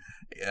 PTSD.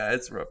 Yeah,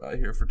 it's rough out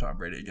here for Tom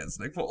Brady against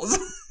Nick Foles.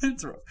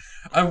 It's rough.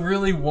 I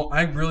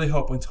really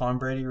hope when Tom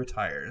Brady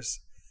retires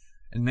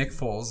and Nick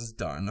Foles is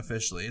done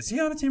officially. Is he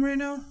on a team right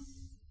now?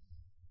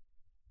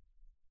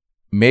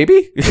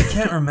 Maybe. I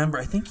can't remember.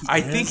 I think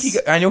he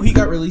is. I know he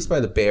got released by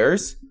the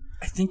Bears.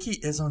 I think he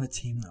is on a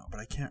team though, but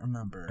I can't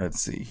remember. Let's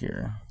see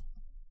here.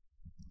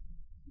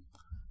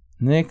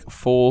 Nick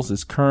Foles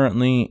is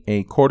currently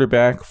a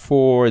quarterback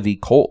for the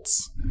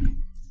Colts.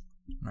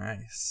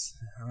 Nice.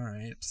 All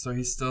right. So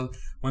he's still.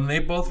 When they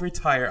both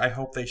retire, I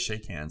hope they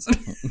shake hands,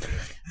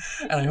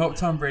 and I hope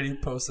Tom Brady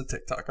posts a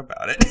TikTok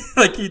about it,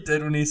 like he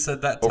did when he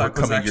said that tuck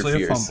was Overcoming your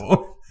actually a fears.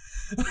 fumble.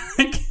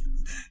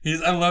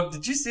 I love.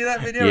 Did you see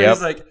that video? Yep.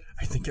 He's like,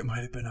 I think it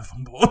might have been a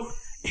fumble.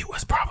 It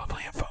was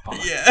probably a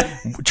fumble. Yeah.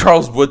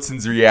 Charles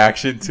Woodson's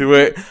reaction to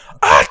it.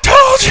 I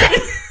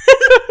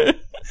told you.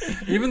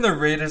 Even the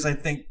Raiders, I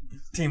think,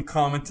 team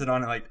commented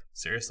on it like,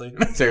 seriously?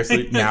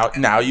 Seriously,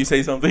 now you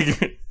say something.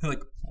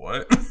 Like,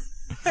 what?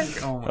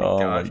 Like, oh my Oh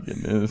gosh. my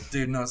goodness.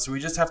 Dude, no, so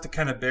we just have to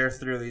kind of bear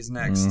through these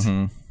next.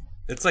 Mhm.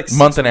 It's like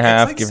Month and a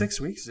half, It's like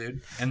 6 weeks,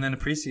 dude. And then the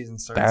preseason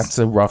starts. That's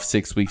a rough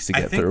 6 weeks to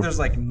I get think through. there's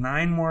like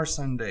 9 more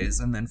Sundays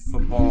and then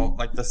football,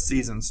 like the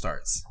season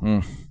starts.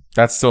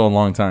 That's still a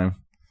long time.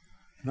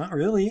 Not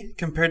really,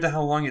 compared to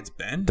how long it's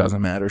been.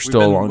 Doesn't matter. We've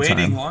Still a been long waiting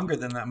time. longer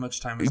than that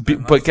much time. It's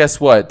been. But guess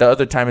what? The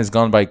other time has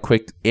gone by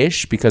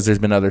quick-ish because there's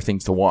been other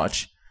things to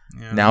watch.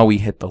 Yeah. Now we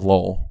hit the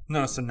lull.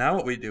 No, so now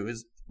what we do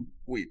is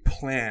we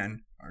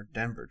plan our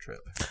Denver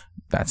trip.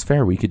 That's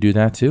fair. We could do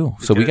that too.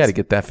 So we Because- got to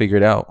get that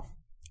figured out.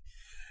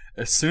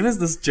 As soon as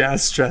this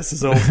Jazz stress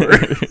is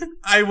over,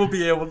 I will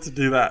be able to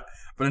do that.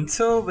 But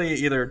until they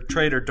either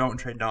trade or don't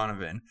trade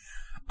Donovan,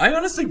 I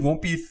honestly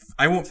won't be.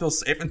 I won't feel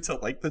safe until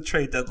like the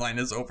trade deadline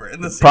is over in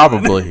the season.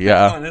 Probably,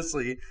 yeah.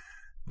 Honestly,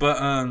 but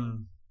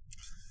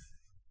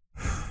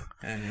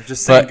and you're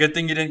just saying, good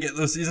thing you didn't get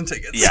those season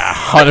tickets. Yeah,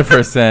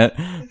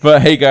 100%.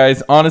 But hey,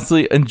 guys,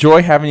 honestly,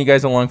 enjoy having you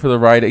guys along for the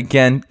ride.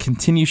 Again,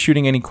 continue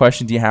shooting any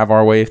questions you have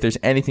our way. If there's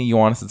anything you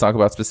want us to talk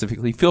about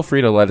specifically, feel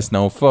free to let us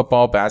know.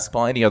 Football,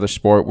 basketball, any other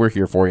sport, we're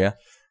here for you.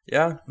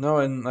 Yeah, no,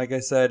 and like I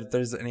said, if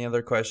there's any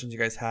other questions you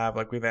guys have,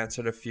 like we've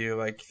answered a few.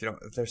 Like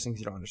if there's things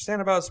you don't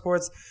understand about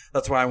sports,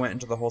 that's why I went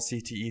into the whole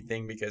CTE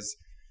thing, because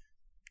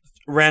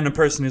a random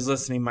person who's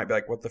listening might be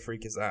like, "What the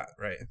freak is that?"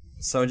 Right?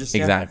 So just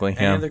Exactly,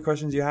 Any yeah. other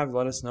questions you have,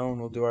 let us know, and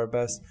we'll do our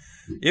best.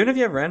 Even if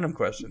you have random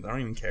questions, I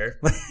don't even care.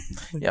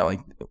 Yeah, like,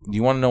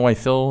 you want to know why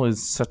Phil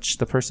is such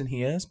the person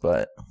he is?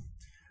 But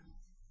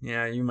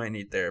yeah, you might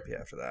need therapy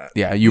after that.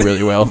 yeah, you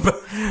really will.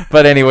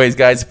 But anyways,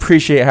 guys,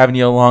 appreciate having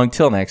you along.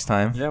 Till next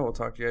time. Yeah, we'll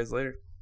talk to you guys later.